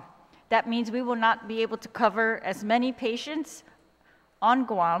Guam. That means we will not be able to cover as many patients on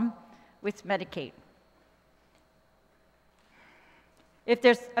Guam with Medicaid. If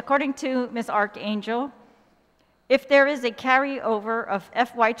there's, according to Ms. Archangel, if there is a carryover of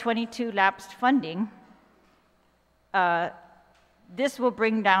FY22 lapsed funding, this will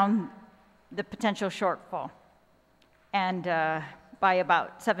bring down the potential shortfall, and by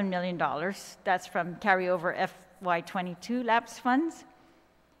about $7 million. That's from carryover FY22 lapsed funds.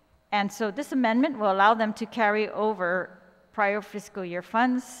 And so this amendment will allow them to carry over prior fiscal year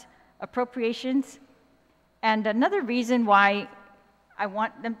funds, appropriations. And another reason why I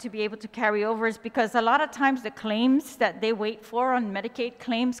want them to be able to carry over is because a lot of times the claims that they wait for on Medicaid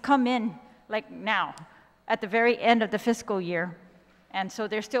claims come in, like now, at the very end of the fiscal year. And so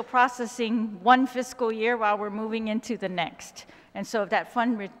they're still processing one fiscal year while we're moving into the next. And so if that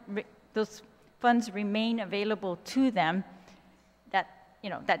those funds remain available to them,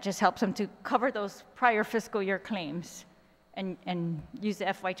 that just helps them to cover those prior fiscal year claims and use the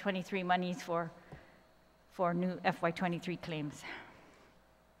FY23 monies for new FY23 claims.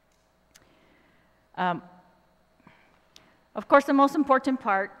 Of course, the most important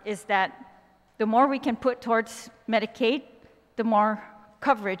part is that the more we can put towards Medicaid, the more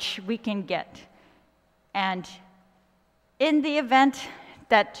coverage we can get. And in the event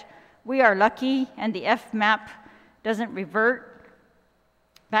that we are lucky and the FMAP doesn't revert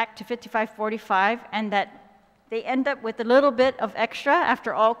back to 55-45, and that they end up with a little bit of extra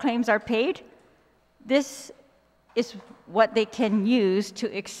after all claims are paid, this is what they can use to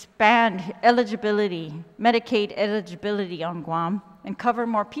expand eligibility, Medicaid eligibility on Guam, and cover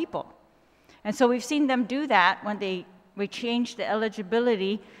more people. And so we've seen them do that when we changed the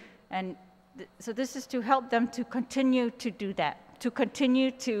eligibility, and so this is to help them to continue to do that, to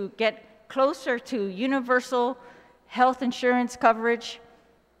continue to get closer to universal health insurance coverage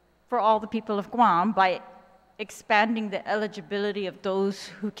for all the people of Guam by expanding the eligibility of those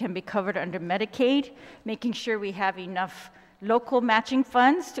who can be covered under Medicaid, making sure we have enough local matching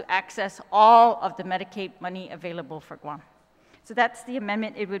funds to access all of the Medicaid money available for Guam. So that's the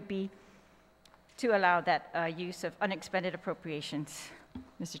amendment. It would be to allow that use of unexpended appropriations,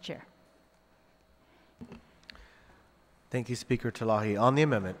 Mr. Chair. Thank you, Speaker Talahi. On the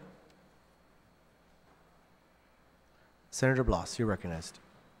amendment, Senator Blas, you're recognized.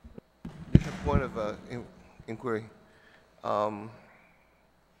 Just a point of inquiry. Public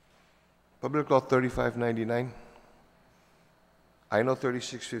Law 3599. I know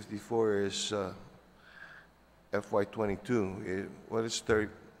 3654 is FY22.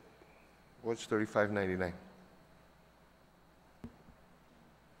 What's 3599?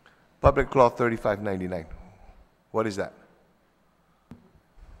 Public Law 3599. What is that?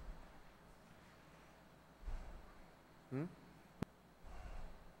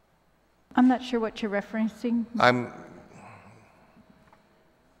 I'm not sure what you're referencing.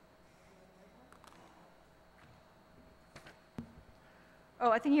 Oh,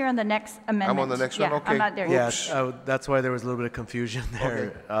 I think you're on the next amendment. I'm on the next one? Okay. I'm not there Yes, yet. that's why there was a little bit of confusion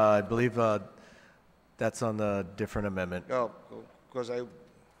there. Okay. I believe that's on the different amendment. Oh, because I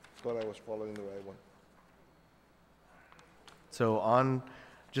thought I was following the right one. So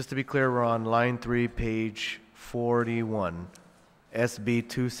just to be clear, we're on line 3, page 41, SB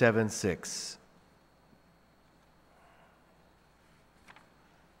 276.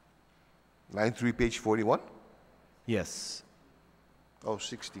 Line 3, page 41? Yes. Oh,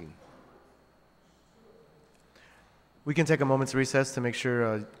 16. We can take a moment's recess to make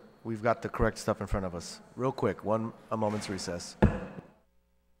sure we've got the correct stuff in front of us. Real quick, a moment's recess.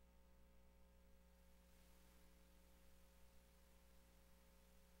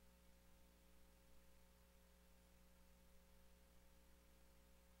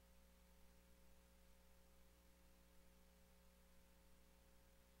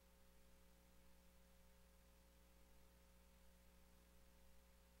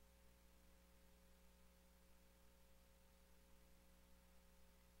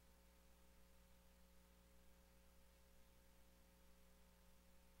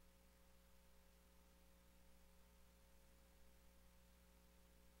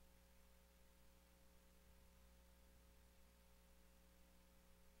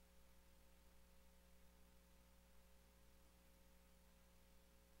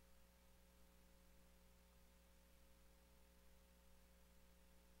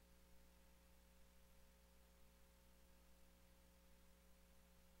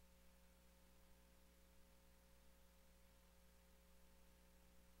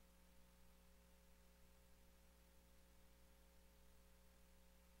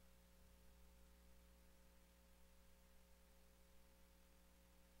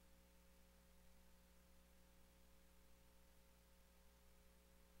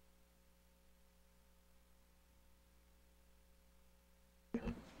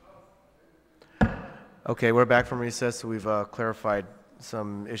 Okay, we're back from recess, so we've clarified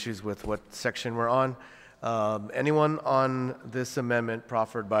some issues with what section we're on. Anyone on this amendment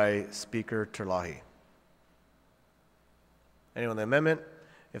proffered by Speaker Terlahi? Anyone on the amendment?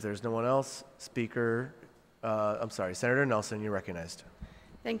 If there's no one else, Senator Nelson, you're recognized.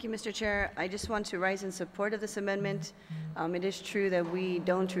 Thank you, Mr. Chair. I just want to rise in support of this amendment. It is true that we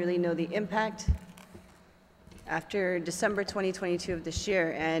don't really know the impact after December 2022 of this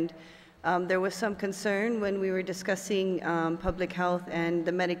year, and there was some concern when we were discussing public health and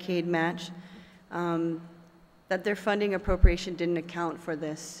the Medicaid match that their funding appropriation didn't account for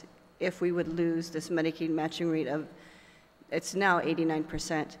this if we would lose this Medicaid matching rate of, it's now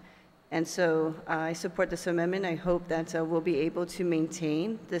 89%. And so I support this amendment. I hope that we'll be able to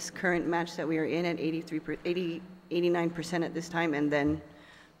maintain this current match that we are in at 89% at this time, and then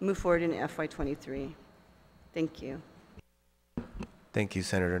move forward in FY23. Thank you. Thank you,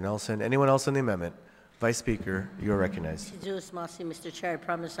 Senator Nelson. Anyone else on the amendment? Vice Speaker, you are recognized. Mr. Chair, I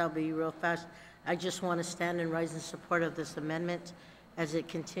promise I'll be real fast. I just want to stand and rise in support of this amendment as it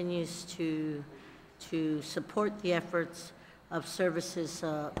continues to support the efforts of services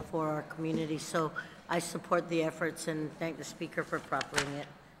for our community. So I support the efforts and thank the Speaker for proffering it.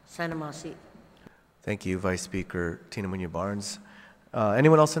 Sana Masi. Thank you, Vice Speaker Tina Munoz-Barnes.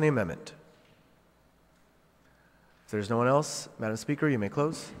 Anyone else on the amendment? If there's no one else, Madam Speaker, you may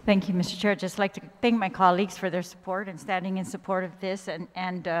close. Thank you, Mr. Chair. I'd just like to thank my colleagues for their support and standing in support of this.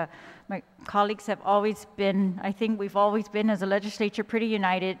 And my colleagues have always been, I think we've always been as a legislature pretty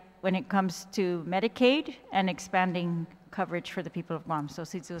united when it comes to Medicaid and expanding coverage for the people of Guam. So,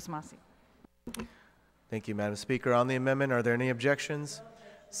 Masi. Thank you, Madam Speaker. On the amendment, are there any objections?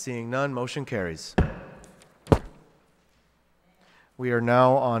 Seeing none, motion carries. We are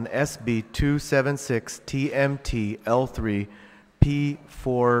now on SB 276 TMT L3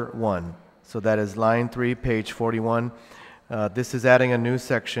 P41. So that is line 3, page 41. This is adding a new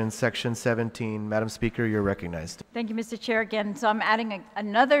section, section 17. Madam Speaker, you're recognized. Thank you, Mr. Chair. Again, so I'm adding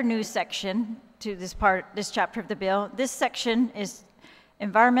another new section to this chapter of the bill. This section is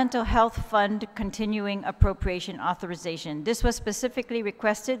Environmental Health Fund Continuing Appropriation Authorization. This was specifically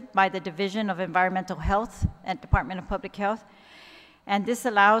requested by the Division of Environmental Health at Department of Public Health. And this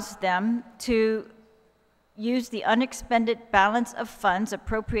allows them to use the unexpended balance of funds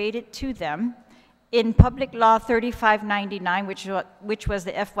appropriated to them in Public Law 3599, which was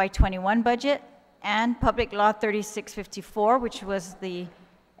the FY21 budget, and Public Law 3654, which was the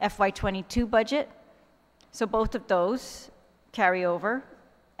FY22 budget. So both of those carry over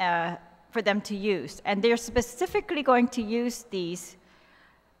for them to use. And they're specifically going to use these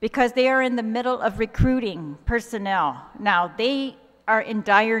because they are in the middle of recruiting personnel. Now, they are in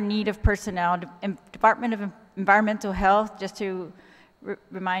dire need of personnel. The Department of Environmental Health, just to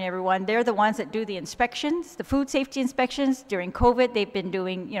remind everyone, they're the ones that do the inspections, the food safety inspections. During COVID, they've been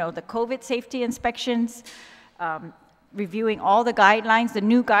doing, the COVID safety inspections, reviewing all the guidelines, the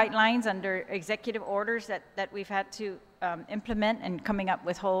new guidelines under executive orders that we've had to implement, and coming up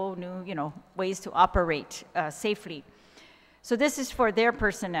with whole new, ways to operate safely. So this is for their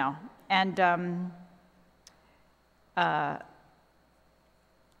personnel. And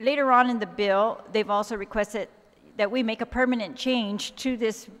later on in the bill, they've also requested that we make a permanent change to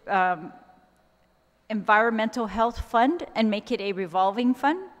this environmental health fund and make it a revolving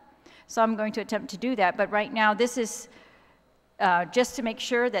fund. So I'm going to attempt to do that. But right now, this is just to make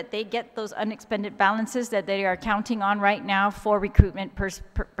sure that they get those unexpended balances that they are counting on right now for recruitment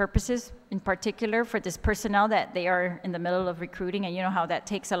purposes, in particular for this personnel that they are in the middle of recruiting. And you know how that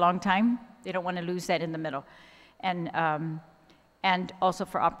takes a long time. They don't want to lose that in the middle. And also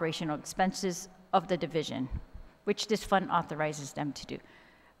for operational expenses of the division, which this fund authorizes them to do.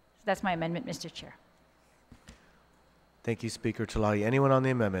 So that's my amendment, Mr. Chair. Thank you, Speaker Terlahi. Anyone on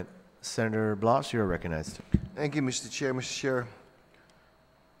the amendment? Senator Blas, you're recognized. Thank you, Mr. Chair. Mr. Chair,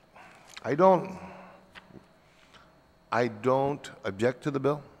 I don't object to the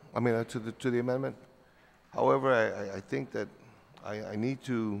bill. I mean, to the amendment. However, I think that I need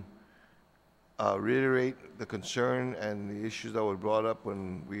to reiterate the concern and the issues that were brought up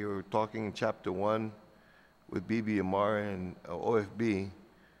when we were talking in Chapter 1 with BBMR and OFB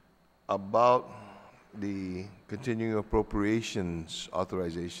about the continuing appropriations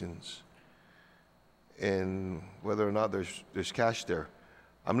authorizations and whether or not there's cash there.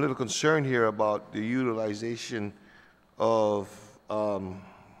 I'm a little concerned here about the utilization of the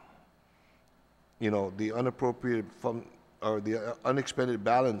unappropriated fund or the unexpended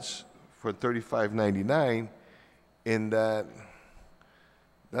balance for 3599, in that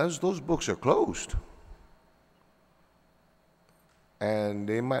those books are closed. and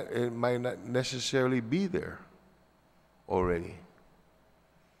it might not necessarily be there already.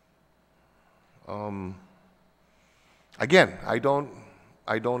 Again, I don't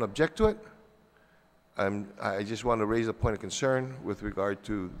object to it. I just want to raise a point of concern with regard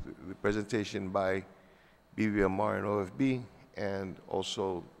to the presentation by BBMR and OFB, and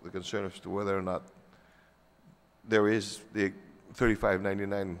also the concern as to whether or not there is the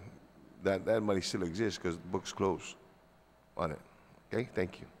 $35.99, that money still exists because the books close on it. Okay,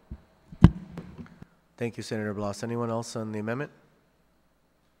 thank you. Thank you, Senator Blas. Anyone else on the amendment?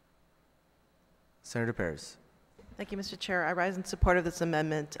 Senator Perez. Thank you, Mr. Chair. I rise in support of this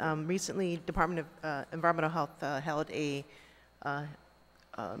amendment. Recently, Department of Environmental Health held a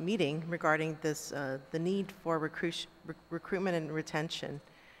meeting regarding this, the need for recruitment and retention.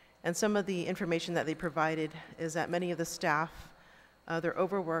 And some of the information that they provided is that many of the staff, they're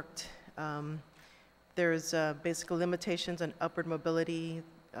overworked. There's basically limitations on upward mobility.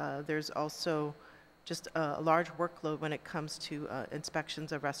 There's also just a large workload when it comes to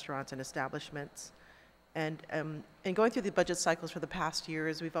inspections of restaurants and establishments. And in going through the budget cycles for the past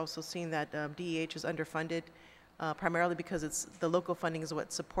years, we've also seen that DEH is underfunded, primarily because it's the local funding is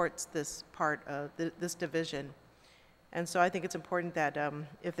what supports this part of this division. And so I think it's important that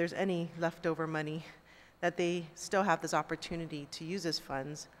if there's any leftover money, that they still have this opportunity to use these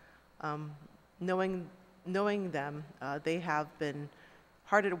funds. Knowing them, they have been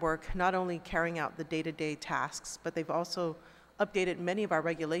hard at work, not only carrying out the day-to-day tasks, but they've also updated many of our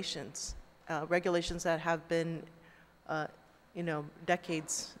regulations, regulations that have been,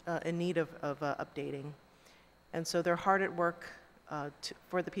 decades in need of updating. And so they're hard at work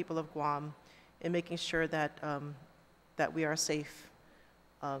for the people of Guam in making sure that, that we are safe,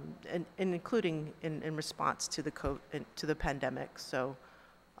 and including in response to the pandemic. So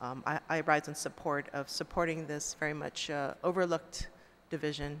I rise in support of supporting this very much overlooked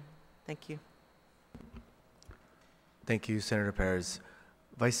division. Thank you. Thank you, Senator Perez.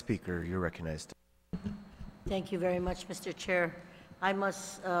 Vice Speaker, you're recognized. Thank you very much, Mr. Chair. I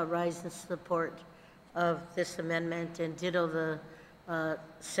must rise in support of this amendment and ditto the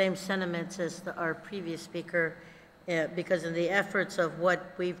same sentiments as our previous speaker, because in the efforts of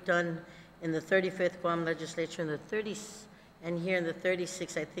what we've done in the 35th Guam Legislature and the 30s, and here in the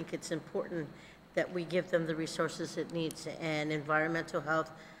 36th, I think it's important that we give them the resources it needs. And environmental health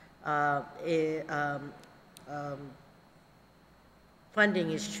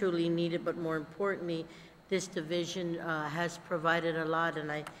funding is truly needed, but more importantly, this division has provided a lot, and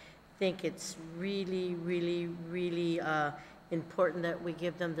I think it's really, really, really important that we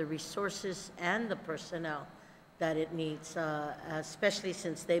give them the resources and the personnel that it needs, especially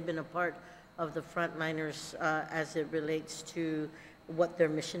since they've been a part of the frontliners as it relates to what their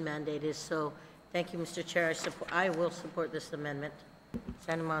mission mandate is. So thank you, Mr. Chair. I will support this amendment.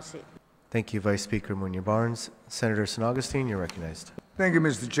 Sana Masi. Thank you, Vice Speaker Munya-Barnes. Senator San Augustine, you're recognized. Thank you,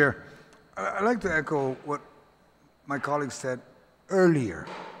 Mr. Chair. I'd like to echo what my colleague said earlier.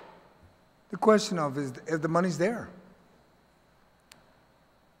 The question of is if the money's there.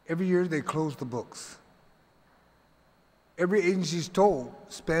 Every year they close the books. Every agency is told,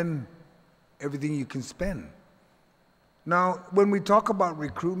 spend everything you can spend. Now, when we talk about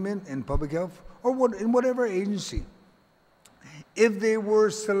recruitment in public health, or in whatever agency, if they were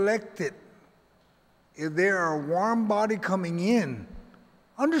selected, if they are a warm body coming in,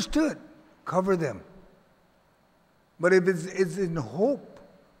 understood, cover them. But if it's in hope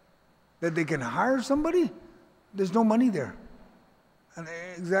that they can hire somebody, there's no money there. And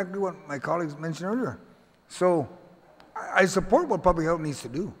exactly what my colleagues mentioned earlier. So I support what public health needs to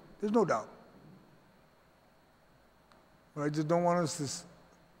do. There's no doubt. But I just don't want us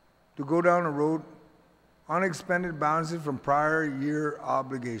to go down the road unexpended balances from prior year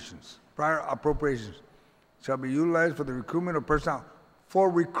obligations, prior appropriations shall be utilized for the recruitment of personnel. For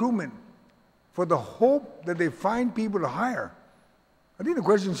recruitment, for the hope that they find people to hire. I think the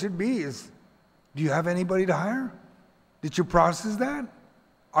question should be is, do you have anybody to hire? Did you process that?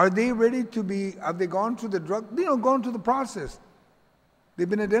 Are they ready to be, have they gone through the gone through the process? They've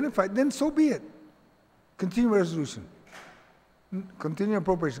been identified, then so be it. Continue resolution. Continue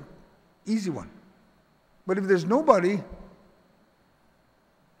appropriation. Easy one. But if there's nobody,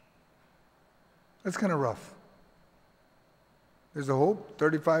 that's kind of rough. There's a hope,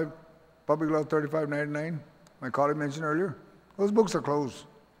 Public Law 3599, my colleague mentioned earlier. Those books are closed.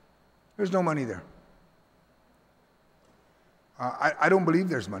 There's no money there. I don't believe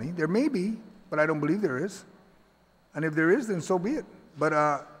there's money. There may be, but I don't believe there is. And if there is, then so be it. But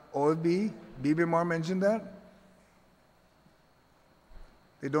OFB, BBMR mentioned that.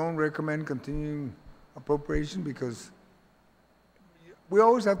 They don't recommend continuing appropriation because we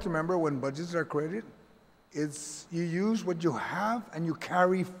always have to remember when budgets are created, it's you use what you have and you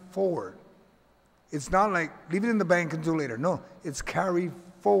carry forward. It's not like leave it in the bank until later. No, it's carry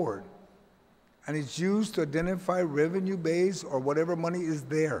forward. And it's used to identify revenue base or whatever money is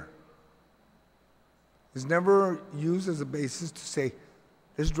there. It's never used as a basis to say,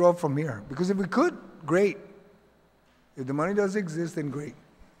 let's draw from here. Because if we could, great. If the money does exist, then great.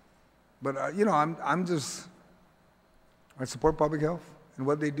 But, I support public health and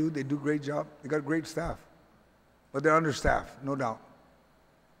what they do a great job. They got great staff. But they're understaffed, no doubt.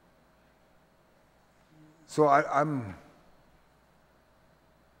 So I'm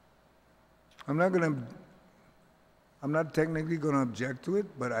not technically going to object to it,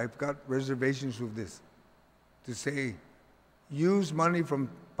 but I've got reservations with this. To say, use money from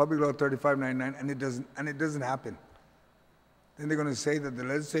Public Law 3599 and it doesn't happen. Then they're going to say that the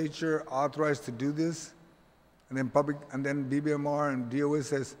legislature authorized to do this, and then BBMR and DOS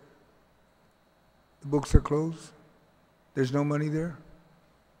says the books are closed. There's no money there.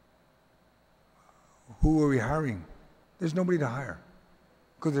 Who are we hiring? There's nobody to hire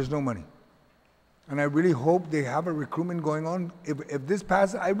because there's no money. And I really hope they have a recruitment going on. If this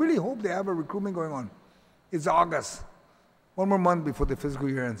passes, I really hope they have a recruitment going on. It's August. One more month before the fiscal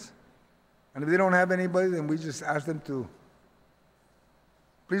year ends. And if they don't have anybody, then we just ask them to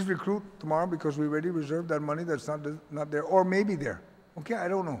please recruit tomorrow because we already reserved that money that's not there, or maybe there. Okay, I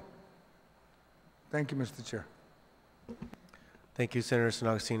don't know. Thank you, Mr. Chair. Thank you, Senator San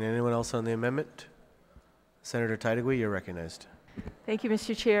Agustin. Anyone else on the amendment? Senator Taitigui, you're recognized. Thank you,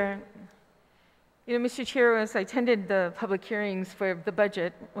 Mr. Chair. You know, Mr. Chair, as I attended the public hearings for the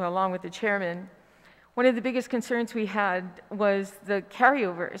budget, along with the chairman, one of the biggest concerns we had was the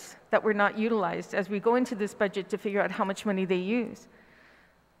carryovers that were not utilized as we go into this budget to figure out how much money they use.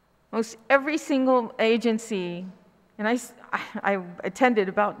 Most every single agency, and I attended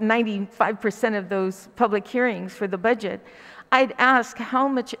about 95% of those public hearings for the budget, I'd ask how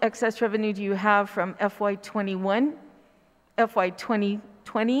much excess revenue do you have from FY21, FY20,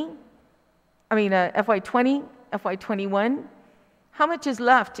 FY21, how much is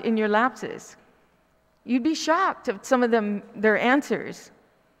left in your lapses? You'd be shocked at some of them, their answers.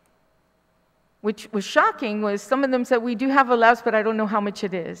 Which was shocking was some of them said, we do have a lapse, but I don't know how much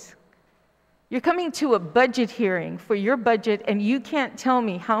it is. You're coming to a budget hearing for your budget, and you can't tell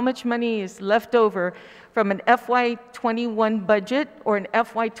me how much money is left over from an FY21 budget or an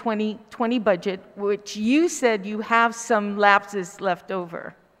FY2020 budget, which you said you have some lapses left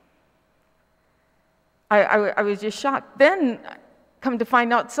over. I was just shocked. Then, come to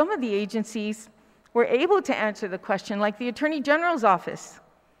find out, some of the agencies were able to answer the question, like the Attorney General's office.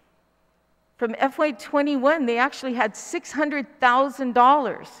 From FY21, they actually had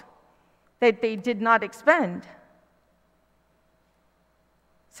 $600,000 that they did not expend.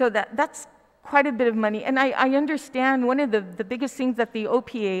 So that's quite a bit of money. And I understand one of the biggest things that the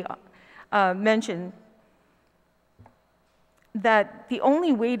OPA mentioned, that the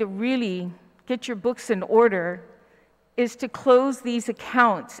only way to really get your books in order is to close these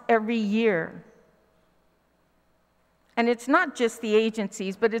accounts every year. And it's not just the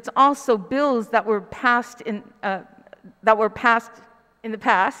agencies, but it's also bills that were passed in the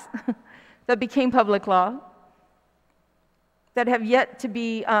past that became public law, that have yet to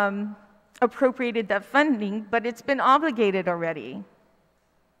be appropriated that funding, but it's been obligated already.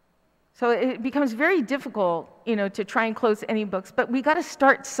 So it becomes very difficult, to try and close any books, but we got to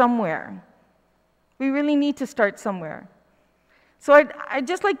start somewhere. We really need to start somewhere. So I'd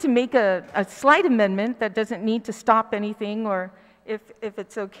just like to make a slight amendment that doesn't need to stop anything, or if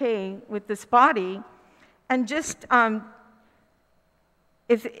it's okay with this body, and just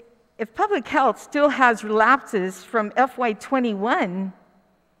if public health still has lapses from FY21,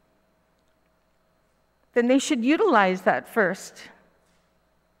 then they should utilize that first.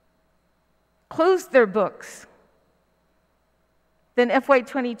 Close their books. Then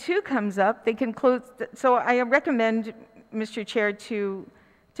FY22 comes up, they can close. So I recommend, Mr. Chair, to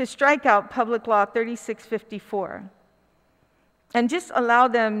strike out Public Law 3654 and just allow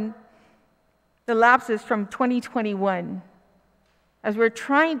them the lapses from 2021. As we're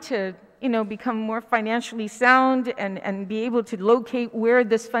trying to, become more financially sound and be able to locate where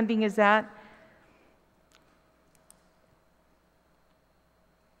this funding is at,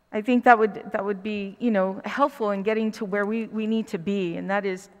 I think that would be, helpful in getting to where we need to be, and that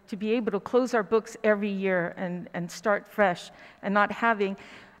is to be able to close our books every year and start fresh, and not having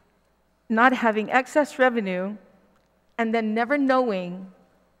excess revenue and then never knowing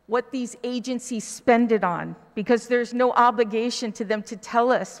what these agencies spend it on, because there's no obligation to them to tell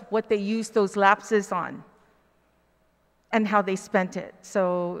us what they use those lapses on. and how they spent it.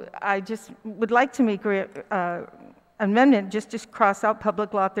 So I just would like to make an amendment, just cross out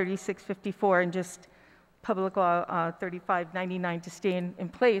Public Law 3654 and just Public Law 3599 to stay in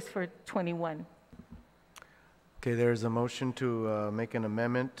place for 21. Okay, there's a motion to make an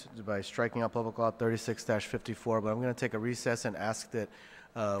amendment by striking out Public Law 36-54, but I'm going to take a recess and ask that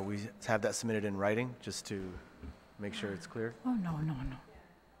we have that submitted in writing, just to make sure it's clear. Oh, no, no, no.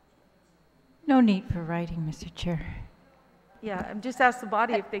 No need for writing, Mr. Chair. Yeah, I'm just ask the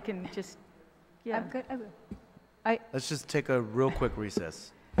body if they can just, yeah. I'm good. Let's just take a real quick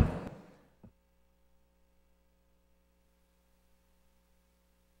recess.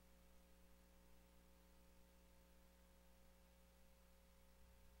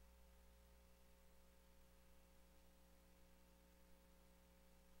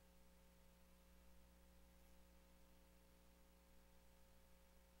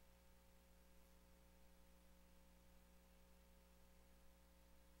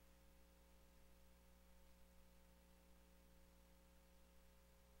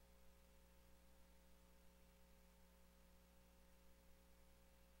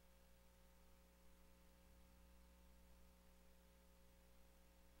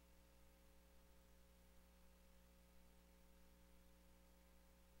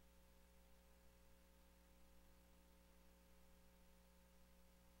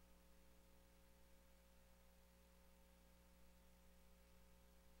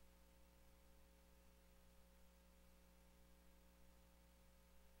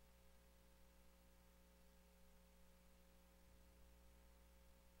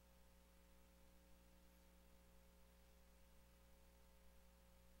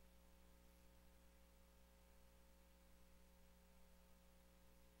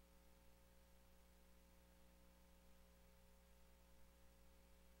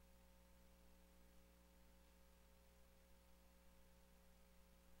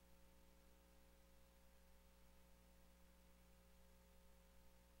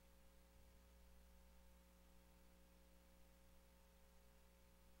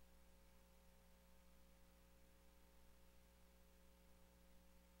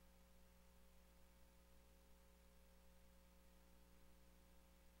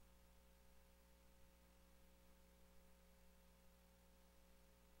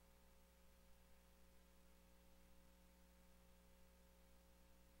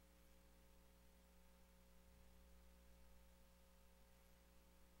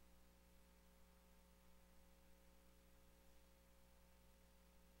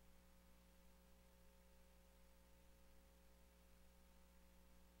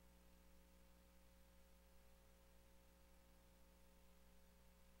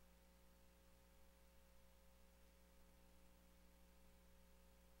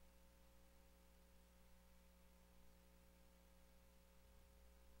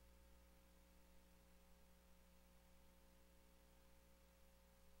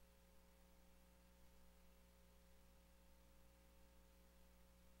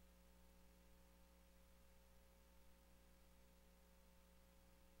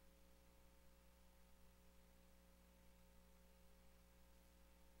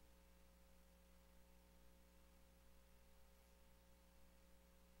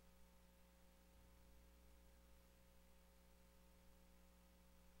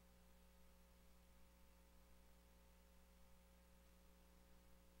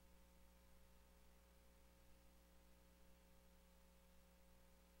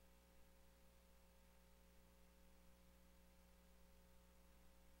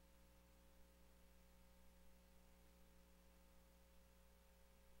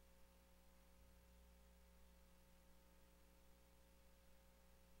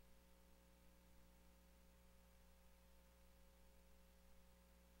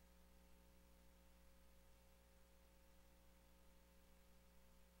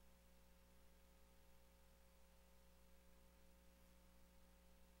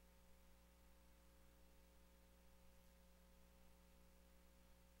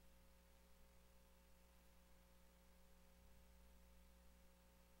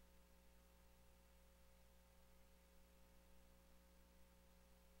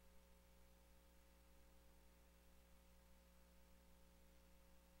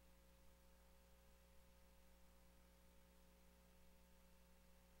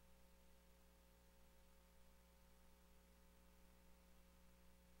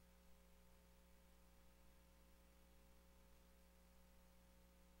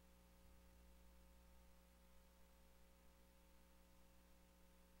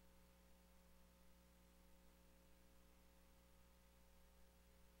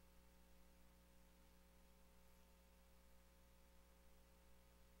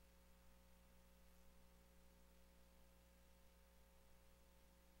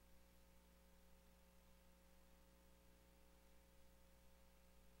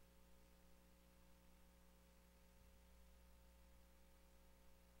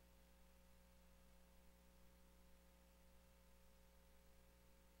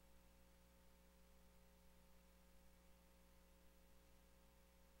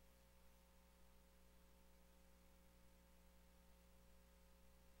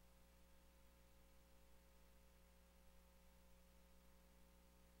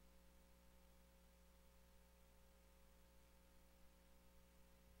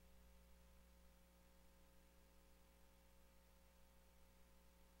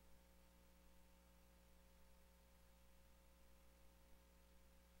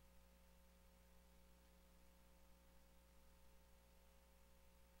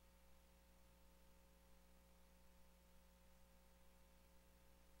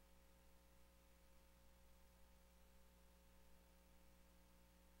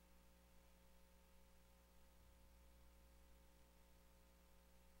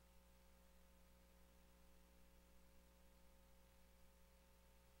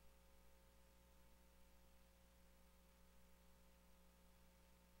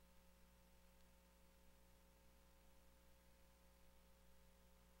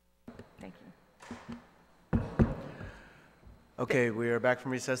 Okay, we are back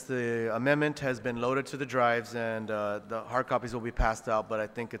from recess. The amendment has been loaded to the drives, and the hard copies will be passed out, but I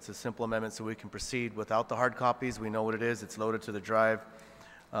think it's a simple amendment, so we can proceed without the hard copies. We know what it is. It's loaded to the drive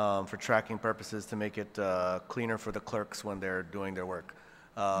for tracking purposes to make it cleaner for the clerks when they're doing their work.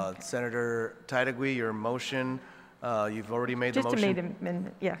 Senator Titagui, your motion, you've already made the motion. Just a made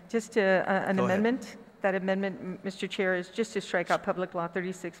amendment, yeah, just an Go ahead. amendment. That amendment, Mr. Chair, is just to strike out Public Law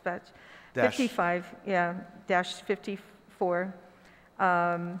 36 batch Dash. 55, yeah, dash 54.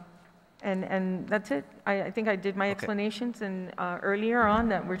 And that's it. I think I did my explanations and earlier on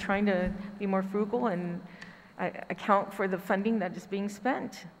that we're trying to be more frugal and account for the funding that is being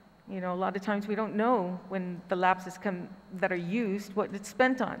spent. You know, a lot of times we don't know when the lapses come that are used, what it's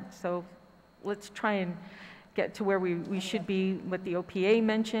spent on. So let's try and get to where we should be, what the OPA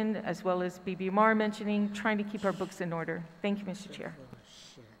mentioned, as well as BBMR mentioning, trying to keep our books in order. Thank you, Mr. Chair.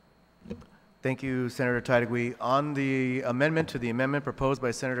 Thank you, Senator Titagui. On the amendment to the amendment proposed by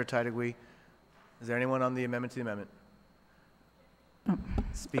Senator Titagui, is there anyone on the amendment to the amendment?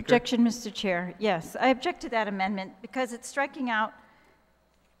 Speaker? Objection, Mr. Chair. Yes, I object to that amendment because it's striking out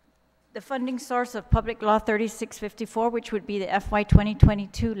the funding source of Public Law 3654, which would be the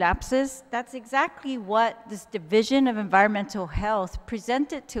FY2022 lapses. That's exactly what this Division of Environmental Health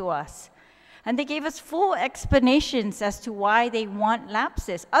presented to us. And they gave us full explanations as to why they want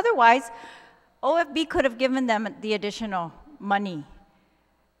lapses. Otherwise, OFB could have given them the additional money.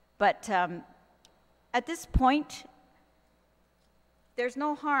 But at this point, there's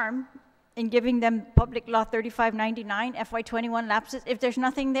no harm in giving them Public Law 3599, FY21 lapses. If there's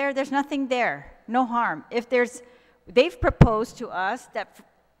nothing there, there's nothing there. No harm. If there's, they've proposed to us that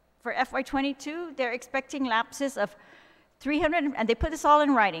for FY22, they're expecting lapses of $300, and they put this all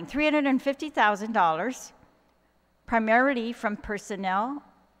in writing, $350,000, primarily from personnel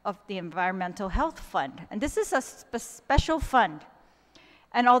of the Environmental Health Fund. And this is a special fund.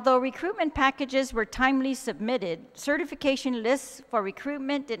 And although recruitment packages were timely submitted, certification lists for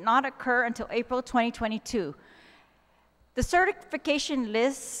recruitment did not occur until April 2022. The certification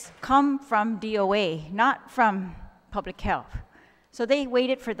lists come from DOA, not from Public Health. So they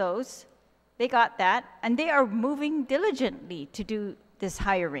waited for those. They got that, and they are moving diligently to do this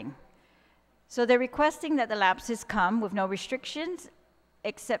hiring. So they're requesting that the lapses come with no restrictions,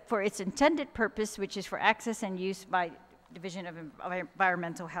 except for its intended purpose, which is for access and use by Division of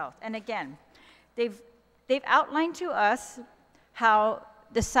Environmental Health. And again, they've outlined to us how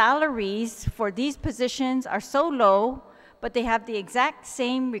the salaries for these positions are so low, but they have the exact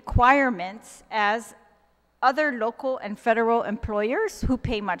same requirements as other local and federal employers who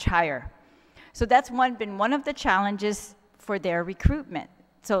pay much higher. So that's been one of the challenges for their recruitment.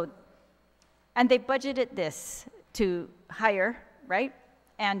 So, and they budgeted this to hire, right?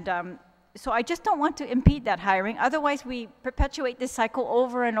 And so I just don't want to impede that hiring. Otherwise, we perpetuate this cycle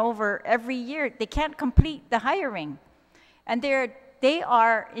over and over every year. They can't complete the hiring. And they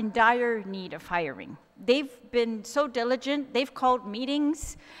are in dire need of hiring. They've been so diligent. They've called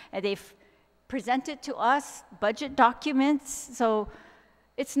meetings, and they've presented to us budget documents. So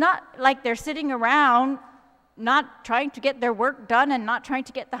it's not like they're sitting around not trying to get their work done and not trying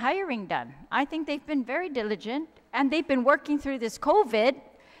to get the hiring done. I think they've been very diligent, and they've been working through this COVID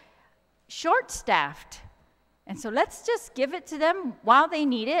short-staffed. And so let's just give it to them while they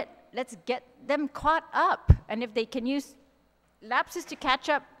need it. Let's get them caught up. And if they can use lapses to catch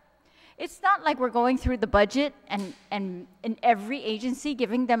up, it's not like we're going through the budget and in every agency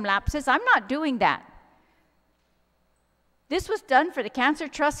giving them lapses. I'm not doing that. This was done for the Cancer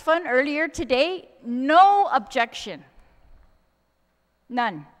Trust Fund earlier today. No objection.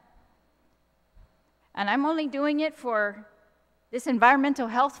 None. And I'm only doing it for this Environmental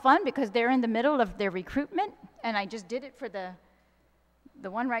Health Fund because they're in the middle of their recruitment, and I just did it for the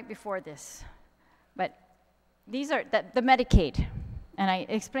one right before this. But these are the Medicaid, and I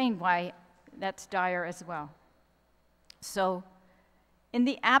explained why that's dire as well. So in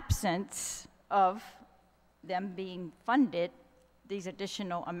the absence of them being funded, these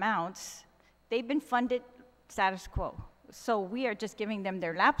additional amounts, they've been funded status quo. So we are just giving them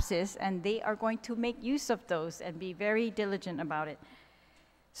their lapses, and they are going to make use of those and be very diligent about it.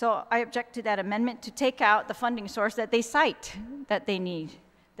 So I object to that amendment to take out the funding source that they cite that they need,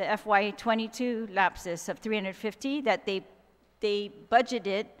 the FY22 lapses of $350 that they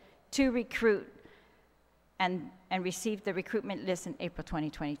budgeted to recruit and receive the recruitment list in April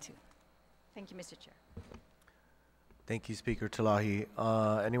 2022. Thank you, Mr. Chair. Thank you, Speaker Talahi.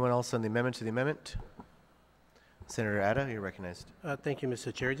 Anyone else on the amendment to the amendment? Senator Ada, you're recognized. Thank you,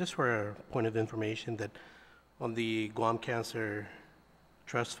 Mr. Chair. Just for a point of information that on the Guam Cancer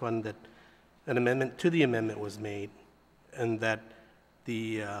Trust Fund, that an amendment to the amendment was made, and that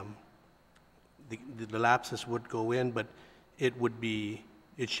the lapses would go in, but it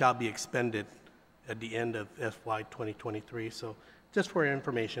shall be expended at the end of FY 2023. So just for your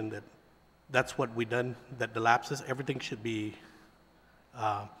information, that's what we done, that the lapses, everything should be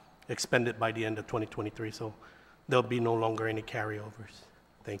expended by the end of 2023. So there'll be no longer any carryovers.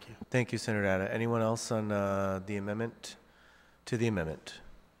 Thank you. Thank you, Senator Atta. Anyone else on the amendment to the amendment?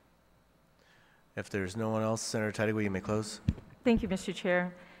 If there's no one else, Senator Tadigue, you may close. Thank you, Mr.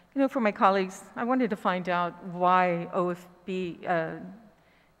 Chair. You know, for my colleagues, I wanted to find out why OFB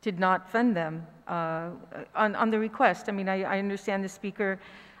did not fund them on the request. I mean, I understand the Speaker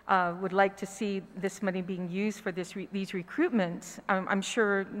would like to see this money being used for these recruitments. I'm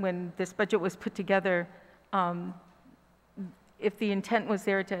sure when this budget was put together, if the intent was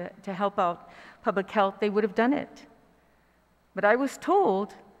there to help out public health, they would have done it. But I was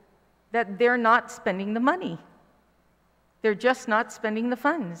told that they're not spending the money. They're just not spending the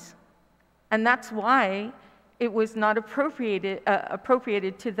funds. And that's why it was not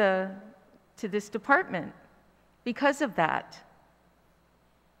appropriated to this department, because of that.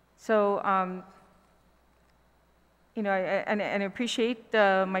 So, you know, and I appreciate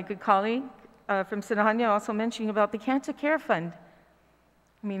my good colleague from Sinahanya also mentioning about the Cancer Care Fund.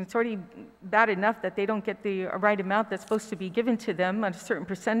 I mean, it's already bad enough that they don't get the right amount that's supposed to be given to them at a certain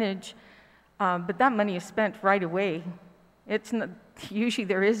percentage, but that money is spent right away. It's not, usually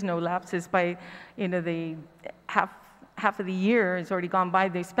there is no lapses by, you know, the half of the year has already gone by.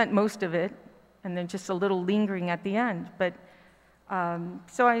 They spent most of it, and then just a little lingering at the end. But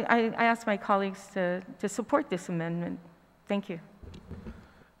so I ask my colleagues to support this amendment. Thank you.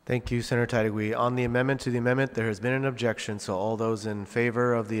 Thank you, Senator Tadigue. On the amendment to the amendment, there has been an objection, so all those in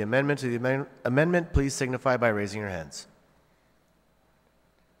favor of the amendment to the amendment, please signify by raising your hands.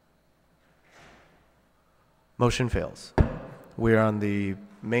 Motion fails. We are on the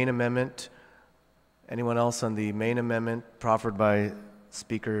main amendment. Anyone else on the main amendment proffered by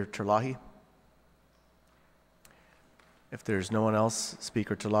Speaker Terlahi? If there's no one else,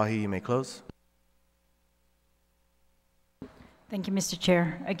 Speaker Terlahi, you may close. Thank you, Mr.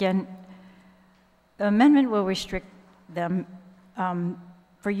 Chair. Again, the amendment will restrict them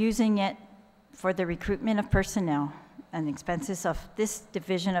for using it for the recruitment of personnel and expenses of this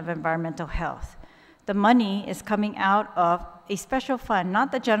Division of Environmental Health. The money is coming out of a special fund,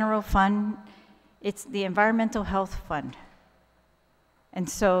 not the general fund, it's the Environmental Health Fund. And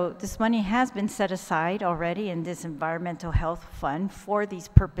so this money has been set aside already in this Environmental Health Fund for these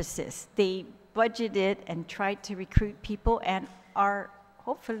purposes. They budgeted and tried to recruit people and are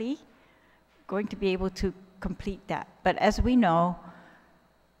hopefully going to be able to complete that. But as we know,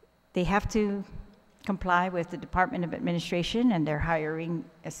 they have to comply with the Department of Administration and their hiring,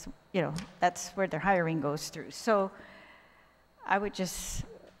 as you know, that's where their hiring goes through. So I would just,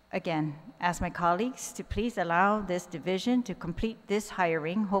 again, ask my colleagues to please allow this division to complete this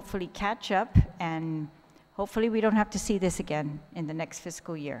hiring, hopefully catch up, and hopefully we don't have to see this again in the next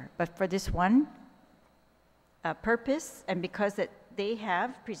fiscal year. But for this one purpose, and because that they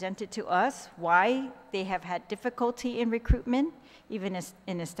have presented to us why they have had difficulty in recruitment, even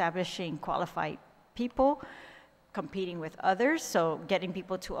in establishing qualified people, competing with others, so getting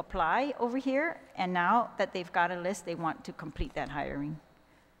people to apply over here, and now that they've got a list, they want to complete that hiring.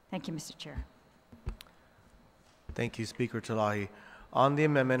 Thank you, Mr. Chair. Thank you, Speaker Terlahi. On the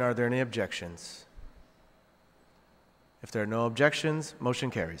amendment, are there any objections? If there are no objections, motion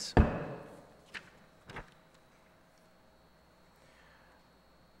carries.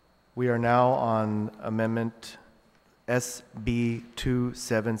 We are now on Amendment SB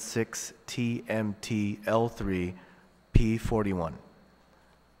 276 TMT L3 P41.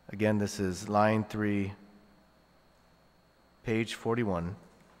 Again, this is line 3, page 41.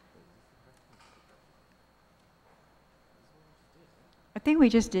 I think we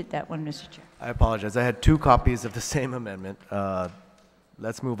just did that one, Mr. Chair. I apologize. I had two copies of the same amendment.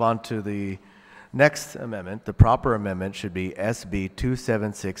 Let's move on to the next amendment. The proper amendment should be SB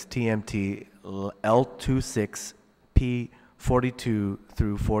 276 TMT L26 P42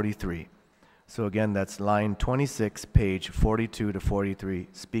 through 43. So again, that's line 26, page 42 to 43.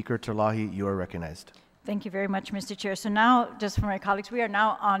 Speaker Terlahi, you are recognized. Thank you very much, Mr. Chair. So now, just for my colleagues, we are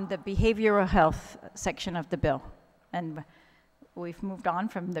now on the behavioral health section of the bill. And we've moved on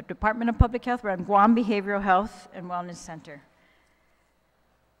from the Department of Public Health. We're on Guam Behavioral Health and Wellness Center.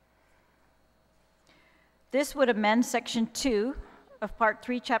 This would amend Section 2 of Part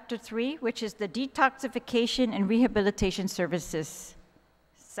 3, Chapter 3, which is the Detoxification and Rehabilitation Services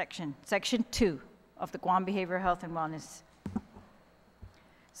section, Section 2 of the Guam Behavioral Health and Wellness.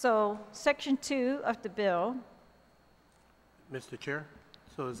 So Section 2 of the bill, Mr. Chair,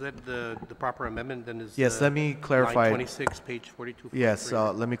 so is that the proper amendment then is? Yes, let me clarify. Line 26, page 42. Yes,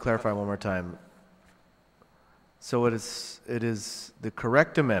 let me clarify one more time. So it is, the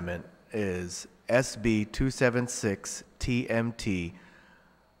correct amendment is SB 276 TMT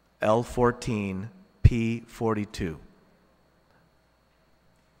L14 P42.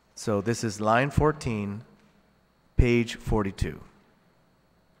 So this is line 14, page 42.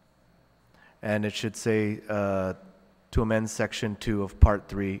 And it should say to amend section 2 of part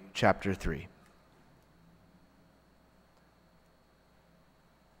 3, chapter 3.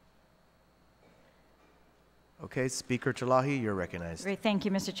 Okay, Speaker Talahi, you're recognized. great, thank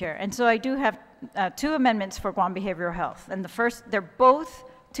you, Mr. Chair. And so I do have two amendments for Guam Behavioral Health. And the first, they're both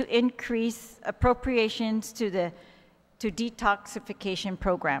to increase appropriations to detoxification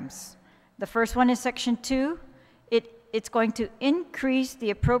programs. The first one is Section 2. It's going to increase the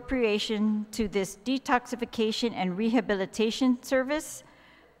appropriation to this detoxification and rehabilitation service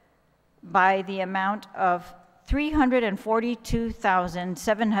by the amount of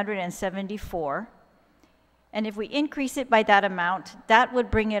 $342,774. And if we increase it by that amount, that would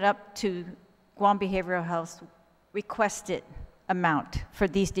bring it up to Guam Behavioral Health's requested amount for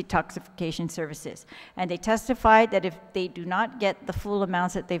these detoxification services. And they testified that if they do not get the full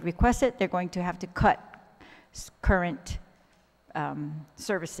amounts that they've requested, they're going to have to cut current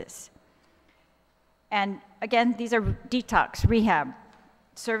services. And again, these are detox, rehab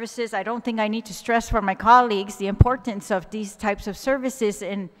services. I don't think I need to stress for my colleagues the importance of these types of services.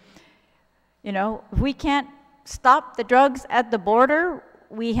 And, you know, if we can't stop the drugs at the border,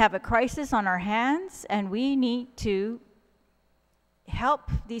 we have a crisis on our hands, and we need to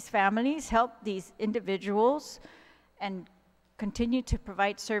help these families, help these individuals, and continue to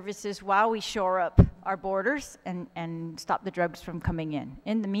provide services while we shore up our borders and stop the drugs from coming in.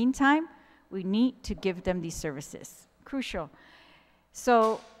 In the meantime, we need to give them these services. Crucial.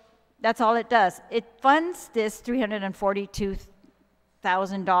 So that's all it does. It funds this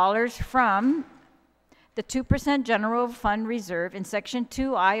 $342,000 from the 2% general fund reserve in Section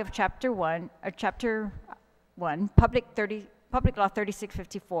 2I of Chapter 1, Public Law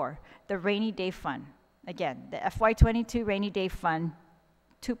 3654, the rainy day fund. Again, the FY22 rainy day fund,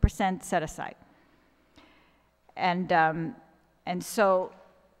 2% set aside. And so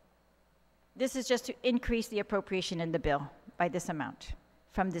this is just to increase the appropriation in the bill by this amount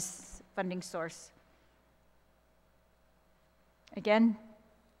from this funding source. Again,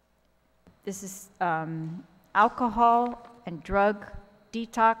 this is alcohol and drug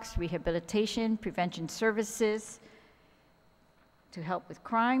detox, rehabilitation, prevention services to help with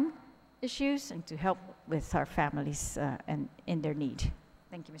crime issues and to help with our families and in their need.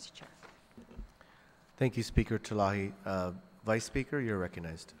 Thank you, Mr. Chair. Thank you, Speaker Talahi. Vice Speaker, you're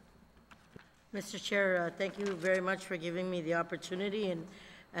recognized. Mr. Chair, thank you very much for giving me the opportunity.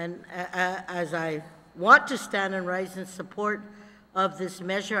 And as I want to stand and rise in support of this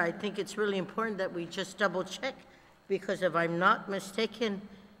measure, I think it's really important that we just double check, because if I'm not mistaken,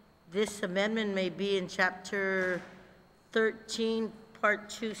 this amendment may be in Chapter 13, Part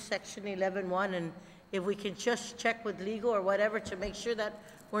 2, Section 11.1, and if we can just check with legal or whatever to make sure that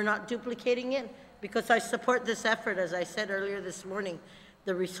we're not duplicating it, because I support this effort. As I said earlier this morning,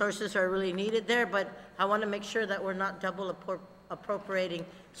 the resources are really needed there, but I want to make sure that we're not double appropriating.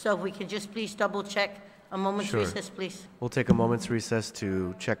 So if we can just please double check. A moment's recess, please. We'll take a moment's recess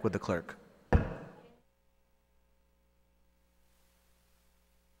to check with the clerk.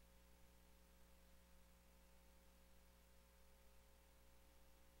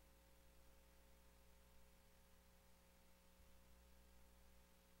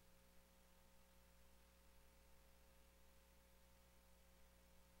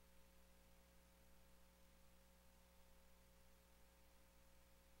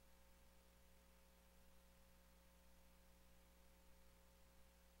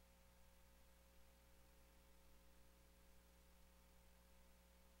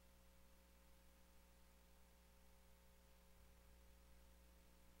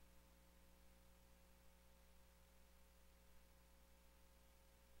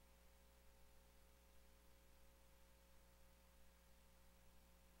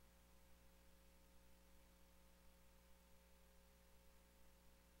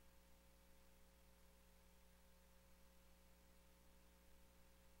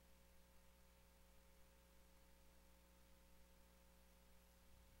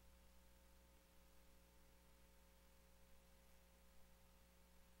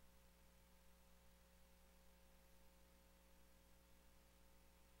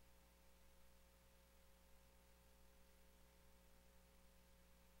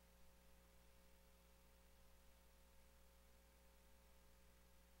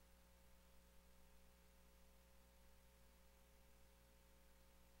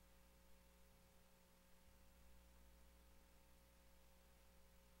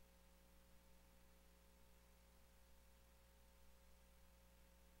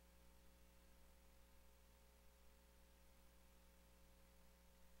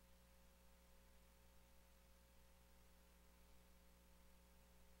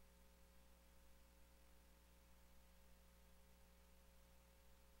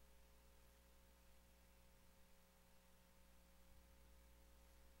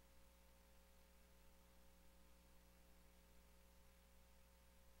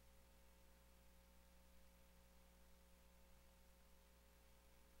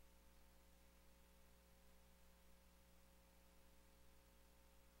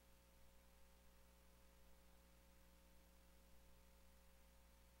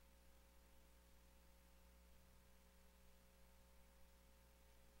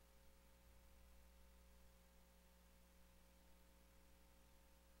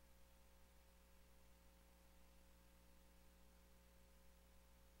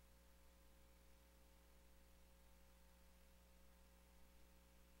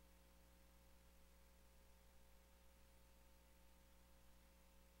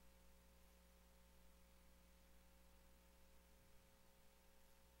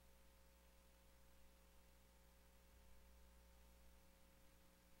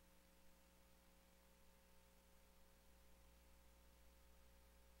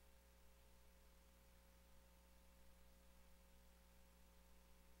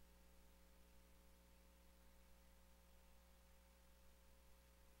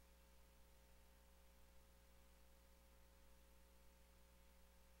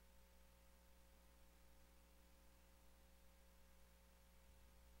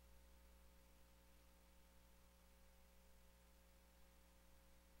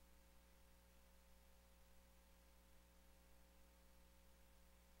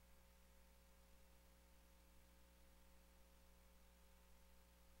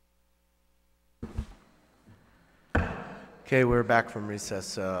 Okay, we're back from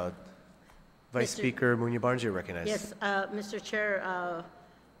recess. Vice Mr. Speaker Muñoz-Barnes, you're recognized. Yes, Mr. Chair,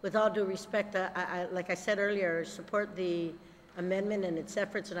 with all due respect, like I said earlier, support the amendment and its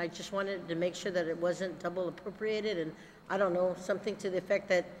efforts, and I just wanted to make sure that it wasn't double appropriated, and I don't know, something to the effect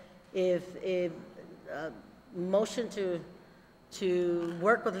that if motion to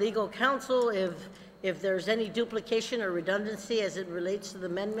work with legal counsel, if there's any duplication or redundancy as it relates to the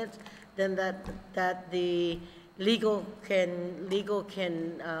amendment, then that the legal can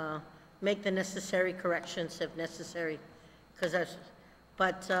make the necessary corrections if necessary,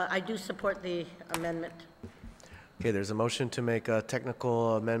 but I do support the amendment. Okay, there's a motion to make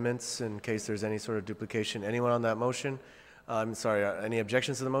technical amendments in case there's any sort of duplication. Anyone on that motion? I'm sorry, any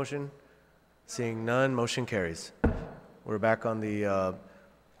objections to the motion? Seeing none, motion carries. We're back on the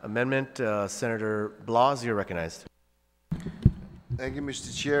amendment. Senator Blas, you're recognized. Thank you,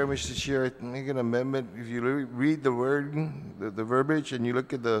 Mr. Chair. Mr. Chair, I make an amendment. If you read the word, the verbiage, and you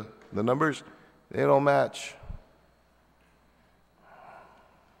look at the numbers, they don't match.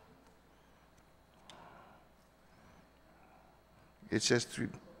 It says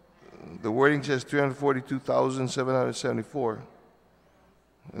the wording says 342,774,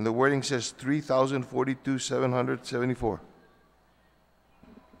 and the wording says 3,042,774.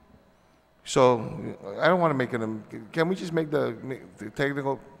 So I don't want to make it. Can we just make the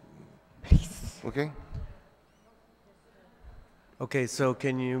technical? Okay. Okay, so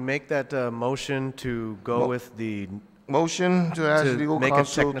can you make that motion to go with the motion to ask legal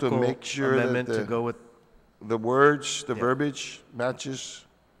counsel to make sure amendment that to go with the words, the verbiage matches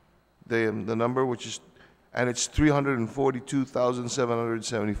the number, which is, and it's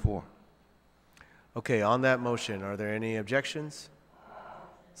 342,774. Okay, on that motion, are there any objections?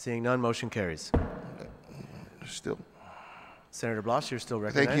 Seeing none, motion carries. Still. Senator Blas, you're still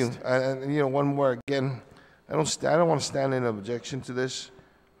recognized. Thank you. And you know, one more again. I don't want to stand in objection to this.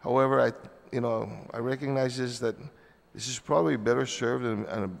 However, I recognize that this is probably better served and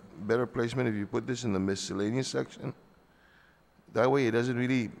a better placement if you put this in the miscellaneous section. That way, it doesn't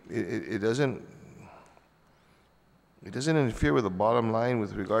really it doesn't interfere with the bottom line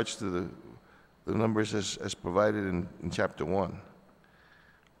with regards to the numbers as provided in Chapter 1.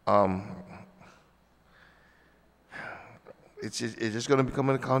 It's just going to become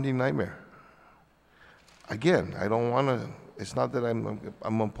an accounting nightmare. Again, I don't want to. It's not that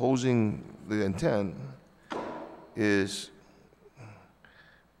I'm opposing the intent. This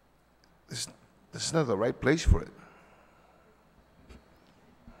is not the right place for it.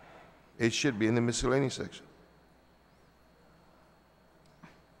 It should be in the miscellaneous section.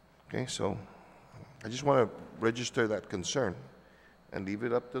 Okay, so I just want to register that concern and leave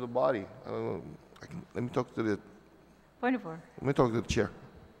it up to the body. Let me talk to the. Point of order. Let me talk to the chair.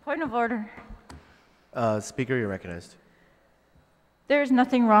 Point of order. Speaker, you're recognized. There is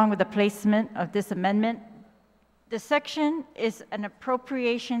nothing wrong with the placement of this amendment. The section is an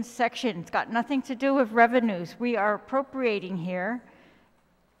appropriation section. It's got nothing to do with revenues. We are appropriating here.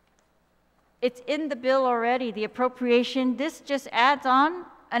 It's in the bill already, the appropriation. This just adds on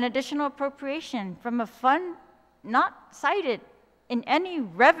an additional appropriation from a fund not cited in any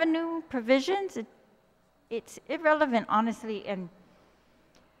revenue provisions. It's irrelevant, honestly, and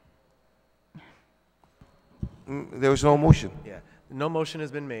there was no motion. Yeah, no motion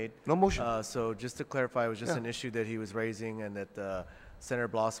has been made. No motion. So just to clarify, it was just an issue that he was raising and that Senator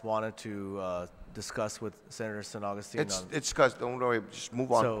Blas wanted to discuss with Senator San Agustin. It's discussed. Don't worry. Just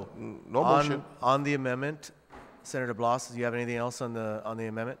move on. So no motion. On the amendment, Senator Blas, do you have anything else on the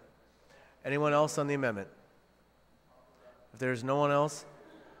amendment? Anyone else on the amendment? If there's no one else,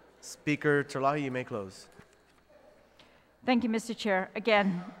 Speaker Terlahi, you may close. thank you, Mr. Chair.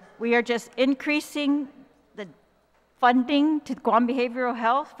 Again, we are just increasing the funding to Guam Behavioral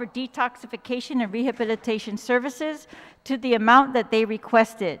Health for detoxification and rehabilitation services to the amount that they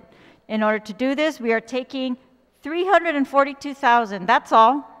requested. In order to do this, we are taking $342,000, that's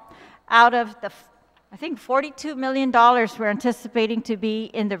all, out of the, I think, $42 million we're anticipating to be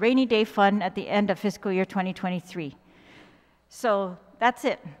in the rainy day fund at the end of fiscal year 2023. So that's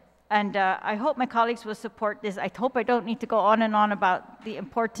it. And I hope my colleagues will support this. I hope I don't need to go on and on about the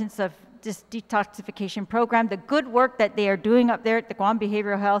importance of this detoxification program, the good work that they are doing up there at the Guam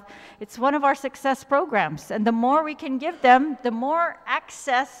Behavioral Health. It's one of our success programs. And the more we can give them, the more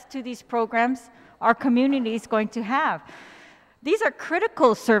access to these programs our community is going to have. These are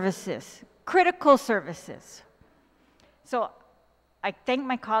critical services, critical services. So I thank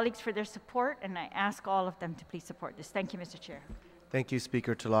my colleagues for their support, and I ask all of them to please support this. Thank you, Mr. Chair. Thank you,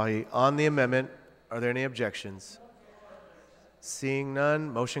 Speaker Terlahi. On the amendment, are there any objections? Seeing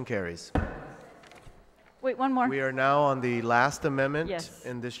none, motion carries. Wait. Wait, one more. We are now on the last amendment Yes.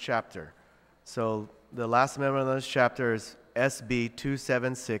 in this chapter. So the last amendment on this chapter is SB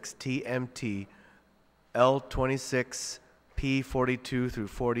 276 TMT L26 P42 through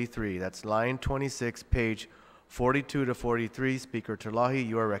 43. That's line 26, page 42 to 43. Speaker Terlahi,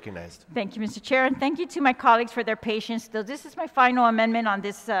 you are recognized. Thank you, Mr. Chair, and thank you to my colleagues for their patience. So this is my final amendment on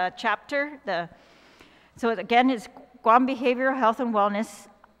this chapter. So again, it's Guam Behavioral Health and Wellness.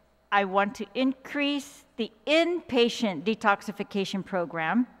 I want to increase the inpatient detoxification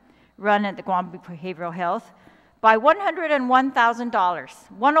program run at the Guam Behavioral Health by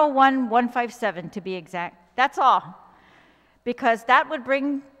 $101,000, 101,157 to be exact. That's all, because that would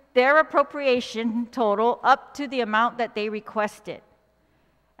bring their appropriation total up to the amount that they requested.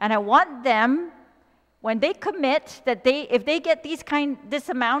 And I want them, when they commit that if they get this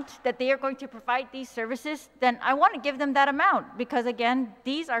amount that they are going to provide these services, then I want to give them that amount, because again,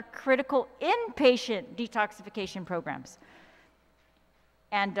 these are critical inpatient detoxification programs.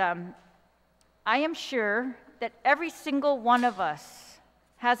 And I am sure that every single one of us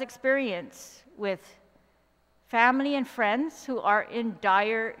has experience with family and friends who are in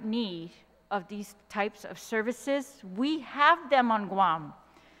dire need of these types of services. We have them on Guam.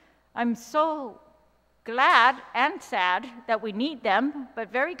 I'm so glad and sad that we need them,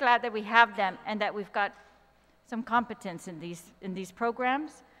 but very glad that we have them and that we've got some competence in these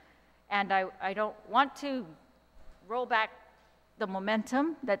programs. And I don't want to roll back the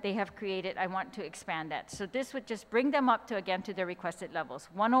momentum that they have created. I want to expand that. So this would just bring them up to, again, to their requested levels.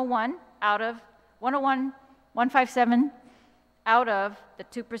 101 out of 101,157 out of the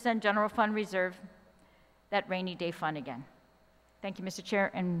 2% general fund reserve, that rainy day fund again. Thank you, Mr.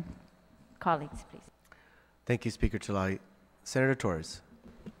 Chair, and colleagues, please. Thank you, Speaker Terlahi. Senator Torres.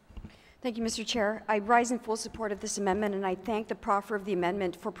 Thank you, Mr. Chair. I rise in full support of this amendment, and I thank the proffer of the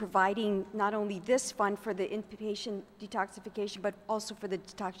amendment for providing not only this fund for the inpatient detoxification, but also for the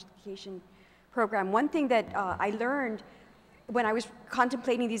detoxification program. One thing that I learned when I was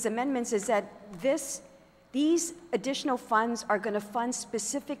contemplating these amendments is that these additional funds are going to fund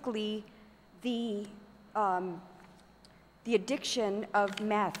specifically the addiction of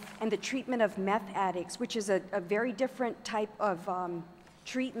meth and the treatment of meth addicts, which is a very different type of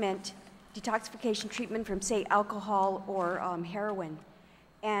treatment, detoxification treatment from, say, alcohol or heroin.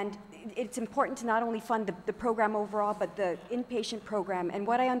 And it's important to not only fund the program overall, but the inpatient program. And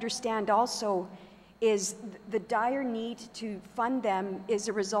what I understand also is the dire need to fund them is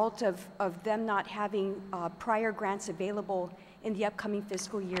a result of them not having prior grants available in the upcoming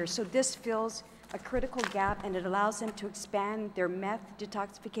fiscal year. So this fills a critical gap, and it allows them to expand their meth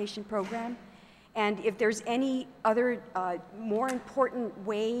detoxification program. And if there's any other more important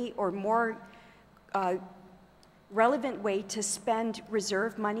way or more relevant way to spend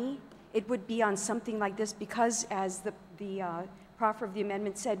reserve money, it would be on something like this, because as the proffer of the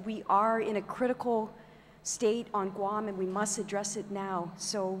amendment said, we are in a critical state on Guam and we must address it now.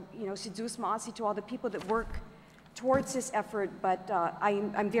 So, you know, sidus ma'asi to all the people that work towards this effort, but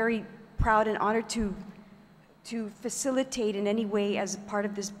I'm very proud and honored to facilitate in any way as part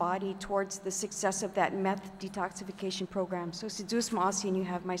of this body towards the success of that meth detoxification program. So sidus ma'asi, and you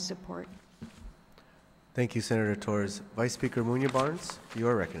have my support. Thank you, Senator Torres. Vice Speaker Munya Barnes, you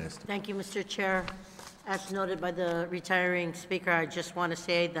are recognized. Thank you, Mr. Chair. As noted by the retiring speaker, I just want to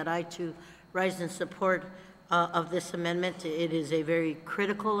say that I too rise in support of this amendment. It is a very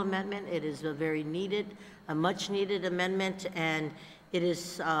critical amendment. It is a very needed, a much needed amendment, and it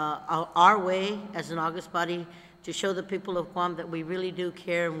is our way as an August body to show the people of Guam that we really do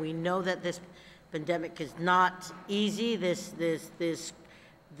care, and we know that this pandemic is not easy. This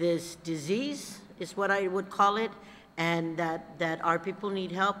disease is what I would call it, and that our people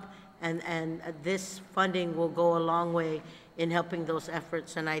need help, and this funding will go a long way in helping those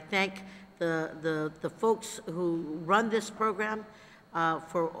efforts. And I thank the folks who run this program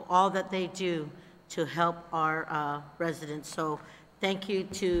for all that they do to help our residents. So thank you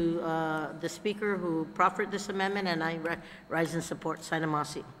to the speaker who proffered this amendment, and I rise in support. Sana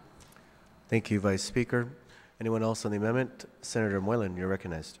Masi. Thank you, Vice Speaker. Anyone else on the amendment? Senator Muellen, you're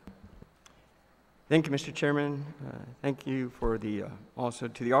recognized. Thank you, Mr. Chairman. Thank you for also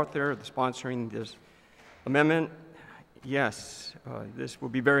to the author of sponsoring this amendment. Yes, this will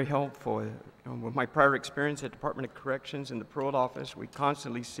be very helpful. With my prior experience at Department of Corrections and the Parole Office, we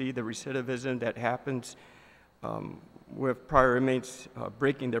constantly see the recidivism that happens with prior inmates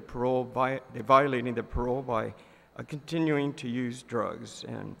breaking their parole, violating their parole by continuing to use drugs.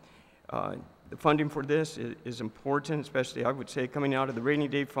 And the funding for this is important, especially, I would say, coming out of the rainy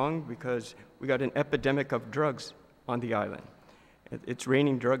day fund, because we got an epidemic of drugs on the island. it's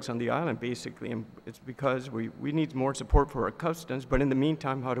raining drugs on the island, basically, and it's because we need more support for our customs, but in the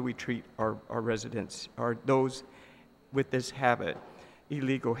meantime, how do we treat our residents, or those with this habit,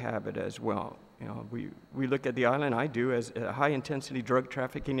 illegal habit as well? You know, we look at the island, I do, as a high-intensity drug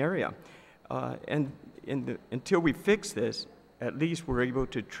trafficking area. Until we fix this, at least we're able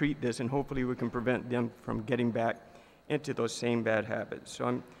to treat this, and hopefully we can prevent them from getting back into those same bad habits. So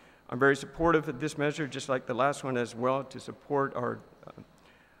I'm very supportive of this measure, just like the last one as well, to support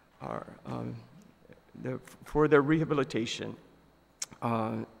for their rehabilitation.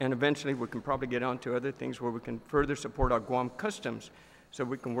 And eventually we can probably get on to other things where we can further support our Guam customs, so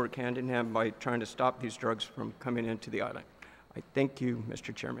we can work hand in hand by trying to stop these drugs from coming into the island. I thank you,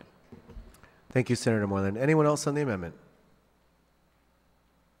 Mr. Chairman. Thank you, Senator Moreland. Anyone else on the amendment?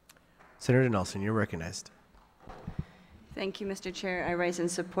 Senator Nelson, you're recognized. Thank you, Mr. Chair. I rise in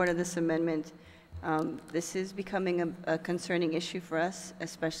support of this amendment. This is becoming a concerning issue for us,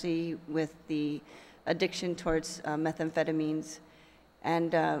 especially with the addiction towards methamphetamines.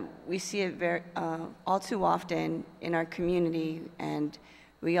 And we see it all too often in our community, and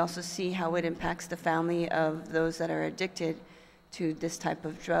we also see how it impacts the family of those that are addicted to this type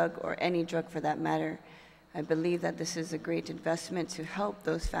of drug, or any drug for that matter. I believe that this is a great investment to help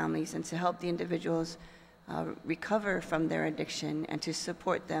those families and to help the individuals recover from their addiction, and to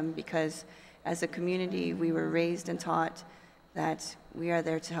support them, because as a community we were raised and taught that we are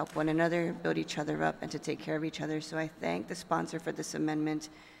there to help one another, build each other up, and to take care of each other. So I thank the sponsor for this amendment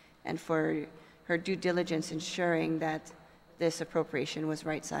and for her due diligence ensuring that this appropriation was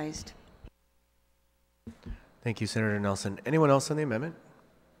right-sized. Thank you, Senator Nelson. Anyone else on the amendment?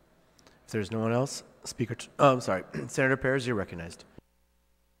 If there's no one else, Senator Perez, you're recognized.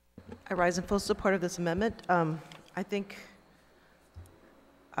 I rise in full support of this amendment. I think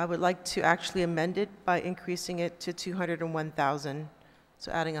I would like to actually amend it by increasing it to 201,000,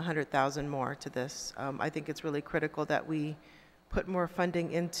 so adding 100,000 more to this. I think it's really critical that we put more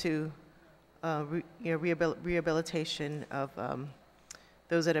funding into rehabilitation of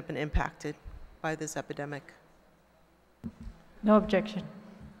those that have been impacted by this epidemic. No objection.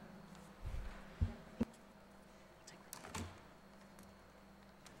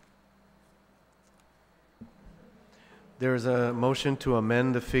 There is a motion to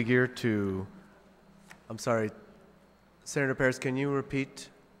amend the figure to, I'm sorry, Senator Perez, can you repeat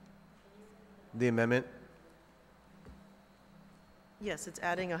the amendment? Yes, it's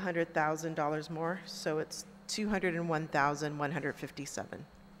adding $100,000 more, so it's 201,157.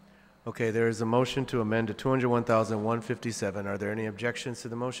 Okay, there is a motion to amend to 201,157. Are there any objections to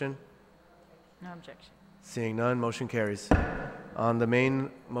the motion? No objection. Seeing none, motion carries. On the main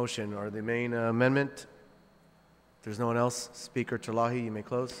motion, or the main amendment, if there's no one else, Speaker Talahi, you may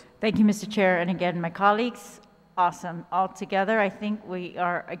close. Thank you, Mr. Chair. And again, my colleagues, awesome. All together, I think we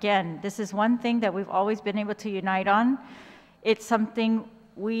are, again, this is one thing that we've always been able to unite on. It's something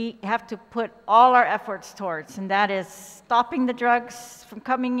we have to put all our efforts towards, and that is stopping the drugs from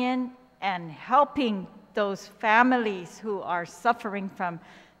coming in and helping those families who are suffering from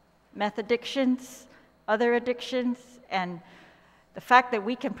meth addictions, other addictions, and the fact that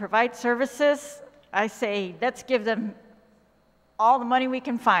we can provide services. I say, let's give them all the money we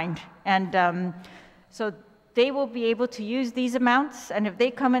can find. And so they will be able to use these amounts, and if they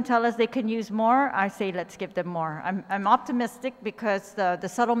come and tell us they can use more, I say, let's give them more. I'm optimistic because the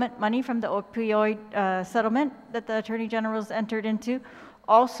settlement money from the opioid settlement that the Attorney General's entered into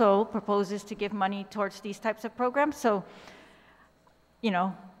also proposes to give money towards these types of programs. So, you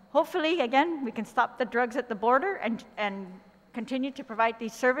know, hopefully, again, we can stop the drugs at the border and continue to provide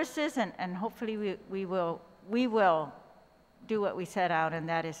these services, and hopefully we will do what we set out, and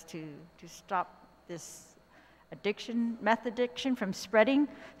that is to stop this addiction, meth addiction from spreading,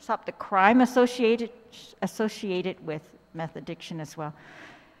 stop the crime associated with meth addiction as well,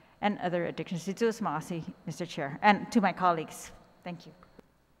 and other addictions. Itu Masi, Mr. Chair, and to my colleagues. Thank you.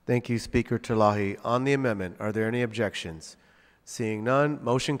 Thank you, Speaker Talahi. On the amendment, are there any objections? Seeing none,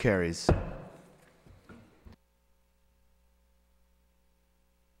 motion carries.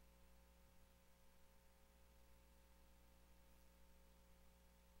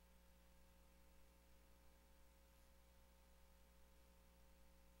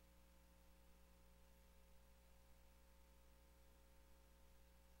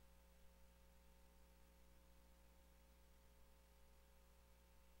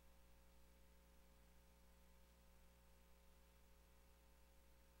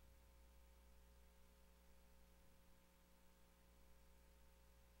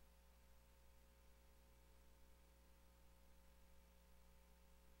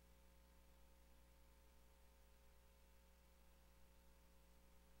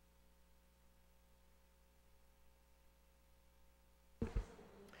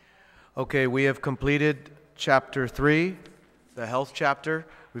 Okay, we have completed Chapter 3, the health chapter.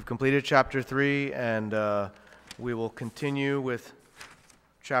 We've completed Chapter 3, and we will continue with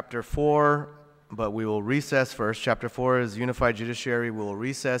Chapter 4, but we will recess first. Chapter 4 is Unified Judiciary. We will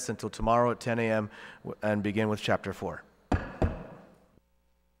recess until tomorrow at 10 a.m. and begin with Chapter 4.